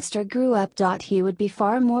terrifying youngster grew up, he would be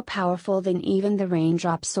far more powerful than even the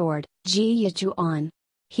raindrop sword, Ji Yichuan.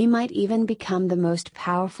 He might even become the most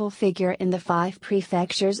powerful figure in the 5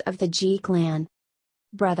 prefectures of the Ji clan.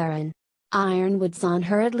 Brethren, Ironwood Zahn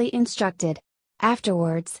hurriedly instructed.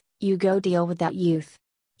 Afterwards, you go deal with that youth.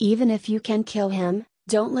 Even if you can kill him,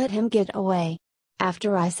 don't let him get away.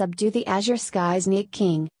 After I subdue the Azure Sky Snake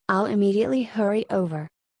King, I'll immediately hurry over.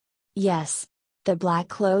 Yes. The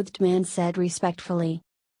black-clothed man said respectfully.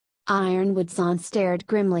 Ironwood Zahn stared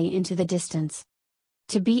grimly into the distance.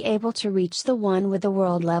 To be able to reach the one with the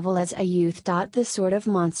world level as a youth. This sort of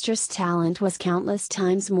monstrous talent was countless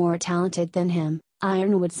times more talented than him,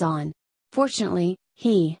 Ironwood Zahn. Fortunately,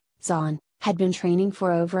 he, Zahn, had been training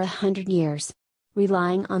for over 100 years.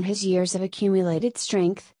 Relying on his years of accumulated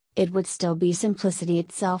strength, it would still be simplicity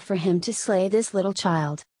itself for him to slay this little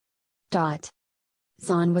child.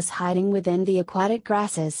 Zahn was hiding within the aquatic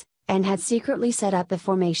grasses, and had secretly set up a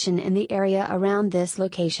formation in the area around this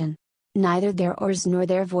location. Neither their oars nor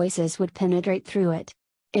their voices would penetrate through it.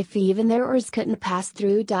 If even their oars couldn't pass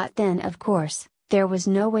through, then of course, there was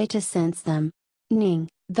no way to sense them. Ning,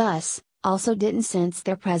 thus, also didn't sense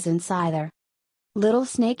their presence either. Little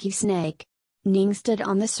snaky snake. Ning stood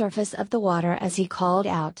on the surface of the water as he called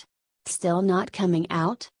out. Still not coming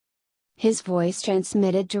out? His voice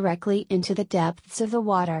transmitted directly into the depths of the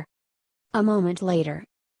water. A moment later.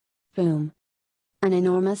 Boom. An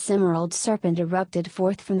enormous emerald serpent erupted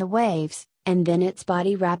forth from the waves, and then its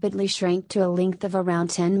body rapidly shrank to a length of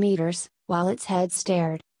around 10 meters, while its head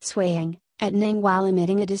stared, swaying, at Ning while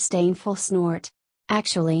emitting a disdainful snort.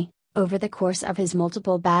 Actually, over the course of his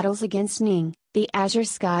multiple battles against Ning, the Azure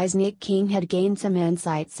Sky Snake King had gained some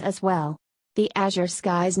insights as well. The Azure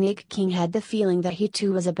Sky Snake King had the feeling that he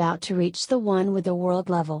too was about to reach the one with the world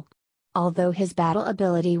level. Although his battle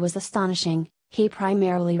ability was astonishing, he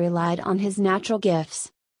primarily relied on his natural gifts.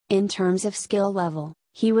 In terms of skill level,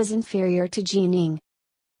 he was inferior to Ji Ning.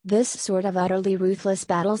 This sort of utterly ruthless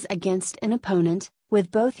battles against an opponent,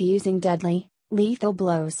 with both using deadly, lethal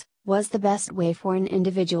blows, was the best way for an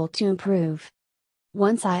individual to improve.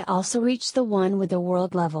 Once I also reach the one with the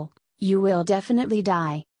world level, you will definitely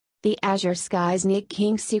die. The Azure Sky Snake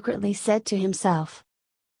King secretly said to himself.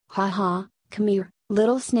 Ha ha, come here,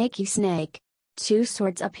 little snaky snake. 2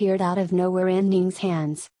 swords appeared out of nowhere in Ning's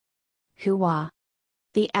hands. Hoo-wah.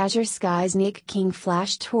 The Azure Sky Snake King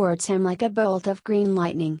flashed towards him like a bolt of green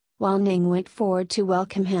lightning, while Ning went forward to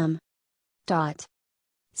welcome him.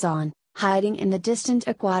 Zahn, hiding in the distant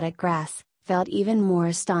aquatic grass, felt even more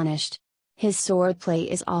astonished. His swordplay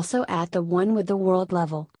is also at the one with the world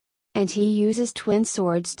level. And he uses twin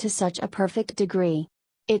swords to such a perfect degree.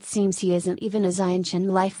 It seems he isn't even a Xianshan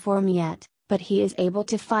life form yet, but he is able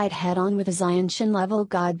to fight head-on with a Xianshan level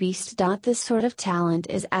god beast. This sort of talent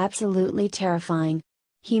is absolutely terrifying.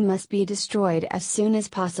 He must be destroyed as soon as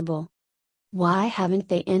possible. Why haven't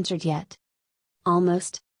they entered yet?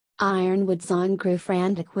 Almost. Ironwood Zahn grew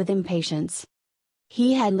frantic with impatience.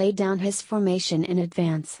 He had laid down his formation in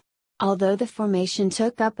advance. Although the formation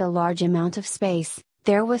took up a large amount of space,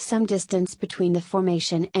 there was some distance between the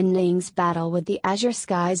formation and Ning's battle with the Azure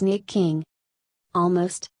Sky Snake King.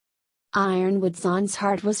 Almost. Ironwood Zahn's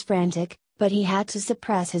heart was frantic, but he had to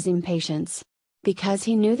suppress his impatience. Because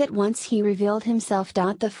he knew that once he revealed himself,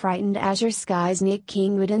 the frightened Azure Sky Snake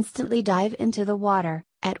King would instantly dive into the water,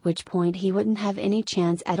 at which point he wouldn't have any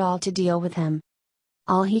chance at all to deal with him.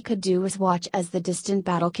 All he could do was watch as the distant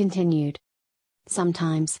battle continued.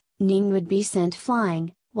 Sometimes, Ning would be sent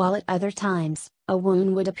flying, while at other times, a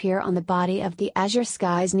wound would appear on the body of the Azure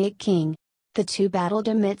Sky Snake King. The two battled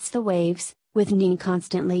amidst the waves, with Ning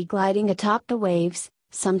constantly gliding atop the waves,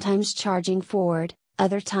 sometimes charging forward,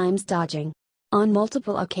 other times dodging. On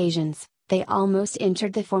multiple occasions, they almost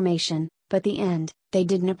entered the formation, but the end, they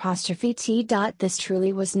didn't. This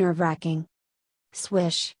truly was nerve-wracking.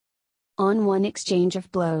 Swish. On one exchange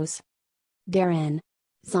of blows. Therein.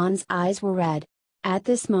 Zahn's eyes were red. At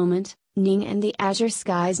this moment, Ning and the Azure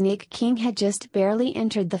Sky Snake King had just barely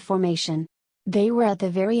entered the formation. They were at the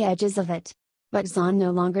very edges of it. But Zahn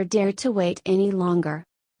no longer dared to wait any longer.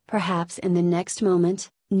 Perhaps in the next moment,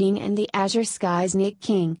 Ning and the Azure Sky Snake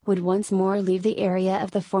King would once more leave the area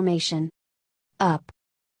of the formation. Up.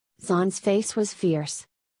 Zahn's face was fierce.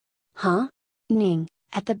 Huh? Ning,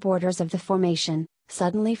 at the borders of the formation,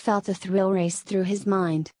 suddenly felt a thrill race through his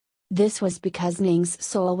mind. This was because Ning's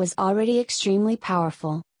soul was already extremely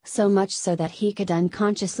powerful, so much so that he could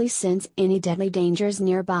unconsciously sense any deadly dangers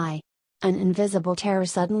nearby. An invisible terror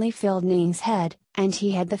suddenly filled Ning's head, and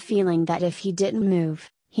he had the feeling that if he didn't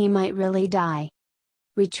move, he might really die.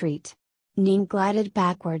 Retreat. Ning glided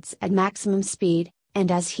backwards at maximum speed,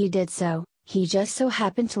 and as he did so, he just so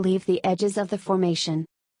happened to leave the edges of the formation.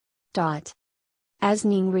 As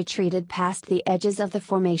Ning retreated past the edges of the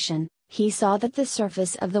formation, he saw that the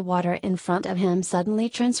surface of the water in front of him suddenly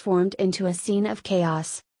transformed into a scene of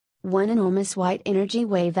chaos. One enormous white energy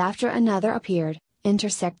wave after another appeared,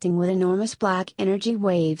 intersecting with enormous black energy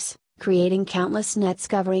waves, creating countless nets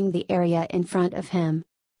covering the area in front of him.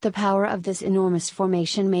 The power of this enormous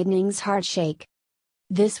formation made Ning's heart shake.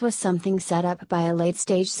 This was something set up by a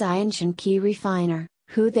late-stage Scientian key refiner,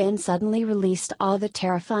 who then suddenly released all the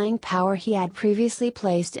terrifying power he had previously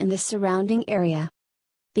placed in the surrounding area.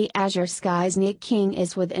 The Azure Sky Snake King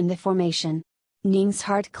is within the formation. Ning's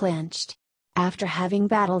heart clenched. After having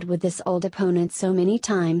battled with this old opponent so many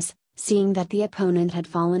times, seeing that the opponent had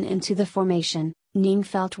fallen into the formation, Ning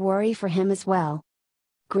felt worry for him as well.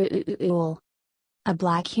 Gruul. A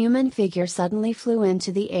black human figure suddenly flew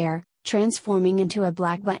into the air, transforming into a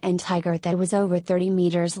black button tiger that was over 30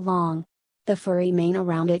 meters long. The furry mane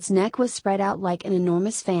around its neck was spread out like an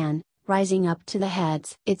enormous fan, rising up to the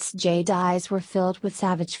heads. Its jade eyes were filled with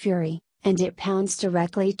savage fury, and it pounced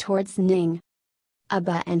directly towards Ning. A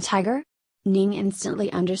button tiger? Ning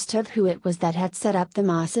instantly understood who it was that had set up the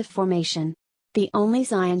massive formation. The only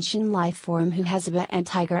Scientian life form who has a button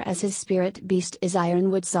tiger as his spirit beast is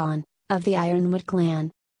Ironwood Zon, of the Ironwood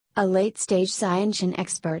clan. A late-stage Scientian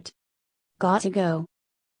expert. Gotta go.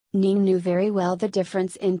 Ning knew very well the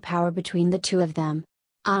difference in power between the two of them.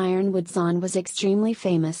 Ironwood Zon was extremely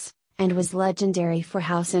famous, and was legendary for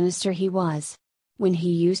how sinister he was. When he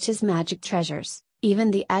used his magic treasures,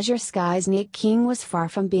 even the Azure Sky Snake King was far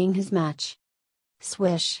from being his match.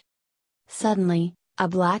 Swish! Suddenly, a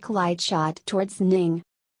black light shot towards Ning.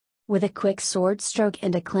 With a quick sword stroke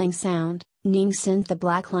and a clang sound, Ning sent the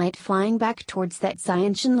black light flying back towards that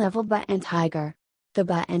Scientian level button tiger. The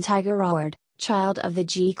button tiger roared, "Child of the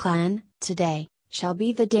G clan, today shall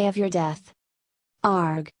be the day of your death."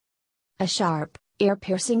 Arg! A sharp,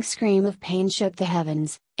 ear-piercing scream of pain shook the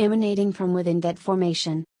heavens, emanating from within that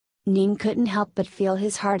formation. Ning couldn't help but feel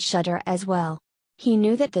his heart shudder as well. He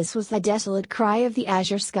knew that this was the desolate cry of the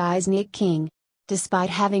Azure Sky Snake King. Despite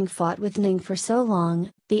having fought with Ning for so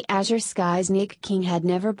long, the Azure Sky Snake King had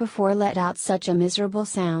never before let out such a miserable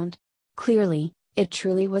sound. Clearly, it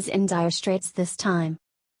truly was in dire straits this time.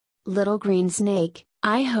 "Little green snake,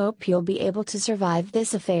 I hope you'll be able to survive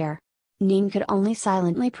this affair." Ning could only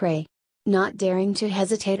silently pray. Not daring to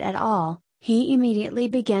hesitate at all, he immediately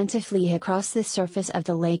began to flee across the surface of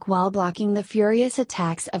the lake while blocking the furious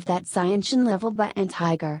attacks of that Scientian level button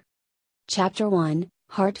tiger. Chapter 1,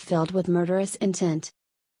 Heart filled with murderous intent.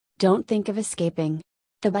 "Don't think of escaping."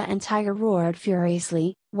 The button tiger roared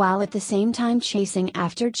furiously, while at the same time chasing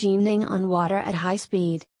after Ning on water at high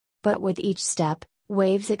speed. But with each step,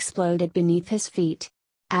 waves exploded beneath his feet.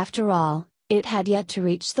 After all, it had yet to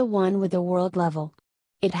reach the one with the world level.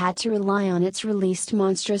 It had to rely on its released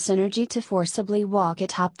monstrous energy to forcibly walk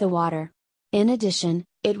atop the water. In addition,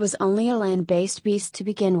 it was only a land-based beast to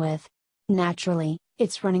begin with. Naturally,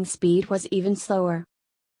 its running speed was even slower.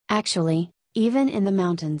 Actually, even in the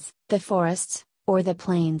mountains, the forests, or the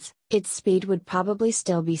plains, its speed would probably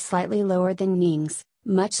still be slightly lower than Ning's,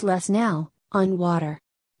 much less now, on water.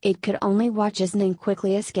 It could only watch as Ning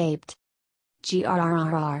quickly escaped.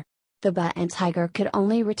 Grrrr. The button tiger could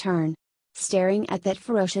only return. Staring at that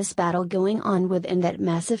ferocious battle going on within that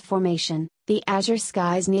massive formation, the Azure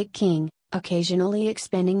Sky Snake King, occasionally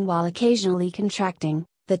expanding while occasionally contracting,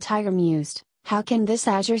 the tiger mused, "How can this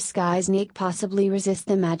Azure Sky Snake possibly resist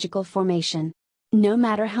the magical formation? No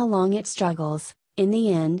matter how long it struggles, in the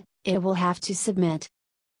end, it will have to submit."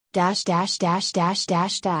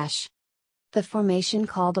 The formation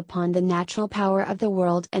called upon the natural power of the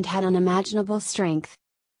world and had unimaginable strength.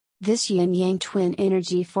 This yin-yang twin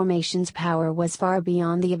energy formation's power was far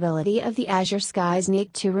beyond the ability of the Azure Sky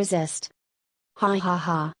Snake to resist. Ha ha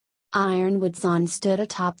ha! Ironwood Zon stood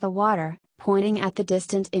atop the water, pointing at the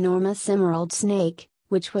distant enormous emerald snake,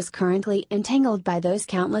 which was currently entangled by those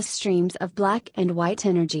countless streams of black and white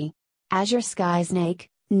energy. "Azure Sky Snake,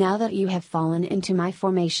 now that you have fallen into my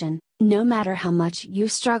formation, no matter how much you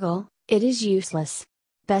struggle, it is useless.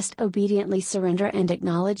 Best obediently surrender and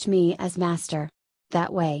acknowledge me as master.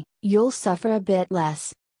 That way, you'll suffer a bit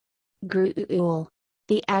less." Gruul.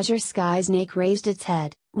 The Azure Sky Snake raised its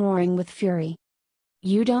head, roaring with fury.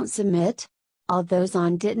 "You don't submit?" Although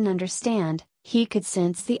Zon didn't understand, he could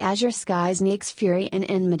sense the Azure Sky Snake's fury and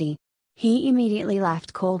enmity. He immediately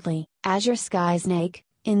laughed coldly. "Azure Sky Snake,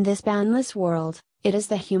 in this boundless world, It is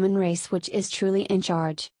the human race which is truly in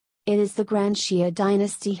charge. It is the Grand Xia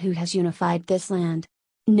dynasty who has unified this land.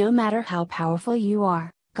 No matter how powerful you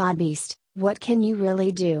are, God Beast, what can you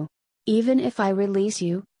really do? Even if I release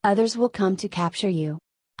you, others will come to capture you.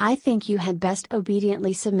 I think you had best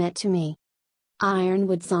obediently submit to me.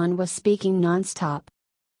 Ironwood Zon was speaking non-stop.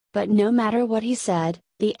 But no matter what he said,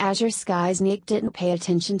 the Azure Sky Snake didn't pay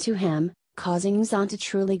attention to him, causing Zon to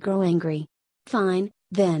truly grow angry. Fine,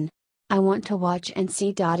 then. I want to watch and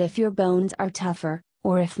see. If your bones are tougher,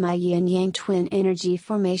 or if my yin-yang twin energy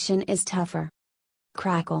formation is tougher.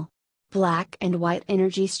 Crackle. Black and white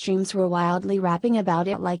energy streams were wildly wrapping about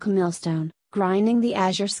it like a millstone, grinding the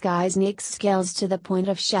Azure Sky Snake's scales to the point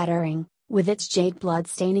of shattering, with its jade blood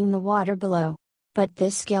staining the water below. But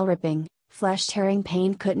this scale-ripping, flesh-tearing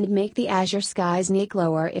pain couldn't make the Azure Sky Snake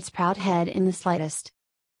lower its proud head in the slightest.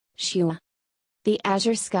 Shua. The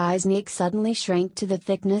Azure Sky Snake suddenly shrank to the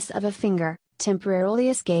thickness of a finger, temporarily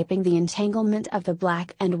escaping the entanglement of the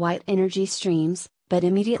black and white energy streams, but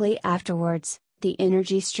immediately afterwards, the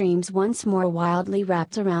energy streams once more wildly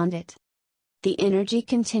wrapped around it. The energy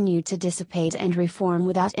continued to dissipate and reform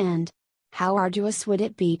without end. How arduous would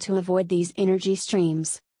it be to avoid these energy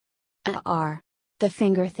streams? The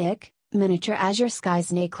finger-thick, miniature Azure Sky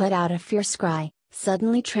Snake let out a fierce cry,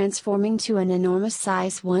 suddenly transforming to an enormous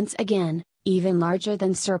size once again, even larger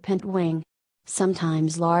than serpent wing.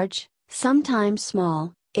 Sometimes large, sometimes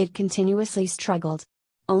small, it continuously struggled.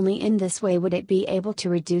 Only in this way would it be able to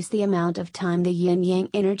reduce the amount of time the yin-yang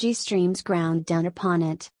energy streams ground down upon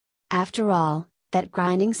it. After all, that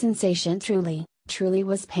grinding sensation truly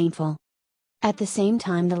was painful. At the same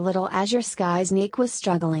time the little Azure Sky Snake was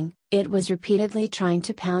struggling, it was repeatedly trying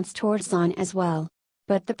to pounce towards Zon as well.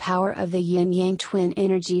 But the power of the yin-yang twin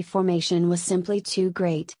energy formation was simply too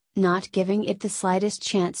great, not giving it the slightest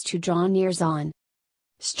chance to draw near Zon.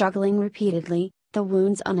 Struggling repeatedly, the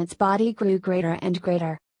wounds on its body grew greater and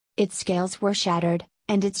greater. Its scales were shattered,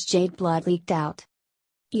 and its jade blood leaked out.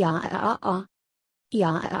 Ya-ah-ah.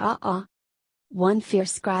 Ya-ah-ah. One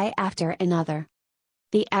fierce cry after another.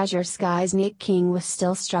 The Azure Sky Snake King was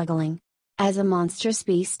still struggling. As a monstrous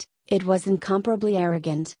beast, it was incomparably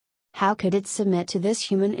arrogant. How could it submit to this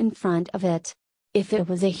human in front of it? If it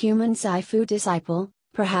was a human Saifu disciple,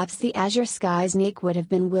 perhaps the Azure Sky Snake would have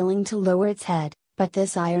been willing to lower its head, but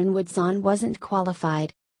this Ironwood Zon wasn't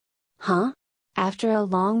qualified. Huh? After a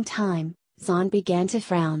long time, Zon began to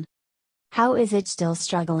frown. How is it still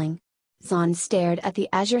struggling? Zon stared at the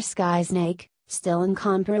Azure Sky Snake, still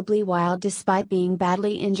incomparably wild despite being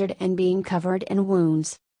badly injured and being covered in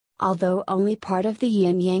wounds. Although only part of the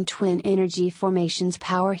yin-yang twin energy formation's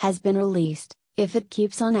power has been released, if it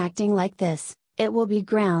keeps on acting like this, it will be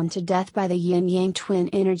ground to death by the yin-yang twin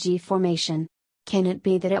energy formation. Can it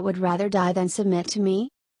be that it would rather die than submit to me?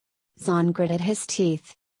 Zon gritted his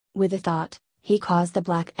teeth. With a thought, he caused the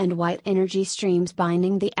black and white energy streams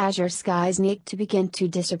binding the Azure Sky Snake to begin to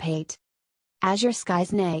dissipate. Azure Sky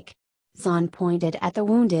Snake. Zon pointed at the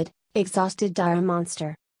wounded, exhausted dire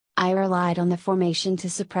monster. I relied on the formation to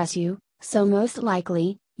suppress you, so most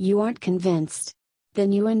likely, you aren't convinced.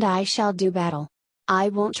 Then you and I shall do battle. I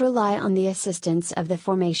won't rely on the assistance of the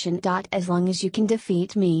formation. As long as you can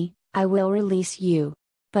defeat me, I will release you.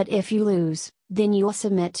 But if you lose, then you'll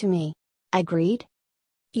submit to me. Agreed?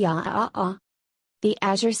 Ya-ah-ah. The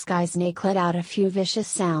Azure Sky Snake let out a few vicious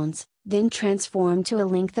sounds, then transformed to a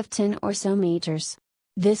length of 10 or so meters.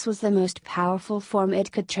 This was the most powerful form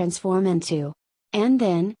it could transform into. And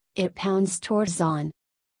then, it pounced towards Zon.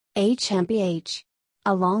 HMPH.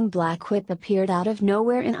 A long black whip appeared out of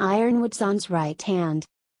nowhere in Ironwood Zon's right hand.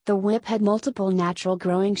 The whip had multiple natural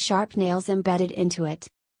growing sharp nails embedded into it.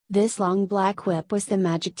 This long black whip was the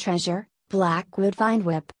magic treasure, Blackwood Vine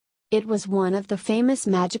Whip. It was one of the famous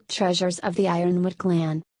magic treasures of the Ironwood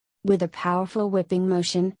clan. With a powerful whipping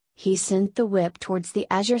motion, he sent the whip towards the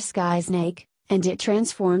Azure Sky Snake, and it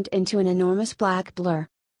transformed into an enormous black blur.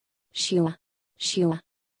 Shua. Shua.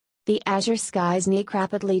 The Azure Sky Snake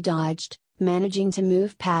rapidly dodged, managing to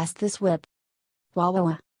move past this whip.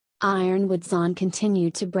 Wawawa. Ironwood Zon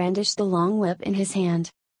continued to brandish the long whip in his hand.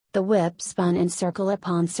 The whip spun in circle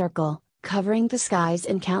upon circle, covering the skies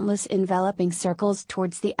in countless enveloping circles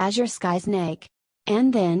towards the Azure Sky Snake.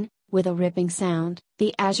 And then, with a ripping sound,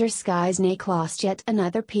 the Azure Sky Snake lost yet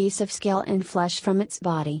another piece of scale and flesh from its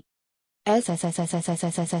body.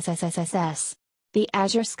 SSSSSSSSSSSSSS. The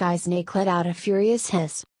Azure Sky Snake let out a furious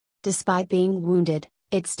hiss. Despite being wounded,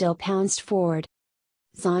 it still pounced forward.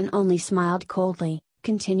 Zon only smiled coldly,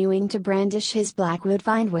 continuing to brandish his Blackwood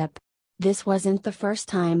Vine Whip. This wasn't the first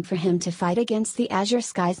time for him to fight against the Azure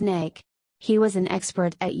Sky Snake. He was an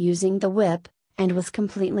expert at using the whip, and was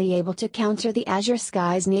completely able to counter the Azure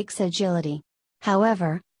Sky Snake's agility.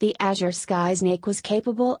 However, the Azure Sky Snake was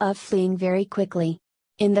capable of fleeing very quickly.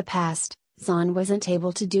 In the past, Zahn wasn't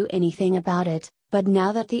able to do anything about it, but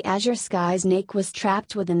now that the Azure Sky Snake was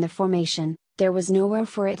trapped within the formation, there was nowhere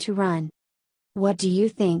for it to run. What do you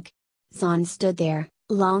think? Zahn stood there,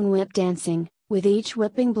 long whip dancing, with each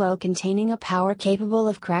whipping blow containing a power capable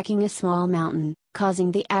of cracking a small mountain, causing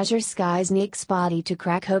the Azure Sky Snake's body to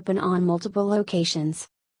crack open on multiple locations.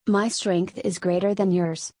 My strength is greater than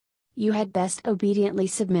yours. You had best obediently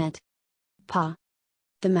submit. Pa.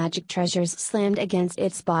 The magic treasures slammed against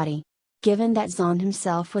its body. Given that Zahn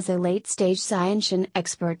himself was a late-stage Scientian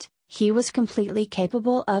expert, he was completely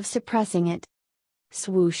capable of suppressing it.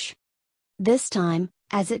 Swoosh. This time,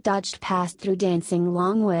 as it dodged past through dancing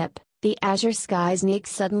long whip, the Azure Sky Snake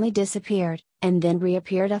suddenly disappeared, and then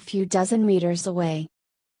reappeared a few dozen meters away.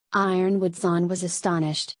 Ironwood Zahn was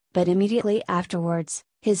astonished, but immediately afterwards,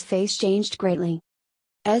 his face changed greatly.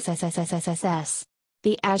 SSSSSSS.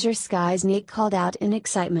 The Azure Sky Snake called out in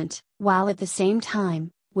excitement, while at the same time,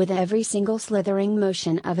 with every single slithering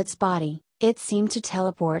motion of its body, it seemed to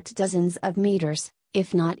teleport dozens of meters,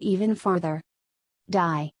 if not even farther.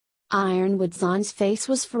 Die. Ironwood Zahn's face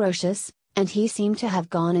was ferocious, and he seemed to have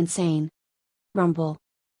gone insane. Rumble.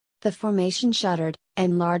 The formation shuddered,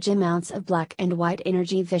 and large amounts of black and white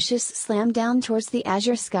energy vicious slammed down towards the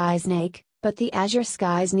Azure Sky Snake, but the Azure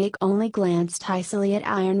Sky Snake only glanced icily at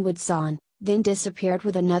Ironwood Zahn, then disappeared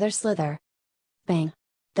with another slither. Bang!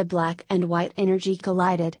 The black and white energy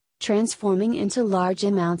collided, transforming into large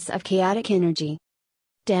amounts of chaotic energy.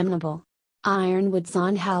 Damnable! Ironwood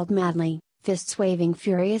Zahn howled madly, fists waving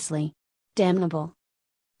furiously. Damnable!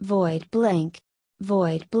 Void blank!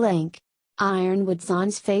 Void blank! Ironwood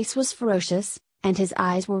Zahn's face was ferocious, and his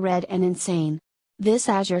eyes were red and insane. This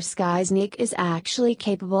Azure Sky Snake is actually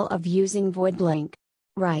capable of using Void Blank.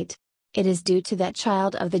 Right. It is due to that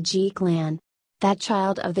child of the G clan. That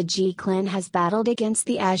child of the G clan has battled against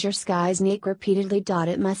the Azure Sky Snake repeatedly.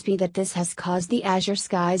 It must be that this has caused the Azure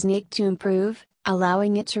Sky Snake to improve,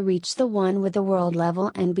 allowing it to reach the one with the world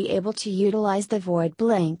level and be able to utilize the Void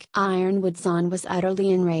Blank. Ironwood Zahn was utterly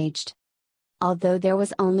enraged. Although there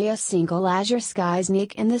was only a single Azure Sky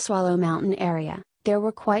Snake in the Swallow Mountain area, there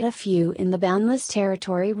were quite a few in the boundless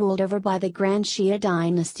territory ruled over by the Grand Shia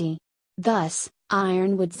dynasty. Thus,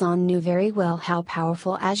 Ironwood Zahn knew very well how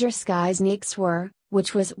powerful Azure Sky Snakes were,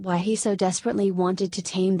 which was why he so desperately wanted to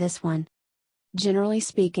tame this one. Generally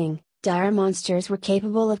speaking, dire monsters were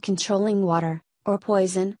capable of controlling water, or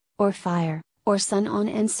poison, or fire, or sun on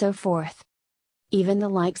and so forth. Even the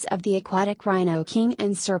likes of the aquatic Rhino King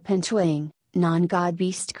and Serpent Wing, non-god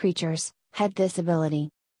beast creatures, had this ability.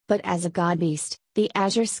 But as a god beast, the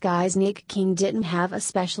Azure Sky Snake King didn't have a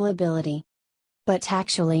special ability. But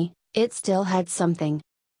actually, it still had something.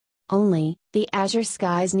 Only, the Azure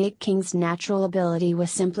Sky Snake King's natural ability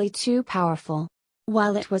was simply too powerful.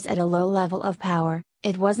 While it was at a low level of power,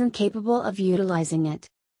 it wasn't capable of utilizing it.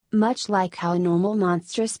 Much like how a normal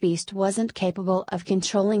monstrous beast wasn't capable of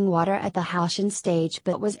controlling water at the Halcyon stage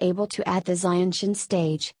but was able to at the Xianshan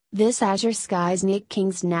stage, this Azure Sky Snake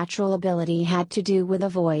King's natural ability had to do with a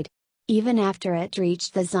void. Even after it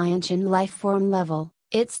reached the Xianshan lifeform level,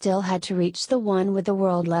 it still had to reach the one with the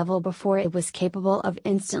world level before it was capable of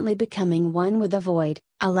instantly becoming one with the void,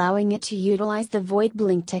 allowing it to utilize the Void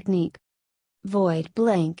Blink technique. Void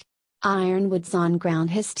Blink. Ironwood Zahn ground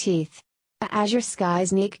his teeth. A Azure Sky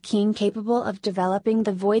Snake King capable of developing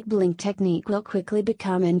the Void Blink technique will quickly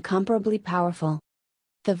become incomparably powerful.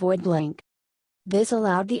 The Void Blink. This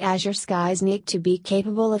allowed the Azure Sky Snake to be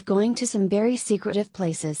capable of going to some very secretive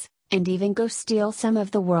places, and even go steal some of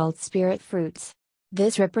the world's spirit fruits.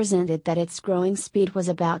 This represented that its growing speed was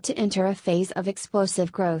about to enter a phase of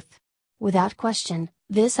explosive growth. Without question,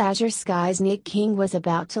 this Azure Sky Snake King was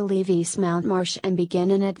about to leave Eastmount Marsh and begin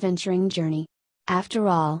an adventuring journey. After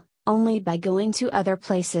all, only by going to other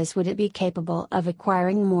places would it be capable of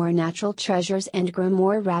acquiring more natural treasures and grow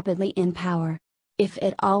more rapidly in power. If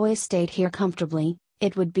it always stayed here comfortably,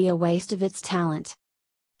 it would be a waste of its talent.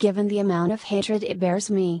 Given the amount of hatred it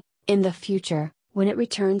bears me, in the future, when it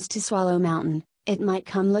returns to Swallow Mountain, it might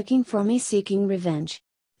come looking for me seeking revenge.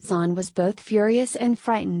 Zahn was both furious and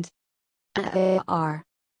frightened.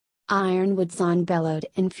 Ironwood Zahn bellowed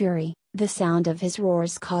in fury, the sound of his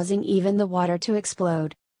roars causing even the water to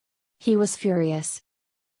explode. He was furious.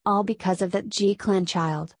 All because of that G-clan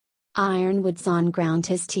child. Ironwood Zahn ground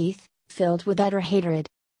his teeth, filled with utter hatred.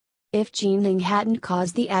 If Jining hadn't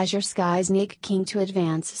caused the Azure Sky Snake King to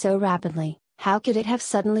advance so rapidly, how could it have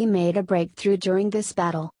suddenly made a breakthrough during this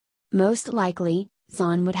battle? Most likely,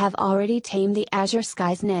 Zahn would have already tamed the Azure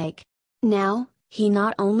Sky Snake. Now, He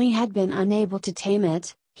not only had been unable to tame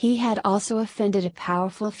it, he had also offended a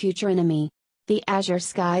powerful future enemy. The Azure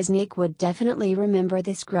Sky Snake would definitely remember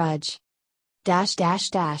this grudge.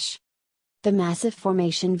 The massive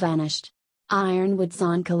formation vanished. Ironwood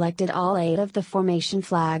Zahn collected all 8 of the formation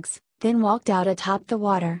flags, then walked out atop the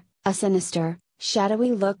water, a sinister,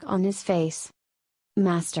 shadowy look on his face.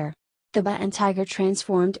 Master. The button tiger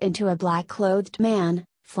transformed into a black-clothed man,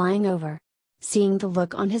 flying over. Seeing the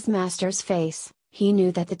look on his master's face, he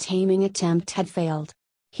knew that the taming attempt had failed.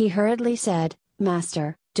 He hurriedly said,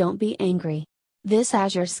 "Master, don't be angry. This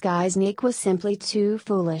Azure Sky Snake was simply too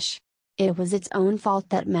foolish. It was its own fault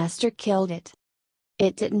that Master killed it."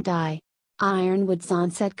 "It didn't die," Ironwood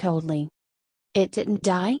Zahn said coldly. "It didn't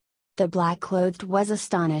die?" The black-clothed was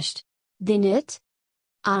astonished. "Then it?"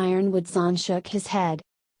 Ironwood Zahn shook his head.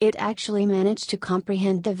 "It actually managed to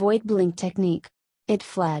comprehend the void blink technique. It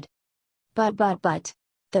fled." But,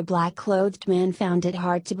 the black-clothed man found it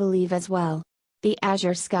hard to believe as well. The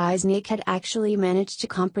Azure Sky Snake had actually managed to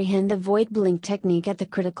comprehend the void blink technique at the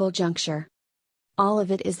critical juncture. "All of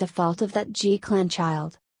it is the fault of that G-Clan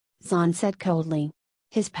child," Zahn said coldly.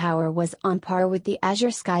 His power was on par with the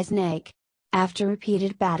Azure Sky Snake. After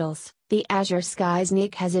repeated battles, the Azure Sky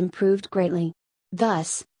Snake has improved greatly.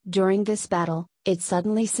 Thus, during this battle, it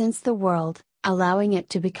suddenly sensed the world, allowing it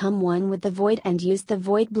to become one with the void and use the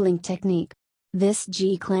void blink technique. This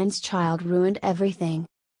G-Clan's child ruined everything.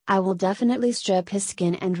 I will definitely strip his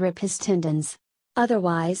skin and rip his tendons.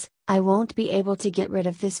 Otherwise, I won't be able to get rid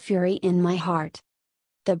of this fury in my heart."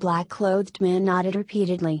 The black-clothed man nodded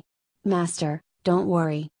repeatedly. "Master, don't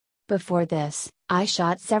worry. Before this, I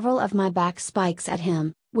shot several of my back spikes at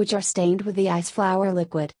him, which are stained with the ice flower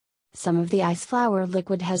liquid. Some of the ice flower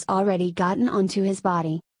liquid has already gotten onto his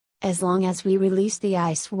body. As long as we release the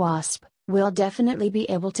ice wasp, we'll definitely be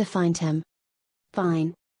able to find him."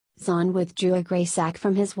 "Fine." Zahn withdrew a gray sack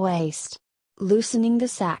from his waist. Loosening the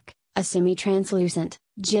sack, a semi-translucent,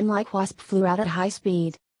 gem-like wasp flew out at high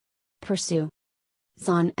speed. "Pursue."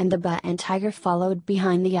 Zahn and the button tiger followed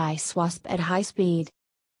behind the ice wasp at high speed.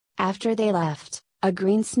 After they left, a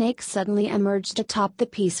green snake suddenly emerged atop the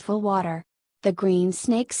peaceful water. The green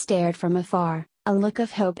snake stared from afar, a look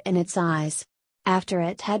of hope in its eyes. After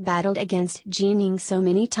it had battled against Jining so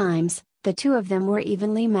many times, the two of them were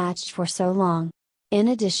evenly matched for so long. In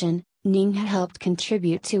addition, Ning had helped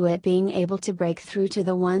contribute to it being able to break through to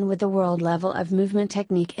the one with the world level of movement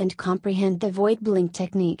technique and comprehend the void blink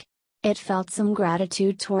technique. It felt some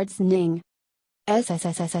gratitude towards Ning.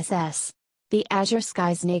 SSSSSS. The Azure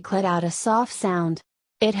Sky Snake let out a soft sound.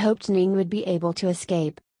 It hoped Ning would be able to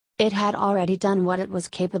escape. It had already done what it was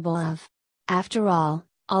capable of. After all,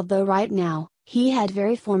 although right now, he had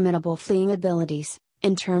very formidable fleeing abilities,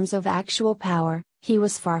 in terms of actual power, he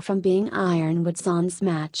was far from being Ironwood Zahn's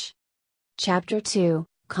match. Chapter 2,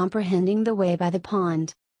 Comprehending the Way by the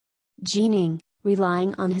Pond. Jining,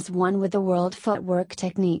 relying on his one with the world footwork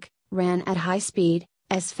technique, ran at high speed,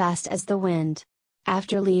 as fast as the wind.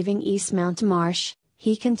 After leaving Eastmount Marsh,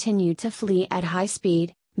 he continued to flee at high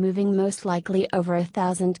speed, moving most likely over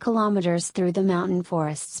 1,000 kilometers through the mountain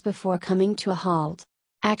forests before coming to a halt.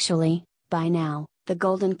 Actually, by now, the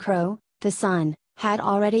Golden Crow, the sun, had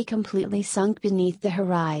already completely sunk beneath the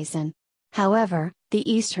horizon. However, the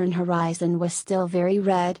eastern horizon was still very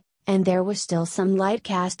red, and there was still some light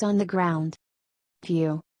cast on the ground.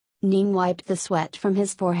 Phew! Ning wiped the sweat from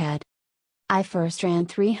his forehead. "I first ran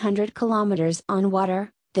 300 kilometers on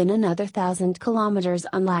water, then another 1,000 kilometers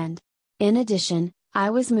on land. In addition,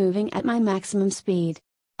 I was moving at my maximum speed.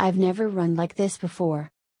 I've never run like this before.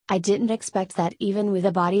 I didn't expect that even with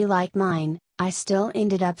a body like mine, I still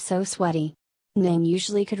ended up so sweaty." Ning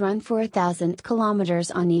usually could run for 1,000 kilometers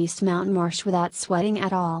on East Mountain Marsh without sweating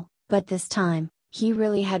at all, but this time, he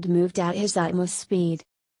really had moved at his utmost speed.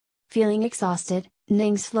 Feeling exhausted,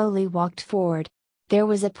 Ning slowly walked forward. There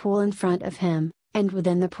was a pool in front of him, and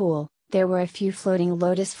within the pool, there were a few floating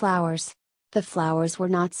lotus flowers. The flowers were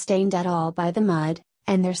not stained at all by the mud,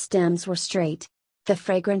 and their stems were straight. The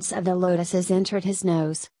fragrance of the lotuses entered his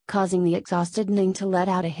nose, causing the exhausted Ning to let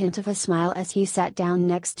out a hint of a smile as he sat down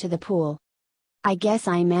next to the pool. "I guess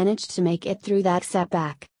I managed to make it through that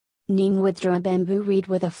setback." Ning withdrew a bamboo reed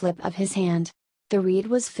with a flip of his hand. The reed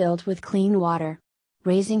was filled with clean water.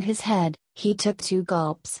 Raising his head, he took 2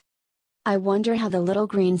 gulps. "I wonder how the little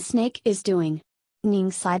green snake is doing."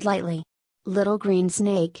 Ning sighed lightly. "Little green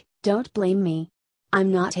snake, don't blame me.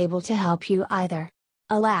 I'm not able to help you either.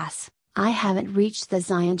 Alas, I haven't reached the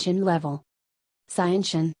Xianshan level."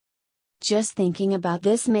 Xianshan. Just thinking about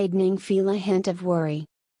this made Ning feel a hint of worry.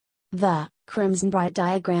 The Crimson Bright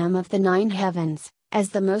diagram of the 9 heavens, as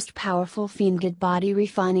the most powerful fiend body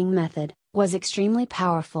refining method, was extremely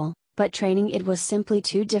powerful, but training it was simply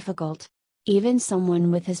too difficult. Even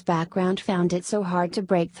someone with his background found it so hard to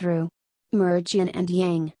break through. Merge yin and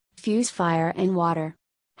yang, fuse fire and water.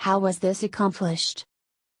 How was this accomplished?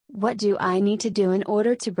 What do I need to do in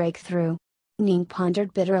order to break through? Ning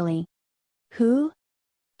pondered bitterly. Who?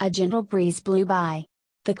 A gentle breeze blew by.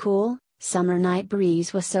 The cool, summer night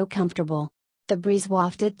breeze was so comfortable. The breeze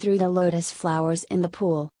wafted through the lotus flowers in the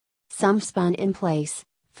pool. Some spun in place,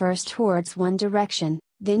 first towards one direction,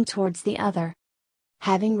 then towards the other.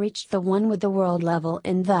 Having reached the one with the world level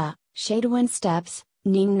in the Shadowan steps,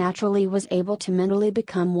 Ning naturally was able to mentally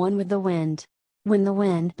become one with the wind. When the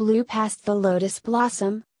wind blew past the lotus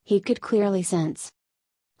blossom, he could clearly sense.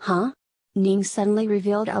 Huh? Ning suddenly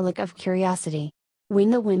revealed a look of curiosity. When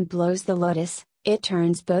the wind blows the lotus, it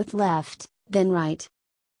turns both left, then right.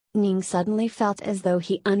 Ning suddenly felt as though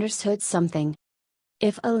he understood something.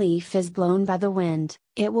 If a leaf is blown by the wind,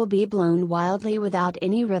 it will be blown wildly without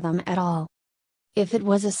any rhythm at all. If it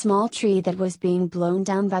was a small tree that was being blown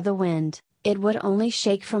down by the wind, it would only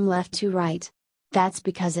shake from left to right. That's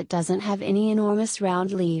because it doesn't have any enormous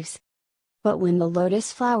round leaves. But when the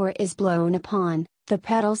lotus flower is blown upon, the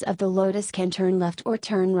petals of the lotus can turn left or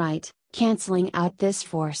turn right, canceling out this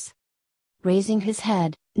force. Raising his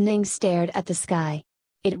head, Ning stared at the sky.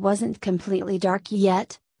 It wasn't completely dark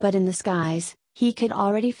yet, but in the skies, he could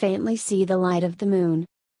already faintly see the light of the moon.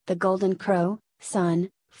 The golden crow, sun,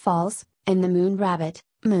 falls, and the moon rabbit,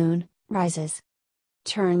 moon, rises.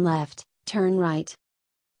 Turn left, turn right.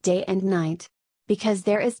 Day and night. Because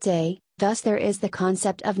there is day, thus there is the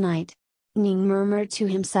concept of night. Ning murmured to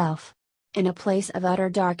himself. In a place of utter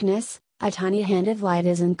darkness, a tiny hint of light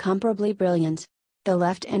is incomparably brilliant. The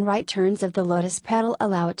left and right turns of the lotus petal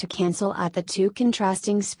allow it to cancel out the two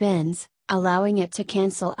contrasting spins, allowing it to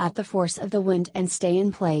cancel out the force of the wind and stay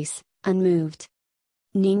in place, unmoved.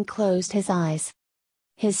 Ning closed his eyes.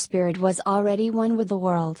 His spirit was already one with the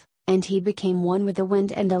world, and he became one with the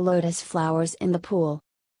wind and the lotus flowers in the pool.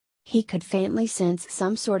 He could faintly sense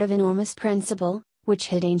some sort of enormous principle, which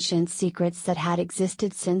hid ancient secrets that had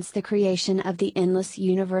existed since the creation of the endless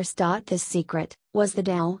universe. This secret was the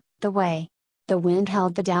Tao, the way. The wind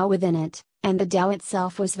held the Tao within it, and the Tao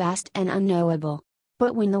itself was vast and unknowable.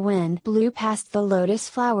 But when the wind blew past the lotus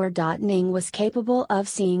flower, Ning was capable of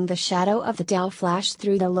seeing the shadow of the Tao flash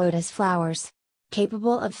through the lotus flowers.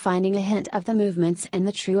 Capable of finding a hint of the movements and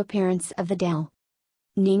the true appearance of the Tao.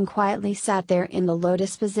 Ning quietly sat there in the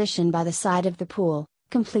lotus position by the side of the pool,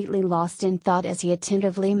 completely lost in thought as he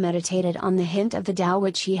attentively meditated on the hint of the Tao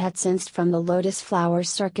which he had sensed from the lotus flower's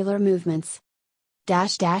circular movements.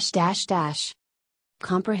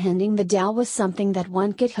 Comprehending the Tao was something that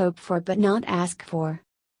one could hope for but not ask for.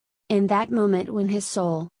 In that moment when his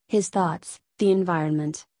soul, his thoughts, the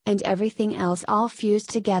environment, and everything else all fused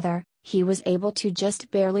together, he was able to just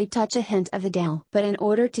barely touch a hint of the Tao. But in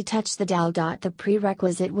order to touch the Tao, the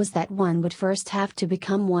prerequisite was that one would first have to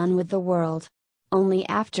become one with the world. Only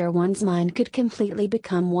after one's mind could completely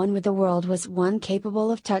become one with the world was one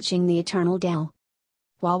capable of touching the eternal Tao.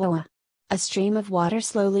 Wawa. A stream of water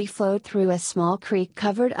slowly flowed through a small creek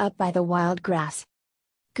covered up by the wild grass.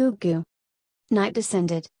 Goo goo. Night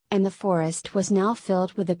descended, and the forest was now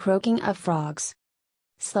filled with the croaking of frogs.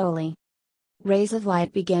 Slowly, rays of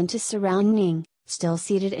light began to surround Ning, still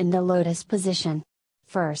seated in the lotus position.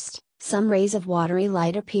 First, some rays of watery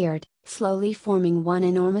light appeared, slowly forming one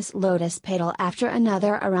enormous lotus petal after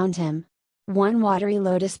another around him. One watery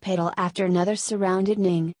lotus petal after another surrounded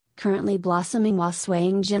Ning, currently blossoming while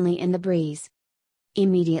swaying gently in the breeze.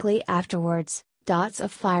 Immediately afterwards, dots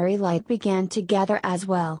of fiery light began to gather as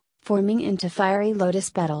well, forming into fiery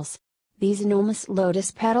lotus petals. These enormous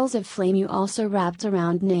lotus petals of flame also wrapped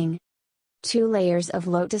around Ning. 2 layers of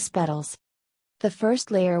lotus petals. The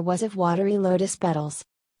first layer was of watery lotus petals.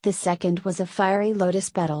 The second was of fiery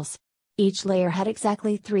lotus petals. Each layer had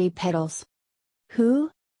exactly 3 petals.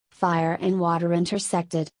 Fire and water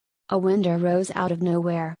intersected. A wind arose out of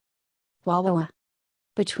nowhere. Wawa.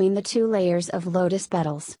 Between the 2 layers of lotus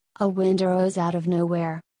petals, a wind arose out of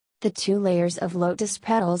nowhere. The 2 layers of lotus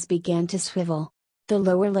petals began to swivel. The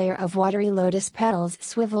lower layer of watery lotus petals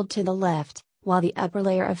swiveled to the left, while the upper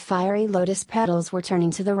layer of fiery lotus petals were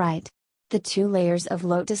turning to the right. The 2 layers of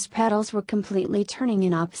lotus petals were completely turning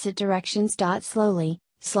in opposite directions. Slowly,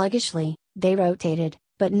 sluggishly, they rotated,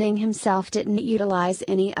 but Ning himself didn't utilize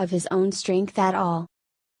any of his own strength at all.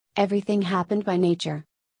 Everything happened by nature.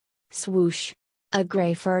 Swoosh! A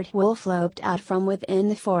gray-furred wolf loped out from within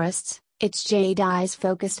the forests, its jade eyes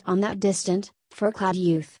focused on that distant, fur-clad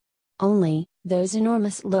youth. Only, those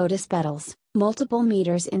enormous lotus petals, multiple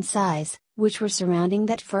meters in size, which were surrounding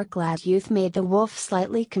that fur-clad youth made the wolf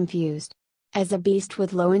slightly confused. As a beast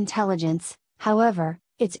with low intelligence, however,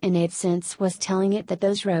 its innate sense was telling it that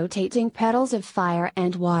those rotating petals of fire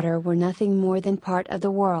and water were nothing more than part of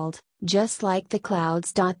the world, just like the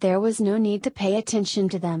clouds. There was no need to pay attention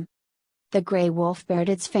to them. The gray wolf bared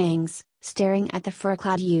its fangs, staring at the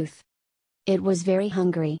fur-clad youth. It was very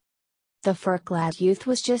hungry. The fur-clad youth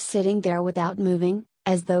was just sitting there without moving,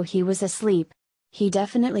 as though he was asleep. He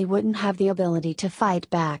definitely wouldn't have the ability to fight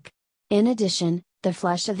back. In addition, the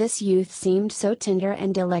flesh of this youth seemed so tender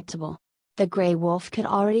and delectable. The gray wolf could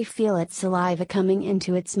already feel its saliva coming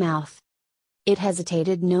into its mouth. It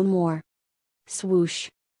hesitated no more. Swoosh!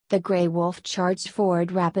 The gray wolf charged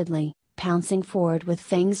forward rapidly, pouncing forward with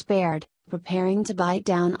fangs bared, preparing to bite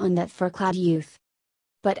down on that fur-clad youth.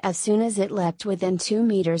 But as soon as it leapt within 2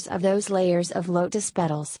 meters of those layers of lotus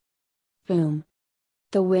petals, boom!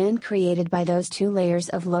 The wind created by those 2 layers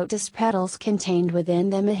of lotus petals contained within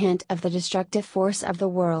them a hint of the destructive force of the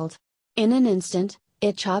world. In an instant,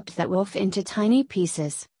 it chopped that wolf into tiny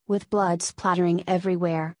pieces, with blood splattering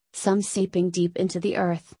everywhere, some seeping deep into the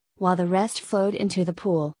earth, while the rest flowed into the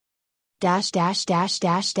pool.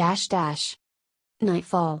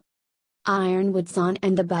 Nightfall. Ironwood Zahn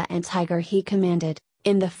and the Butt Tiger he commanded,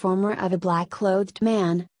 in the former of a black-clothed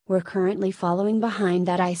man, were currently following behind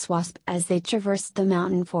that ice wasp as they traversed the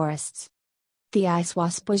mountain forests. The ice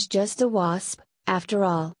wasp was just a wasp, after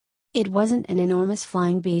all. It wasn't an enormous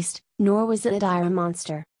flying beast, nor was it a dire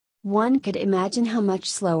monster. One could imagine how much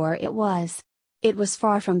slower it was. It was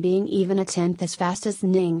far from being even a tenth as fast as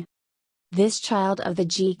Ning. This child of the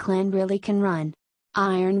G clan really can run.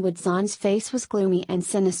 Ironwood Zahn's face was gloomy and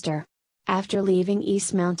sinister. After leaving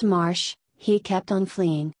East Mount Marsh, he kept on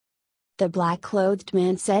fleeing. The black-clothed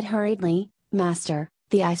man said hurriedly, "Master,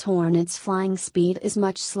 the ice hornet's flying speed is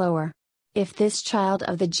much slower. If this child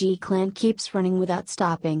of the G clan keeps running without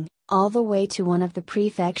stopping, all the way to one of the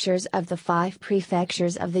prefectures of the 5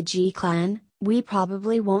 prefectures of the G clan, we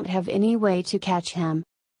probably won't have any way to catch him."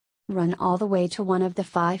 Run all the way to one of the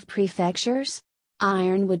 5 prefectures?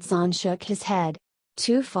 Ironwood Zahn shook his head.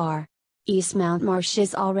 Too far. East Mount Marsh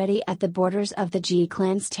is already at the borders of the G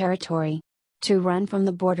clan's territory. To run from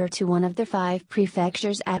the border to one of the 5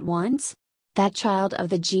 prefectures at once? That child of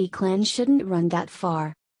the G clan shouldn't run that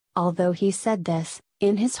far. Although he said this,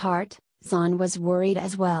 in his heart, Zahn was worried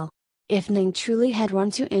as well. If Ning truly had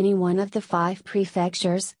run to any one of the 5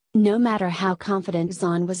 prefectures, no matter how confident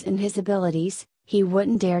Zahn was in his abilities, he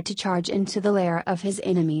wouldn't dare to charge into the lair of his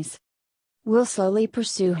enemies. "We'll slowly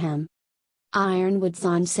pursue him," Ironwood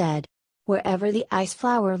Zahn said. "Wherever the ice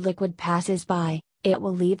flower liquid passes by, it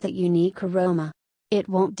will leave that unique aroma. It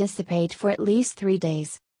won't dissipate for at least 3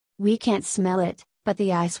 days. We can't smell it, but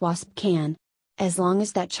the ice wasp can. As long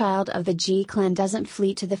as that child of the G clan doesn't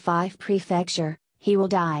flee to the 5 prefecture, he will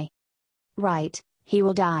die." "Right, he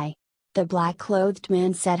will die," the black-clothed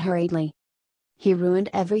man said hurriedly. "He ruined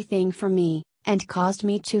everything for me, and caused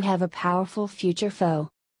me to have a powerful future foe."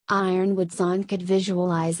 Ironwood Zahn could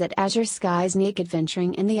visualize that azure sky's naked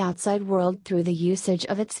venturing in the outside world through the usage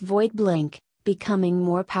of its void blink, becoming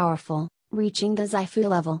more powerful, reaching the Xifu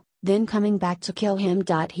level, then coming back to kill him.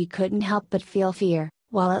 He couldn't help but feel fear,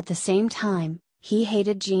 while at the same time, he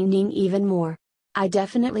hated Jining even more. "I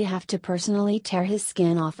definitely have to personally tear his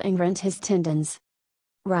skin off and rent his tendons."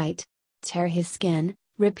 "Right. Tear his skin,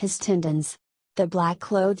 rip his tendons." The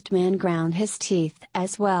black-clothed man ground his teeth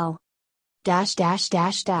as well.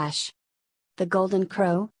 The golden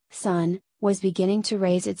crow, sun, was beginning to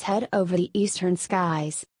raise its head over the eastern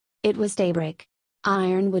skies. It was daybreak.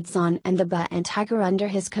 Ironwood Zahn and the Butt Tiger under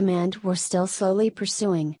his command were still slowly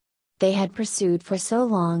pursuing. They had pursued for so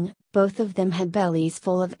long, both of them had bellies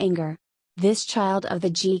full of anger. This child of the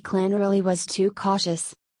G clan really was too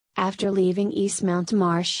cautious. After leaving East Mount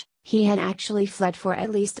Marsh, he had actually fled for at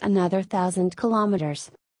least another 1,000 kilometers.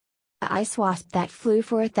 A ice wasp that flew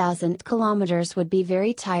for 1,000 kilometers would be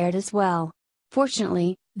very tired as well.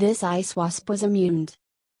 Fortunately, this ice wasp was a mutant.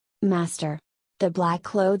 "Master." The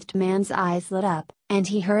black-clothed man's eyes lit up, and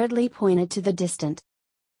he hurriedly pointed to the distant.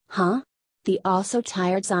 "Huh?" The also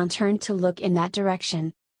tired Zahn turned to look in that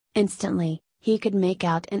direction. Instantly, he could make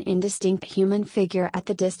out an indistinct human figure at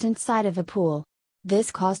the distant side of a pool. This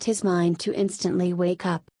caused his mind to instantly wake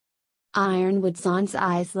up. Ironwood Zahn's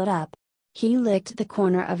eyes lit up. He licked the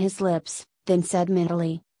corner of his lips, then said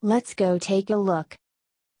mentally, "Let's go take a look."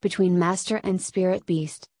 Between Master and Spirit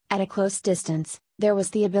Beast, at a close distance, there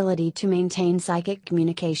was the ability to maintain psychic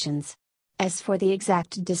communications. As for the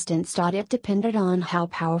exact distance, it depended on how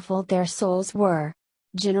powerful their souls were.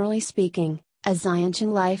 Generally speaking, a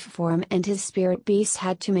Xiantian life form and his Spirit Beast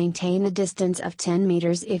had to maintain a distance of 10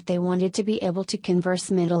 meters if they wanted to be able to converse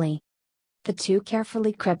mentally. The two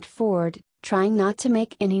carefully crept forward, trying not to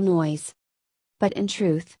make any noise. But in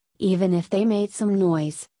truth, even if they made some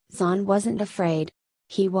noise, Zahn wasn't afraid.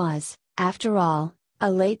 He was, after all,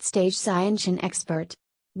 a late-stage Scientian expert.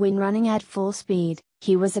 When running at full speed,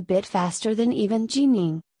 he was a bit faster than even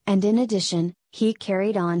Jining, and in addition, he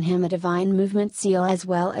carried on him a divine movement seal as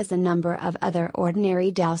well as a number of other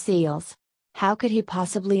ordinary Dao seals. How could he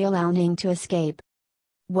possibly allow Ning to escape?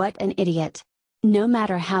 What an idiot! No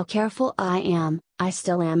matter how careful I am, I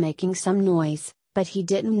still am making some noise, but he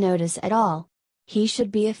didn't notice at all. He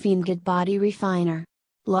should be a fiend body refiner.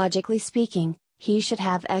 Logically speaking, he should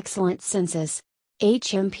have excellent senses.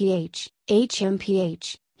 HMPH,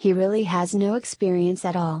 he really has no experience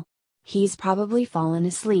at all. He's probably fallen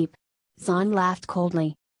asleep. Zahn laughed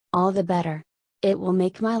coldly. All the better. It will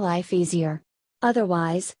make my life easier.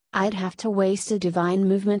 Otherwise, I'd have to waste a divine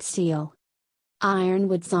movement seal.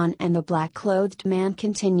 Ironwood Zahn and the black-clothed man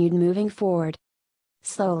continued moving forward.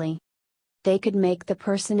 Slowly. They could make the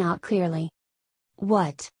person out clearly.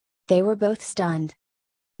 What? They were both stunned.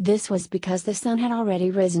 This was because the sun had already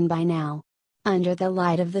risen by now. Under the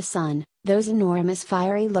light of the sun, those enormous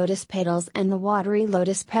fiery lotus petals and the watery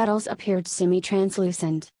lotus petals appeared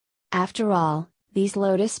semi-translucent. After all, these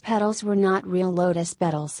lotus petals were not real lotus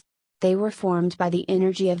petals. They were formed by the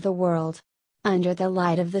energy of the world. Under the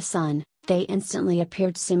light of the sun, they instantly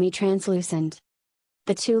appeared semi-translucent.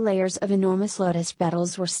 The 2 layers of enormous lotus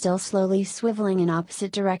petals were still slowly swiveling in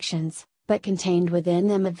opposite directions, but contained within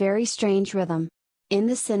them a very strange rhythm. In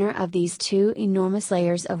the center of these 2 enormous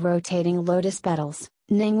layers of rotating lotus petals,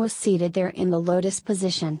 Ning was seated there in the lotus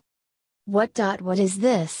position. What is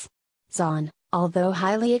this? Zahn, although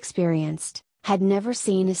highly experienced, had never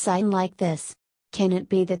seen a sign like this. Can it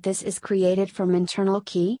be that this is created from internal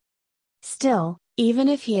ki? Still, even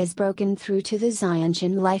if he has broken through to the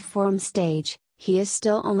Xiantian life form stage, he is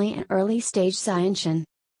still only an early stage Xiantian.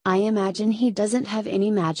 I imagine he doesn't have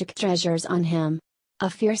any magic treasures on him. A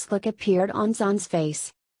fierce look appeared on Zahn's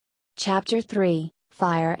face. Chapter 3,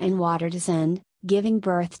 Fire and Water Descend, Giving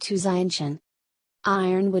Birth to Xiantian.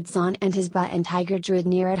 Ironwood Zahn and his and tiger drew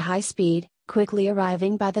near at high speed, quickly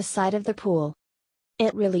arriving by the side of the pool.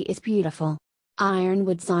 It really is beautiful.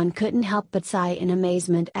 Ironwood Zahn couldn't help but sigh in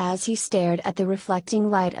amazement as he stared at the reflecting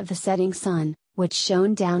light of the setting sun, which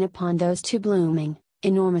shone down upon those 2 blooming,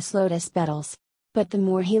 enormous lotus petals. But the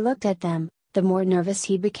more he looked at them, the more nervous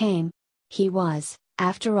he became. He was,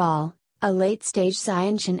 after all, a late-stage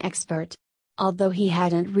Scientian expert. Although he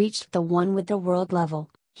hadn't reached the one with the world level,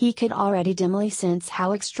 he could already dimly sense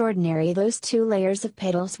how extraordinary those 2 layers of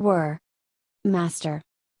petals were. Master.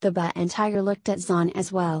 The and tiger looked at Zahn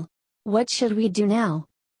as well. What should we do now?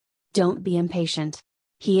 Don't be impatient.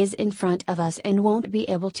 He is in front of us and won't be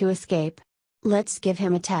able to escape. Let's give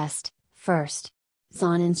him a test, first.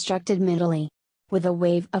 Zahn instructed mentally. With a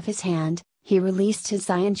wave of his hand, he released his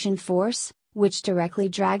Xiantian force, which directly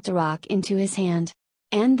dragged a rock into his hand.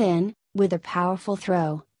 And then, with a powerful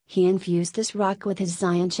throw, he infused this rock with his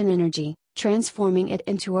Xiantian energy, transforming it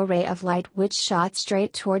into a ray of light which shot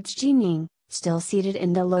straight towards Jining, still seated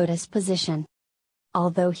in the lotus position.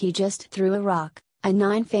 Although he just threw a rock, a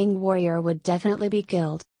 9-fang warrior would definitely be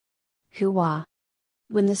killed. Hua!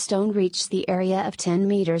 When the stone reached the area of 10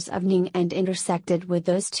 meters of Ning and intersected with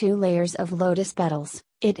those 2 layers of lotus petals,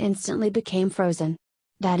 it instantly became frozen.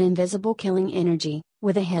 That invisible killing energy,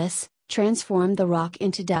 with a hiss, transformed the rock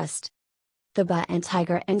into dust. The and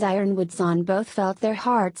tiger and Ironwood Zahn both felt their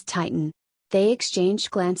hearts tighten. They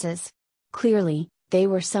exchanged glances. Clearly, they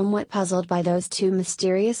were somewhat puzzled by those 2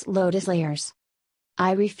 mysterious lotus layers.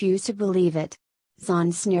 I refuse to believe it.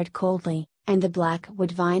 Zahn sneered coldly, and the black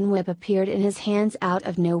woodvine whip appeared in his hands out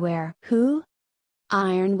of nowhere. Who?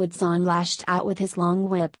 Ironwood Zahn lashed out with his long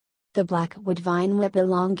whip. The black woodvine whip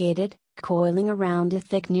elongated, coiling around a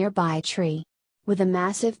thick nearby tree. With a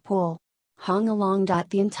massive pull, hung along.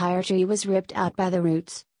 The entire tree was ripped out by the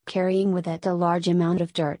roots, carrying with it a large amount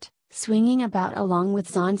of dirt, swinging about along with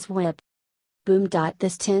Zahn's whip. Boom!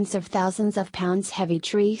 This tens of thousands of pounds heavy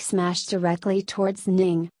tree smashed directly towards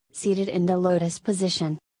Ning, seated in the lotus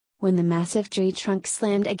position. When the massive tree trunk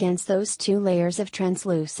slammed against those 2 layers of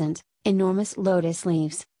translucent, enormous lotus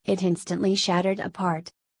leaves, it instantly shattered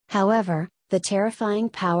apart. However, the terrifying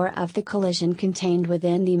power of the collision contained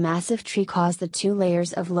within the massive tree caused the 2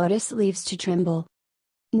 layers of lotus leaves to tremble.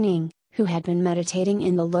 Ning, who had been meditating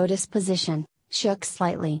in the lotus position, shook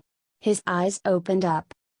slightly. His eyes opened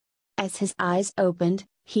up. As his eyes opened,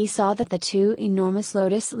 he saw that the 2 enormous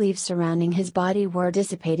lotus leaves surrounding his body were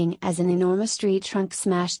dissipating as an enormous tree trunk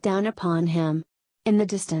smashed down upon him. In the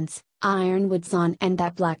distance, Ironwood Zahn and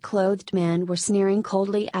that black-clothed man were sneering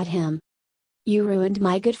coldly at him. You ruined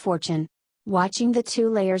my good fortune. Watching the 2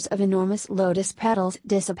 layers of enormous lotus petals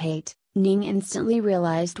dissipate, Ning instantly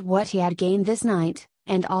realized what he had gained this night,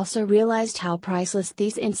 and also realized how priceless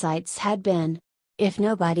these insights had been. If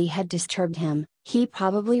nobody had disturbed him, he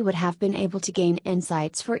probably would have been able to gain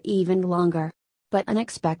insights for even longer. But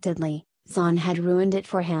unexpectedly, Zon had ruined it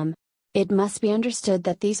for him. It must be understood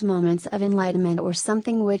that these moments of enlightenment were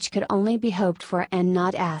something which could only be hoped for and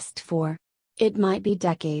not asked for. It might be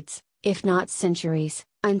decades, if not centuries,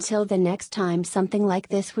 until the next time something like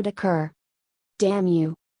this would occur. Damn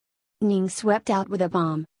you! Ning swept out with a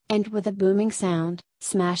bomb, and with a booming sound,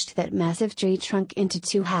 smashed that massive tree trunk into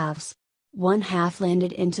 2 halves. One half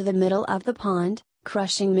landed into the middle of the pond,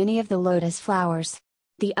 crushing many of the lotus flowers.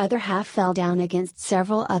 The other half fell down against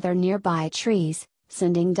several other nearby trees,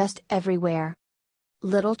 sending dust everywhere.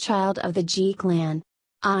 Little child of the Ji clan!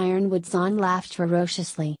 Ironwood Zon laughed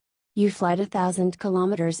ferociously. You fled 1,000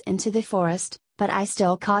 kilometers into the forest, but I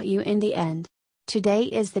still caught you in the end. Today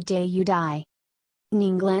is the day you die.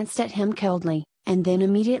 Ning glanced at him coldly, and then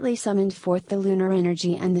immediately summoned forth the lunar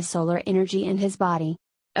energy and the solar energy in his body.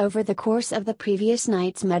 Over the course of the previous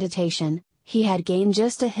night's meditation, he had gained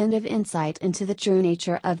just a hint of insight into the true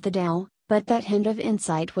nature of the Tao, but that hint of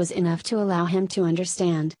insight was enough to allow him to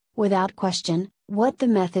understand, without question, what the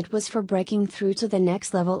method was for breaking through to the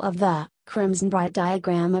next level of the crimson bright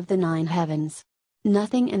diagram of the 9 heavens.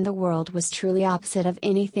 Nothing in the world was truly opposite of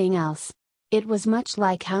anything else. It was much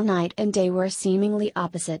like how night and day were seemingly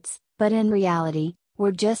opposites, but in reality,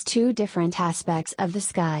 were just 2 different aspects of the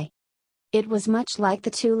sky. It was much like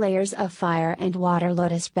the 2 layers of fire and water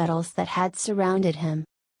lotus petals that had surrounded him.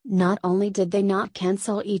 Not only did they not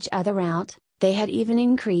cancel each other out, they had even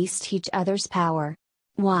increased each other's power.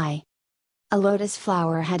 Why? A lotus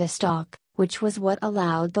flower had a stalk, which was what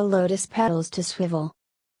allowed the lotus petals to swivel.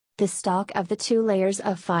 The stalk of the 2 layers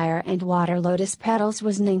of fire and water lotus petals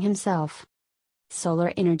was Ning himself.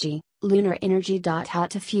 Solar energy, lunar energy. How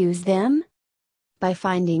to fuse them? By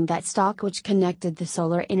finding that stalk which connected the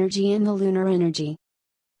solar energy and the lunar energy.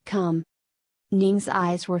 Come. Ning's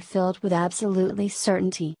eyes were filled with absolutely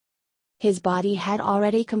certainty. His body had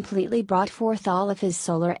already completely brought forth all of his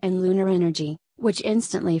solar and lunar energy, which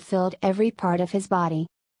instantly filled every part of his body.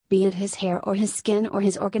 Be it his hair or his skin or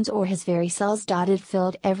his organs or his very cells. It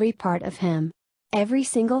filled every part of him. Every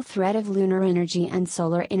single thread of lunar energy and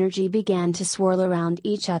solar energy began to swirl around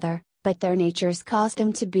each other, but their natures caused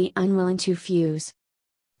them to be unwilling to fuse.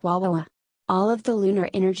 Wah. All of the lunar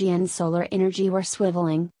energy and solar energy were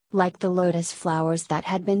swiveling, like the lotus flowers that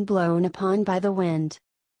had been blown upon by the wind.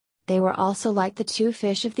 They were also like the 2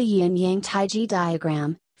 fish of the yin-yang taiji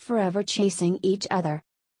diagram, forever chasing each other.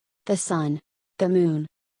 The sun. The moon.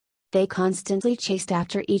 They constantly chased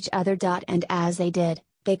after each other. And as they did,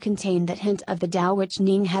 they contained that hint of the Tao which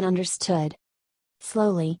Ning had understood.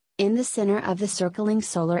 Slowly, in the center of the circling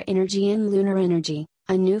solar energy and lunar energy,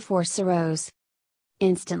 a new force arose.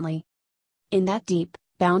 Instantly. In that deep,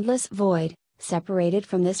 boundless void, separated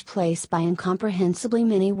from this place by incomprehensibly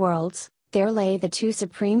many worlds, there lay the 2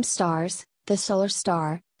 supreme stars, the solar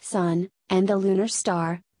star, sun, and the lunar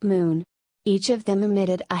star, moon. Each of them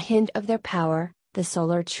emitted a hint of their power. The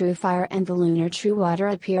solar true fire and the lunar true water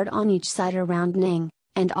appeared on each side around Ning,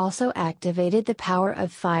 and also activated the power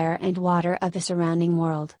of fire and water of the surrounding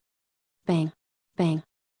world. Bang! Bang!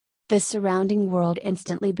 The surrounding world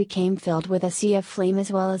instantly became filled with a sea of flame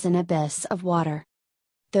as well as an abyss of water.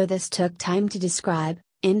 Though this took time to describe,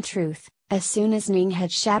 in truth, as soon as Ning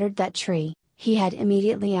had shattered that tree, he had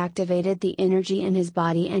immediately activated the energy in his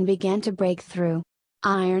body and began to break through.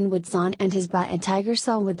 Ironwood Zon and his and Tiger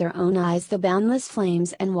saw with their own eyes the boundless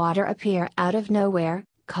flames and water appear out of nowhere,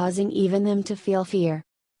 causing even them to feel fear.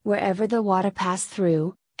 Wherever the water passed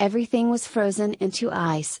through, everything was frozen into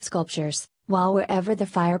ice sculptures, while wherever the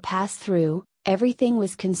fire passed through, everything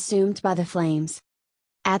was consumed by the flames.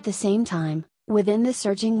 At the same time, within the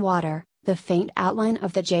surging water, the faint outline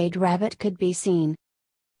of the jade rabbit could be seen.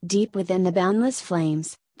 Deep within the boundless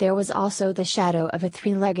flames, there was also the shadow of a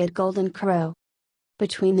 3-legged golden crow.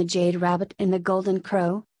 Between the jade rabbit and the golden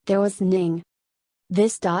crow, there was Ning.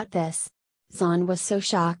 This. Zon was so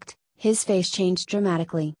shocked, his face changed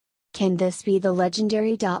dramatically. Can this be the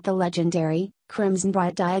legendary. The legendary, crimson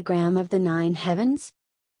bright diagram of the 9 heavens?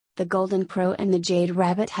 The golden crow and the jade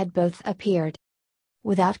rabbit had both appeared.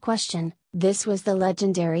 Without question, this was the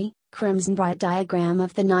legendary, crimson bright diagram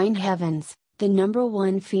of the 9 heavens, the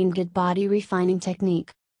 #1 fiended body refining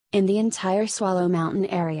technique. In the entire Swallow Mountain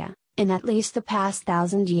area, in at least the past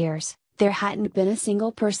 1,000 years, there hadn't been a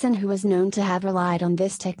single person who was known to have relied on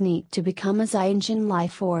this technique to become a Xiantian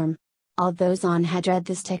life form. Although Zon had read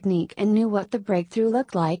this technique and knew what the breakthrough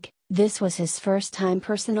looked like, This was his first time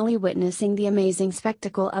personally witnessing the amazing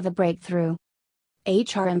spectacle of a breakthrough.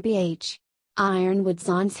 HRMPH. Ironwood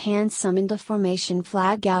Zahn's hand summoned a formation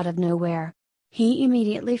flag out of nowhere. He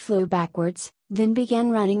immediately flew backwards, then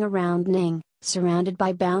began running around Ning, surrounded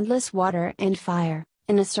by boundless water and fire,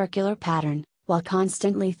 in a circular pattern, while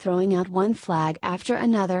constantly throwing out one flag after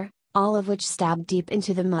another, all of which stabbed deep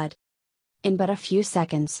into the mud. In but a few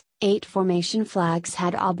seconds, 8 formation flags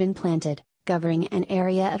had all been planted, covering an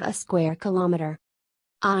area of a square kilometer.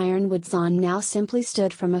 Ironwood Zahn now simply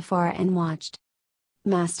stood from afar and watched.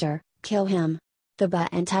 "Master, kill him," the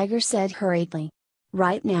Button Tiger said hurriedly.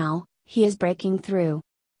 "Right now, he is breaking through.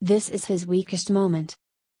 This is his weakest moment."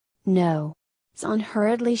 "No," Zahn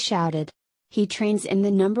hurriedly shouted. "He trains in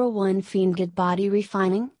the #1 Fiendgod body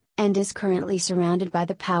refining, and is currently surrounded by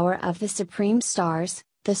the power of the Supreme Stars,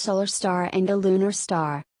 the Solar Star and the Lunar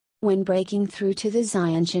Star. When breaking through to the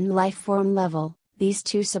Xiantian lifeform level, these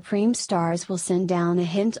 2 Supreme Stars will send down a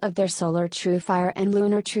hint of their Solar True Fire and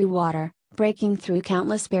Lunar True Water, breaking through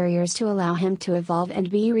countless barriers to allow him to evolve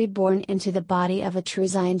and be reborn into the body of a true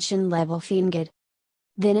Xiantian level Fiendgod.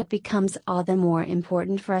 Then it becomes all the more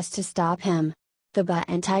important for us to stop him," the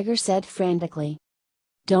Button Tiger said frantically.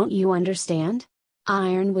 "Don't you understand?"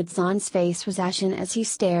 Ironwood Zahn's face was ashen as he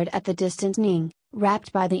stared at the distant Ning,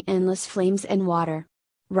 wrapped by the endless flames and water.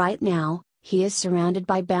 Right now, he is surrounded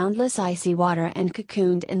by boundless icy water and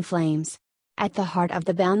cocooned in flames. At the heart of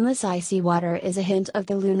the boundless icy water is a hint of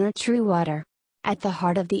the lunar true water. At the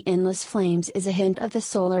heart of the endless flames is a hint of the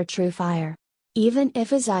solar true fire. Even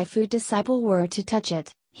if a Xifu disciple were to touch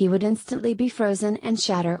it, he would instantly be frozen and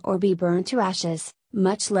shatter or be burned to ashes,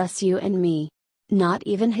 much less you and me. Not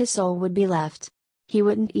even his soul would be left. He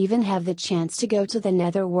wouldn't even have the chance to go to the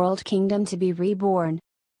Netherworld Kingdom to be reborn.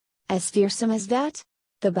 As fearsome as that?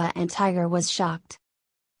 The Button Tiger was shocked.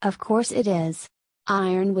 Of course it is.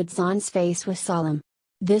 Ironwood Zahn's face was solemn.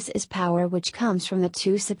 This is power which comes from the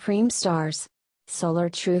 2 Supreme Stars. Solar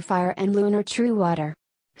True Fire and Lunar True Water.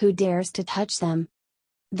 Who dares to touch them?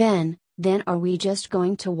 Then are we just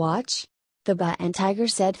going to watch? The Button Tiger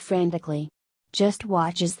said frantically. Just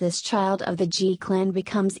watch as this child of the G clan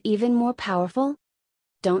becomes even more powerful?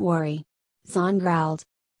 Don't worry. Zahn growled.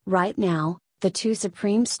 Right now, the 2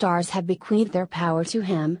 Supreme Stars have bequeathed their power to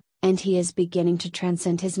him, and he is beginning to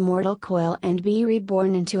transcend his mortal coil and be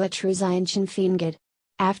reborn into a true Xiantian Fiendgod.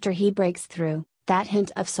 After he breaks through, that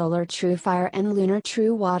hint of solar true fire and lunar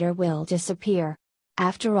true water will disappear.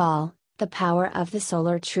 After all, the power of the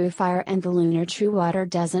solar true fire and the lunar true water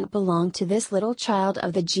doesn't belong to this little child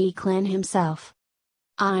of the G clan himself.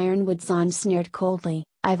 Ironwood Zahn sneered coldly,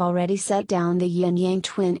 I've already set down the yin-yang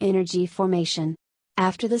twin energy formation.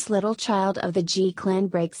 After this little child of the G clan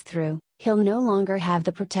breaks through, he'll no longer have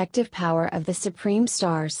the protective power of the Supreme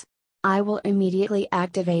Stars. I will immediately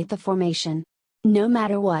activate the formation. No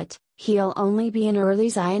matter what, he'll only be an early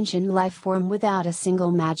Xiantian life form without a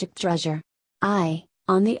single magic treasure. I,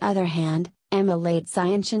 on the other hand, am a late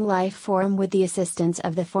Xiantian life form with the assistance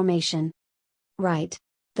of the formation. Right.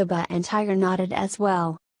 The Button Tiger nodded as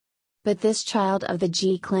well. But this child of the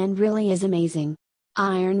G clan really is amazing.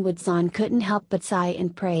 Ironwood Zahn couldn't help but sigh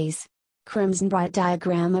in praise. Crimson Bright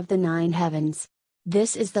Diagram of the 9 Heavens.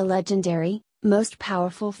 This is the legendary, most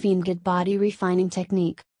powerful Fiendgod body refining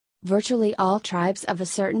technique. Virtually all tribes of a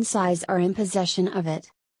certain size are in possession of it.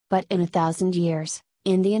 But in 1,000 years,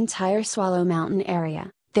 in the entire Swallow Mountain area,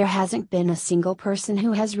 there hasn't been a single person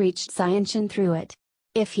who has reached Xiantian through it.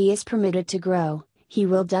 If he is permitted to grow, he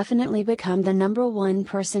will definitely become the #1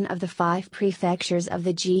 person of the 5 prefectures of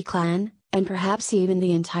the G clan, and perhaps even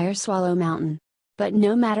the entire Swallow Mountain. But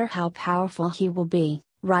no matter how powerful he will be,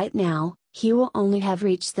 right now, he will only have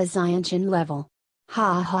reached the Xiantian level.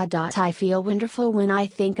 Ha ha. I feel wonderful when I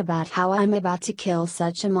think about how I'm about to kill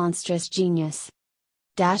such a monstrous genius.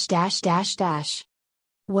 What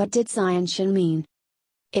did Xiantian mean?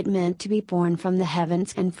 It meant to be born from the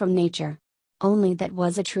heavens and from nature. Only that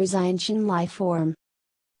was a true Xiantian life form.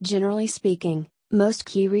 Generally speaking, most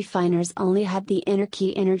key refiners only have the inner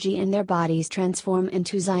key energy in their bodies transform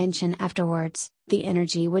into Xiantian afterwards. The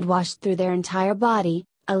energy would wash through their entire body,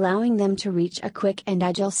 allowing them to reach a quick and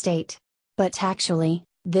agile state. But actually,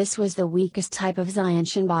 this was the weakest type of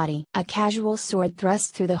Xiantian body. A casual sword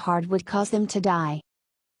thrust through the heart would cause them to die.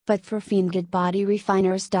 But for Fiendgod body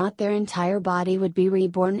refiners, their entire body would be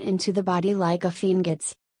reborn into the body like a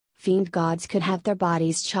Fiendgod's. Fiend gods could have their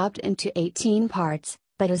bodies chopped into 18 parts,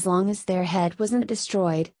 but as long as their head wasn't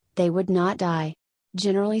destroyed, they would not die.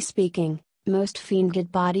 Generally speaking, most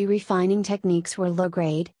Fiendgod body refining techniques were low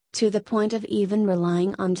grade, to the point of even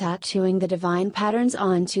relying on tattooing the divine patterns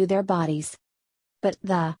onto their bodies. But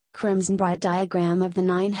the crimson bright diagram of the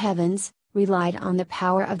nine heavens relied on the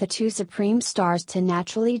power of the two supreme stars to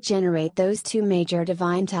naturally generate those two major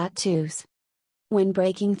divine tattoos. When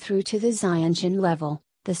breaking through to the Xiantian level,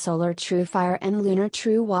 the solar true fire and lunar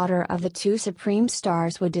true water of the two supreme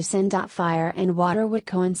stars would descend. Fire and water would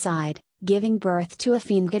coincide, giving birth to a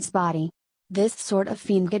fiend's body. This sort of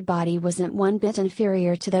fiend body wasn't one bit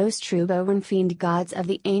inferior to those true-born fiend gods of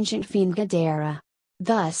the ancient fiend era.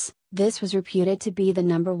 Thus, this was reputed to be the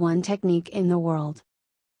 #1 technique in the world.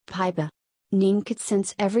 Pipa. Ning could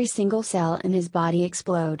sense every single cell in his body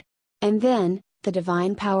explode. And then, the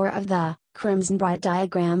divine power of the crimson bright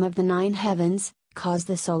diagram of the nine heavens caused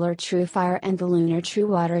the solar true fire and the lunar true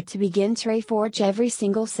water to begin to reforge every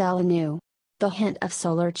single cell anew. The hint of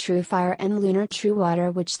solar true fire and lunar true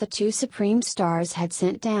water which the two supreme stars had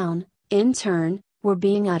sent down, in turn, were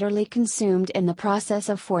being utterly consumed in the process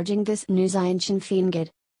of forging this new Xiantian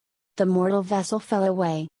fiend. The mortal vessel fell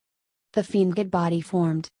away. The fiend body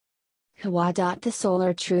formed. The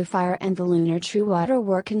solar true fire and the lunar true water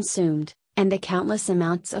were consumed, and the countless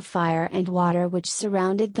amounts of fire and water which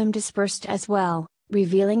surrounded them dispersed as well,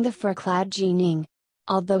 revealing the fur-clad Jining.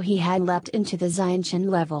 Although he had leapt into the Xiantian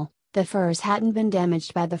level, the furs hadn't been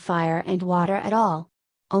damaged by the fire and water at all.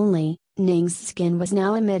 Only, Ning's skin was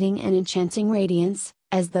now emitting an enchanting radiance,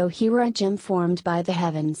 as though he were a gem formed by the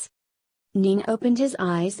heavens. Ning opened his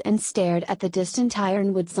eyes and stared at the distant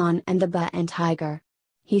ironwood sun and the bull and tiger.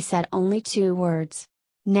 He said only 2 words.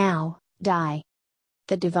 Now, die.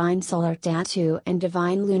 The divine solar tattoo and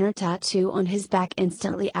divine lunar tattoo on his back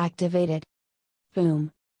instantly activated.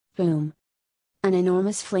 Boom. Boom. An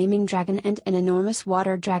enormous flaming dragon and an enormous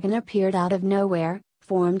water dragon appeared out of nowhere,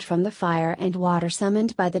 formed from the fire and water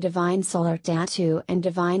summoned by the divine solar tattoo and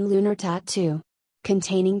divine lunar tattoo.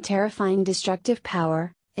 Containing terrifying destructive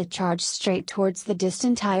power, it charged straight towards the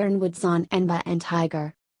distant ironwood sun and bull and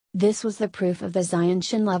tiger. This was the proof of the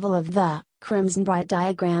Xiantian level of the crimson bright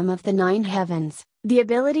diagram of the nine heavens, the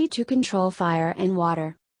ability to control fire and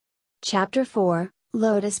water. Chapter 4,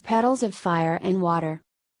 Lotus Petals of Fire and Water.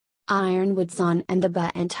 Ironwood Sun and the bull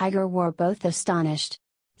and tiger were both astonished.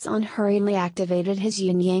 Sun hurriedly activated his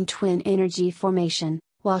yin-yang twin energy formation,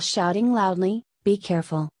 while shouting loudly, "Be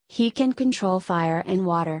careful, he can control fire and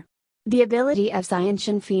water." The ability of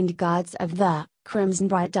Xiantian fiend gods of the crimson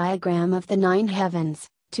bright diagram of the nine heavens,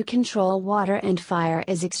 to control water and fire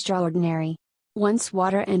is extraordinary. Once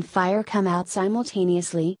water and fire come out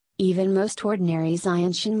simultaneously, even most ordinary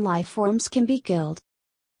Xiantian life forms can be killed.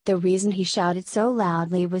 The reason he shouted so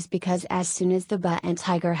loudly was because as soon as the bull and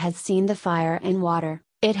tiger had seen the fire and water,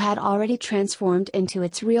 it had already transformed into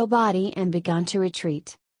its real body and begun to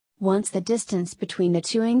retreat. Once the distance between the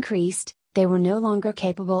two increased, they were no longer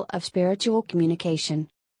capable of spiritual communication.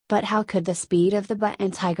 But how could the speed of the bull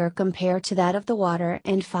and tiger compare to that of the water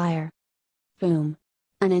and fire? Boom!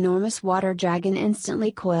 An enormous water dragon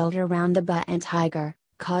instantly coiled around the bull and tiger,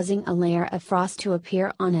 causing a layer of frost to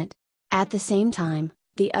appear on it. At the same time,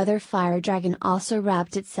 the other fire dragon also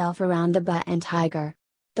wrapped itself around the bull and tiger.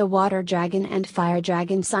 The water dragon and fire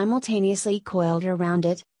dragon simultaneously coiled around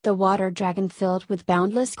it, the water dragon filled with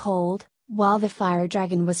boundless cold, while the fire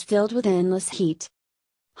dragon was filled with endless heat.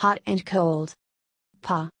 Hot and cold.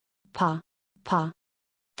 Pa. Pa. Pa.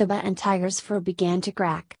 The bull and tiger's fur began to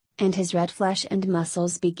crack, and his red flesh and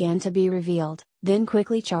muscles began to be revealed, then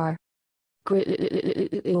quickly char.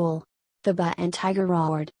 Gruel. The bull and tiger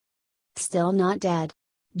roared. Still not dead.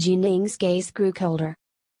 Jining's gaze grew colder.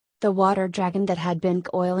 The water dragon that had been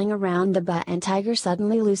coiling around the bull and tiger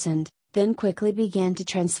suddenly loosened, then quickly began to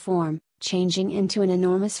transform, changing into an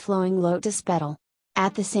enormous flowing lotus petal.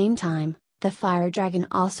 At the same time, the fire dragon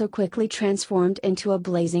also quickly transformed into a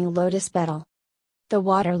blazing lotus petal. The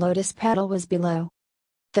water lotus petal was below.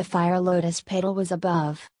 The fire lotus petal was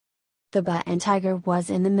above. The bull and tiger was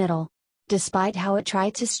in the middle. Despite how it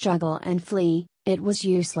tried to struggle and flee, it was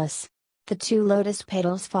useless. The two lotus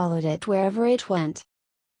petals followed it wherever it went.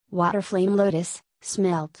 Water flame lotus,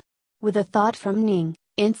 smelt. With a thought from Ning,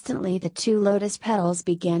 instantly the two lotus petals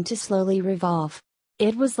began to slowly revolve.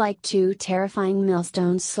 It was like two terrifying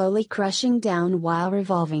millstones slowly crushing down while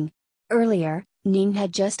revolving. Earlier, Ning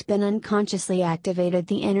had just been unconsciously activated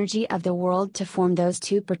the energy of the world to form those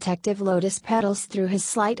two protective lotus petals through his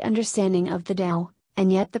slight understanding of the Tao,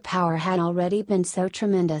 and yet the power had already been so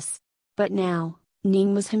tremendous. But now,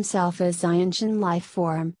 Ning was himself a Xiantian life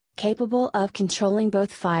form, capable of controlling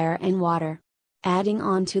both fire and water. Adding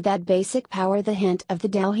on to that basic power the hint of the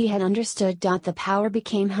Tao he had understood. The power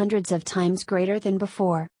became hundreds of times greater than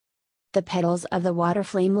before. The petals of the water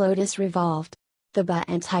flame lotus revolved. The bull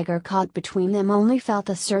and tiger caught between them only felt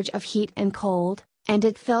a surge of heat and cold, and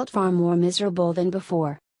it felt far more miserable than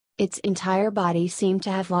before. Its entire body seemed to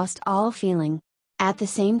have lost all feeling. At the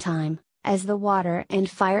same time, as the water and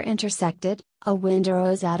fire intersected, a wind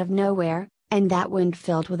arose out of nowhere, and that wind,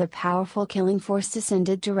 filled with a powerful killing force,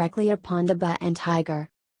 descended directly upon the Button tiger.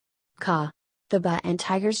 Ka! The Button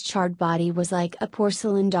tiger's charred body was like a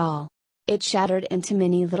porcelain doll. It shattered into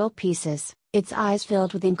many little pieces, its eyes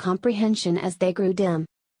filled with incomprehension as they grew dim.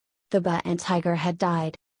 The Button tiger had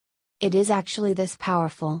died. It is actually this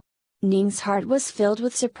powerful. Ning's heart was filled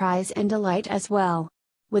with surprise and delight as well.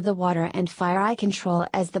 With the water and fire I control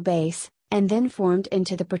as the base, and then formed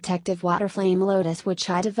into the protective water flame lotus which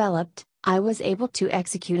I developed, I was able to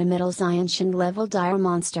execute a middle Zayanshan level dire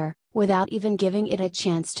monster, without even giving it a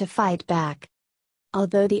chance to fight back.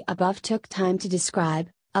 Although the above took time to describe,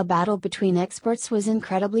 a battle between experts was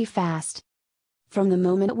incredibly fast. From the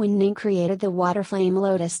moment when Ning created the water flame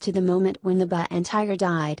lotus to the moment when the Button tiger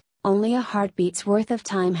died, only a heartbeat's worth of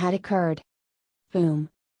time had occurred. Boom!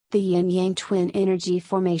 The yin-yang twin energy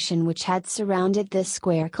formation which had surrounded this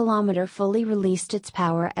square kilometer fully released its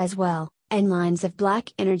power as well, and lines of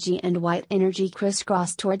black energy and white energy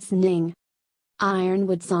crisscrossed towards Ning.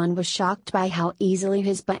 Ironwood Zan was shocked by how easily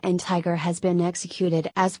his Button tiger has been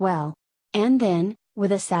executed as well. And then,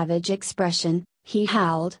 with a savage expression, he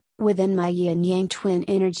howled, "Within my yin-yang twin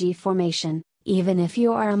energy formation, even if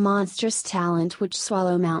you are a monstrous talent which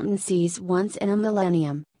swallow mountain seas once in a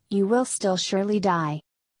millennium, you will still surely die.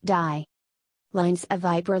 Die." Lines of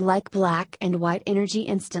viper-like black and white energy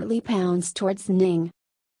instantly pounced towards Ning.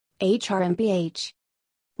 HRMPH.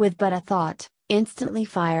 With but a thought, instantly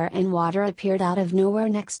fire and water appeared out of nowhere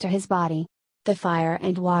next to his body. The fire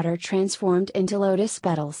and water transformed into lotus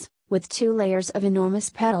petals, with 2 layers of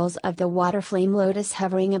enormous petals of the water flame lotus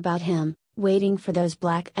hovering about him, waiting for those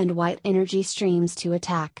black and white energy streams to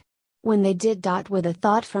attack. When they did, with a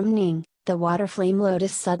thought from Ning, the water flame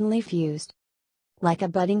lotus suddenly fused. Like a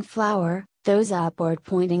budding flower, those upward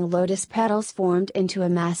pointing lotus petals formed into a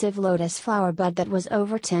massive lotus flower bud that was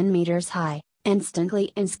over 10 meters high,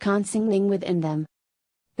 instantly ensconcing Ning within them.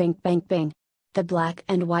 Bang bang bang! The black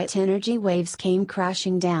and white energy waves came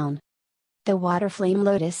crashing down. The water flame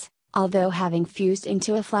lotus, although having fused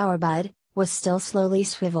into a flower bud, was still slowly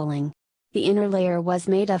swiveling. The inner layer was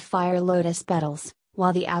made of fire lotus petals,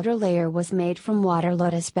 while the outer layer was made from water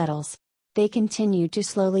lotus petals. They continued to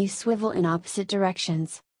slowly swivel in opposite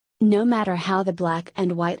directions. No matter how the black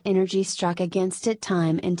and white energy struck against it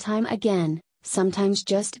time and time again, sometimes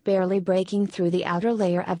just barely breaking through the outer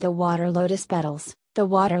layer of the water lotus petals, the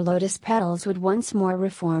water lotus petals would once more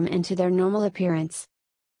reform into their normal appearance.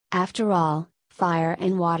 After all, fire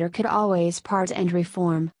and water could always part and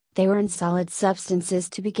reform, they were solid substances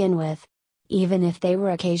to begin with. Even if they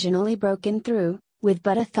were occasionally broken through, with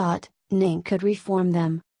but a thought, Ning could reform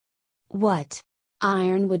them. What?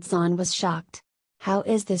 Ironwood Zan was shocked. How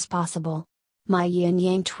is this possible? My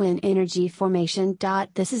yin-yang twin energy formation.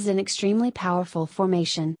 This is an extremely powerful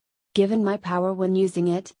formation. Given my power when using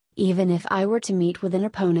it, even if I were to meet with an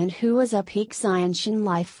opponent who was a peak Zayanshan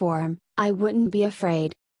life form, I wouldn't be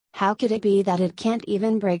afraid. How could it be that it can't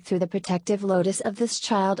even break through the protective lotus of this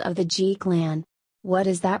child of the Ji clan? What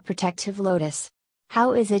is that protective lotus?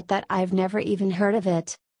 How is it that I've never even heard of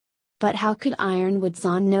it? But how could Ironwood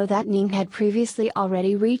Zan know that Ning had previously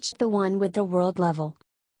already reached the one with the world level?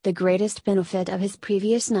 The greatest benefit of his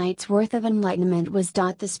previous night's worth of enlightenment was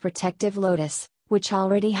this protective lotus, which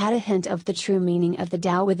already had a hint of the true meaning of the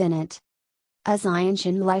Tao within it. A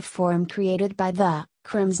Zayanshan life form created by the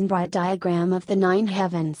Crimson Bright diagram of the 9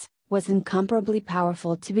 heavens, was incomparably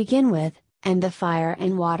powerful to begin with, and the fire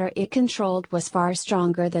and water it controlled was far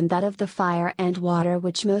stronger than that of the fire and water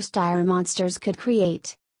which most dire monsters could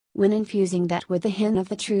create. When infusing that with the hint of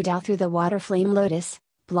the true Tao through the water flame lotus,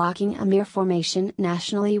 blocking a mere formation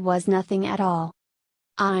nationally was nothing at all.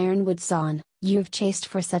 Ironwood Zan, you've chased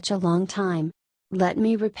for such a long time. Let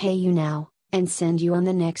me repay you now, and send you on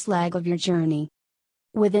the next leg of your journey.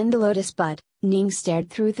 Within the lotus bud, Ning stared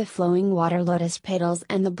through the flowing water lotus petals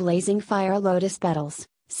and the blazing fire lotus petals,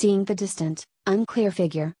 seeing the distant, unclear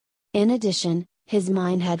figure. In addition, his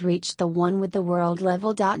mind had reached the one with the world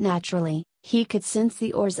level. Naturally, he could sense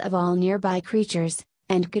the ores of all nearby creatures,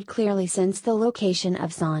 and could clearly sense the location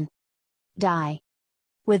of Zan. Die.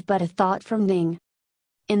 With but a thought from Ning.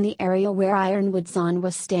 In the area where Ironwood Zan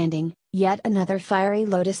was standing, yet another fiery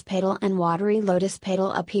lotus petal and watery lotus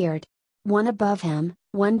petal appeared. One above him,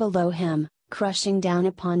 one below him, crushing down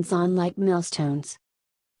upon Zan like millstones.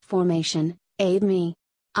 Formation, aid me.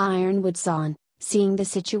 Ironwood Zan, seeing the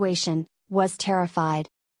situation, was terrified.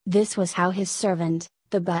 This was how his servant,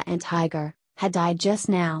 the Button tiger, had died just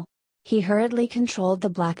now. He hurriedly controlled the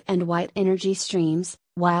black and white energy streams,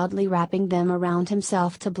 wildly wrapping them around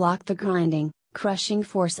himself to block the grinding, crushing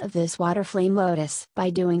force of this water flame lotus. By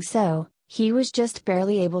doing so, he was just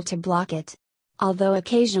barely able to block it. Although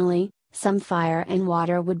occasionally, some fire and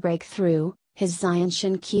water would break through, his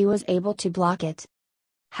Zayanshan Qi was able to block it.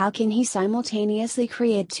 How can he simultaneously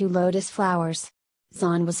create two lotus flowers?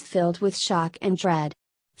 Zan was filled with shock and dread.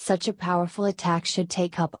 Such a powerful attack should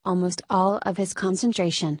take up almost all of his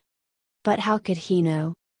concentration. But how could he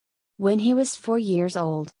know? When he was 4 years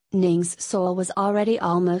old, Ning's soul was already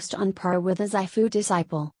almost on par with a Zaifu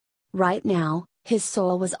disciple. Right now, his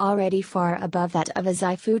soul was already far above that of a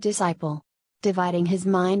Zaifu disciple. Dividing his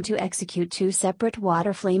mind to execute two separate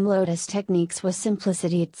water flame lotus techniques was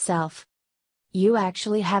simplicity itself. You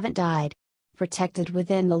actually haven't died. Protected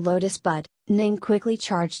within the lotus bud, Ning quickly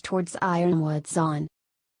charged towards Ironwood Zan.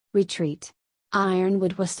 Retreat.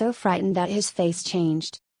 Ironwood was so frightened that his face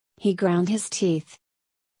changed. He ground his teeth.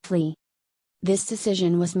 Flee. This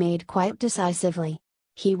decision was made quite decisively.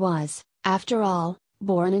 He was, after all,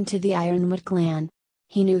 born into the Ironwood clan.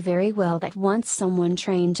 He knew very well that once someone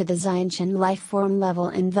trained to the Zayanshan life form level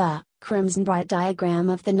in the Crimson Bright diagram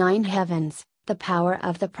of the Nine Heavens, the power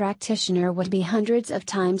of the practitioner would be hundreds of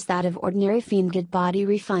times that of ordinary fiend body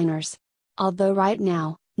refiners. Although right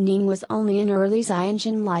now, Ning was only an early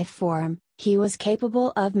Zayanshan life form, he was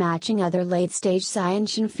capable of matching other late-stage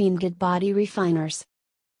Zayanshan fiend body refiners.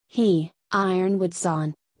 He, Ironwood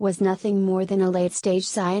Zan, was nothing more than a late-stage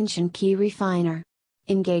Zayanshan Qi refiner.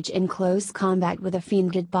 Engage in close combat with a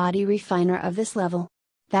fiend body refiner of this level.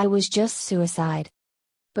 That was just suicide.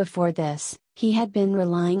 Before this, he had been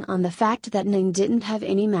relying on the fact that Ning didn't have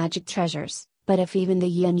any magic treasures, but if even the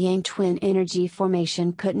yin-yang twin energy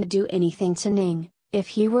formation couldn't do anything to Ning, if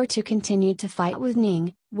he were to continue to fight with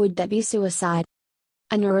Ning, would that be suicide?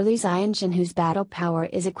 An early Zayanshan whose battle power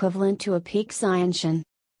is equivalent to a peak Zayanshan.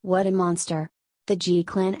 What a monster! The Ji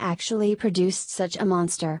clan actually produced such a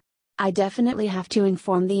monster. I definitely have to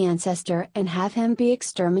inform the ancestor and have him be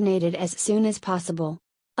exterminated as soon as possible.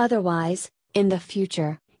 Otherwise, in the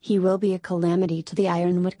future, he will be a calamity to the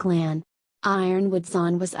Ironwood clan. Ironwood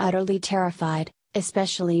Zan was utterly terrified,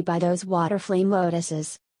 especially by those water flame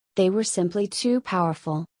lotuses. They were simply too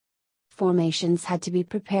powerful. Formations had to be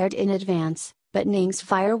prepared in advance, but Ning's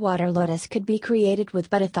fire water lotus could be created with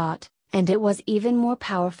but a thought, and it was even more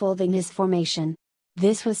powerful than his formation.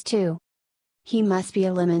 This was too. He must be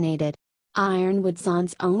eliminated. Ironwood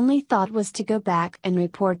Zan's only thought was to go back and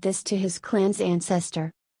report this to his clan's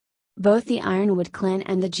ancestor. Both the Ironwood clan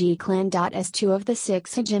and the Ji clan, as two of the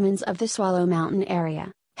 6 hegemons of the Swallow Mountain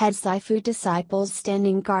area, had Zaifu disciples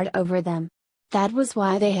standing guard over them. That was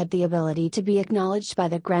why they had the ability to be acknowledged by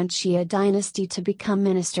the Grand Xia dynasty to become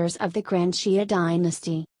ministers of the Grand Xia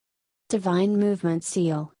dynasty. Divine Movement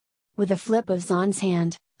Seal. With a flip of Zan's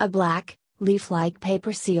hand, a black, leaf-like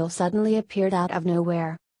paper seal suddenly appeared out of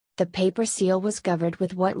nowhere. The paper seal was covered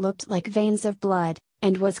with what looked like veins of blood,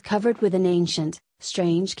 and was covered with an ancient,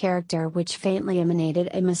 strange character which faintly emanated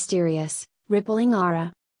a mysterious, rippling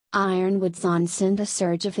aura. Ironwood Zan sent a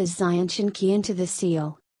surge of his Zayanshan Qi into the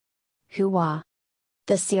seal. Hua.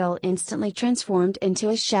 The seal instantly transformed into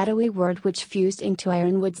a shadowy word which fused into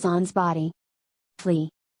Ironwood Zan's body. Flee.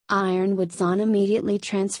 Ironwood Zan immediately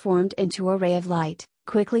transformed into a ray of light,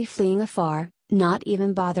 quickly fleeing afar, not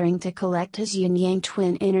even bothering to collect his yin-yang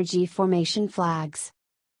twin energy formation flags.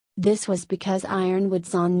 This was because Ironwood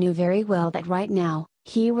Zan knew very well that right now,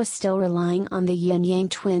 he was still relying on the yin-yang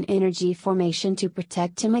twin energy formation to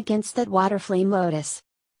protect him against that water flame lotus.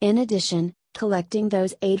 In addition, collecting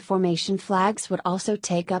those 8 formation flags would also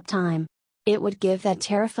take up time. It would give that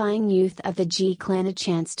terrifying youth of the Ji clan a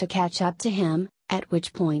chance to catch up to him, at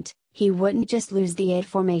which point, he wouldn't just lose the 8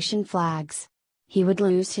 formation flags. He would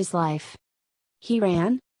lose his life. He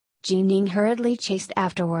ran. Ji Ning hurriedly chased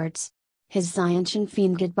afterwards. His Zayanshan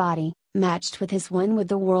fiend body, matched with his one with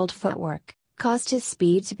the world footwork, caused his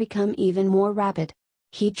speed to become even more rapid.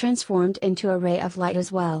 He transformed into a ray of light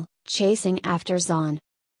as well, chasing after Zan.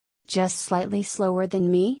 Just slightly slower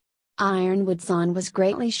than me? Ironwood Zan was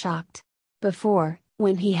greatly shocked. Before,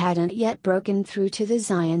 when he hadn't yet broken through to the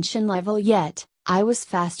Zayanshan level yet, I was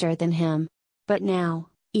faster than him. But now,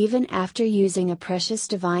 even after using a precious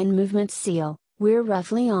divine movement seal, we're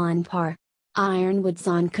roughly on par. Ironwood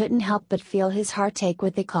Zan couldn't help but feel his heart ache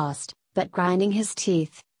with the cost, but grinding his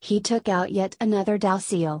teeth, he took out yet another Dao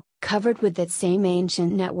seal, covered with that same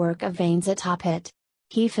ancient network of veins atop it.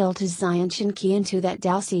 He filled his Zayanshan Qi into that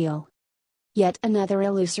Dao seal. Yet another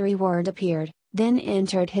illusory word appeared, then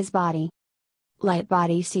entered his body. Light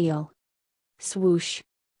body seal. Swoosh.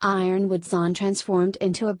 Ironwood Zon transformed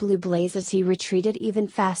into a blue blaze as he retreated even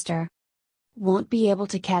faster. Won't be able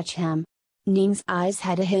to catch him. Ning's eyes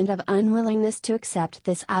had a hint of unwillingness to accept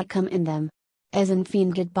this outcome in them. As an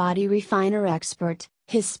Fiendgid body refiner expert,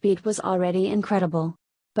 his speed was already incredible.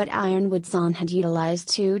 But Ironwood Zon had utilized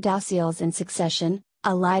 2 Dao seals in succession,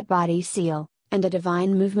 a light body seal, and a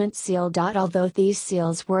divine movement seal. Although these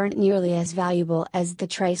seals weren't nearly as valuable as the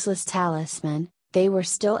Traceless Talisman, they were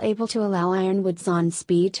still able to allow Ironwood Zon's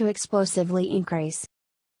speed to explosively increase.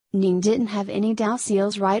 Ning didn't have any Dao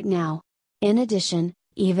seals right now. In addition,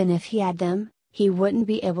 even if he had them, he wouldn't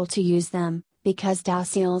be able to use them, because Dao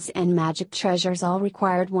seals and magic treasures all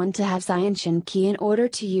required one to have Xianshan Qi in order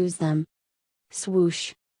to use them.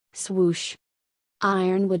 Swoosh! Swoosh!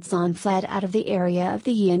 Ironwood Zon fled out of the area of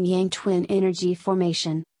the yin-yang twin energy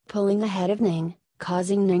formation, pulling ahead of Ning,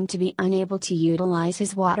 causing Ning to be unable to utilize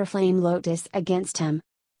his Water Flame Lotus against him.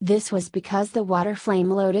 This was because the Water Flame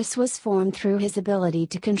Lotus was formed through his ability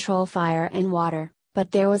to control fire and water,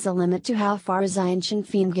 but there was a limit to how far Xianshan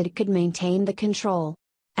Fiendgid could maintain the control.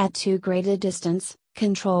 At too great a distance,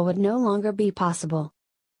 control would no longer be possible.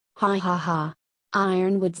 Ha ha ha!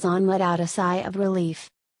 Ironwood Zon let out a sigh of relief.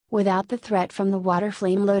 Without the threat from the Water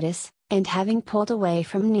Flame Lotus, and having pulled away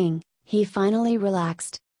from Ning, he finally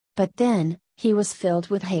relaxed. But then, he was filled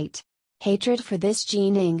with hate. Hatred for this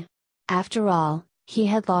Ji Ning. After all, he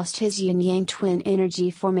had lost his yin-yang twin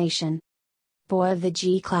energy formation. Boy of the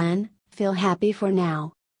Ji clan, feel happy for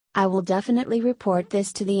now. I will definitely report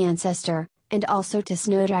this to the ancestor, and also to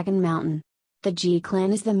Snowdragon Mountain. The Ji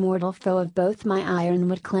clan is the mortal foe of both my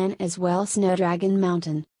Ironwood clan as well as Snowdragon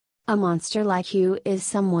Mountain. A monster like you is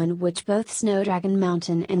someone which both Snowdragon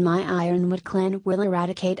Mountain and my Ironwood clan will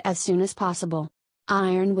eradicate as soon as possible.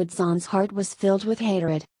 Ironwood Zon's heart was filled with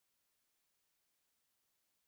hatred.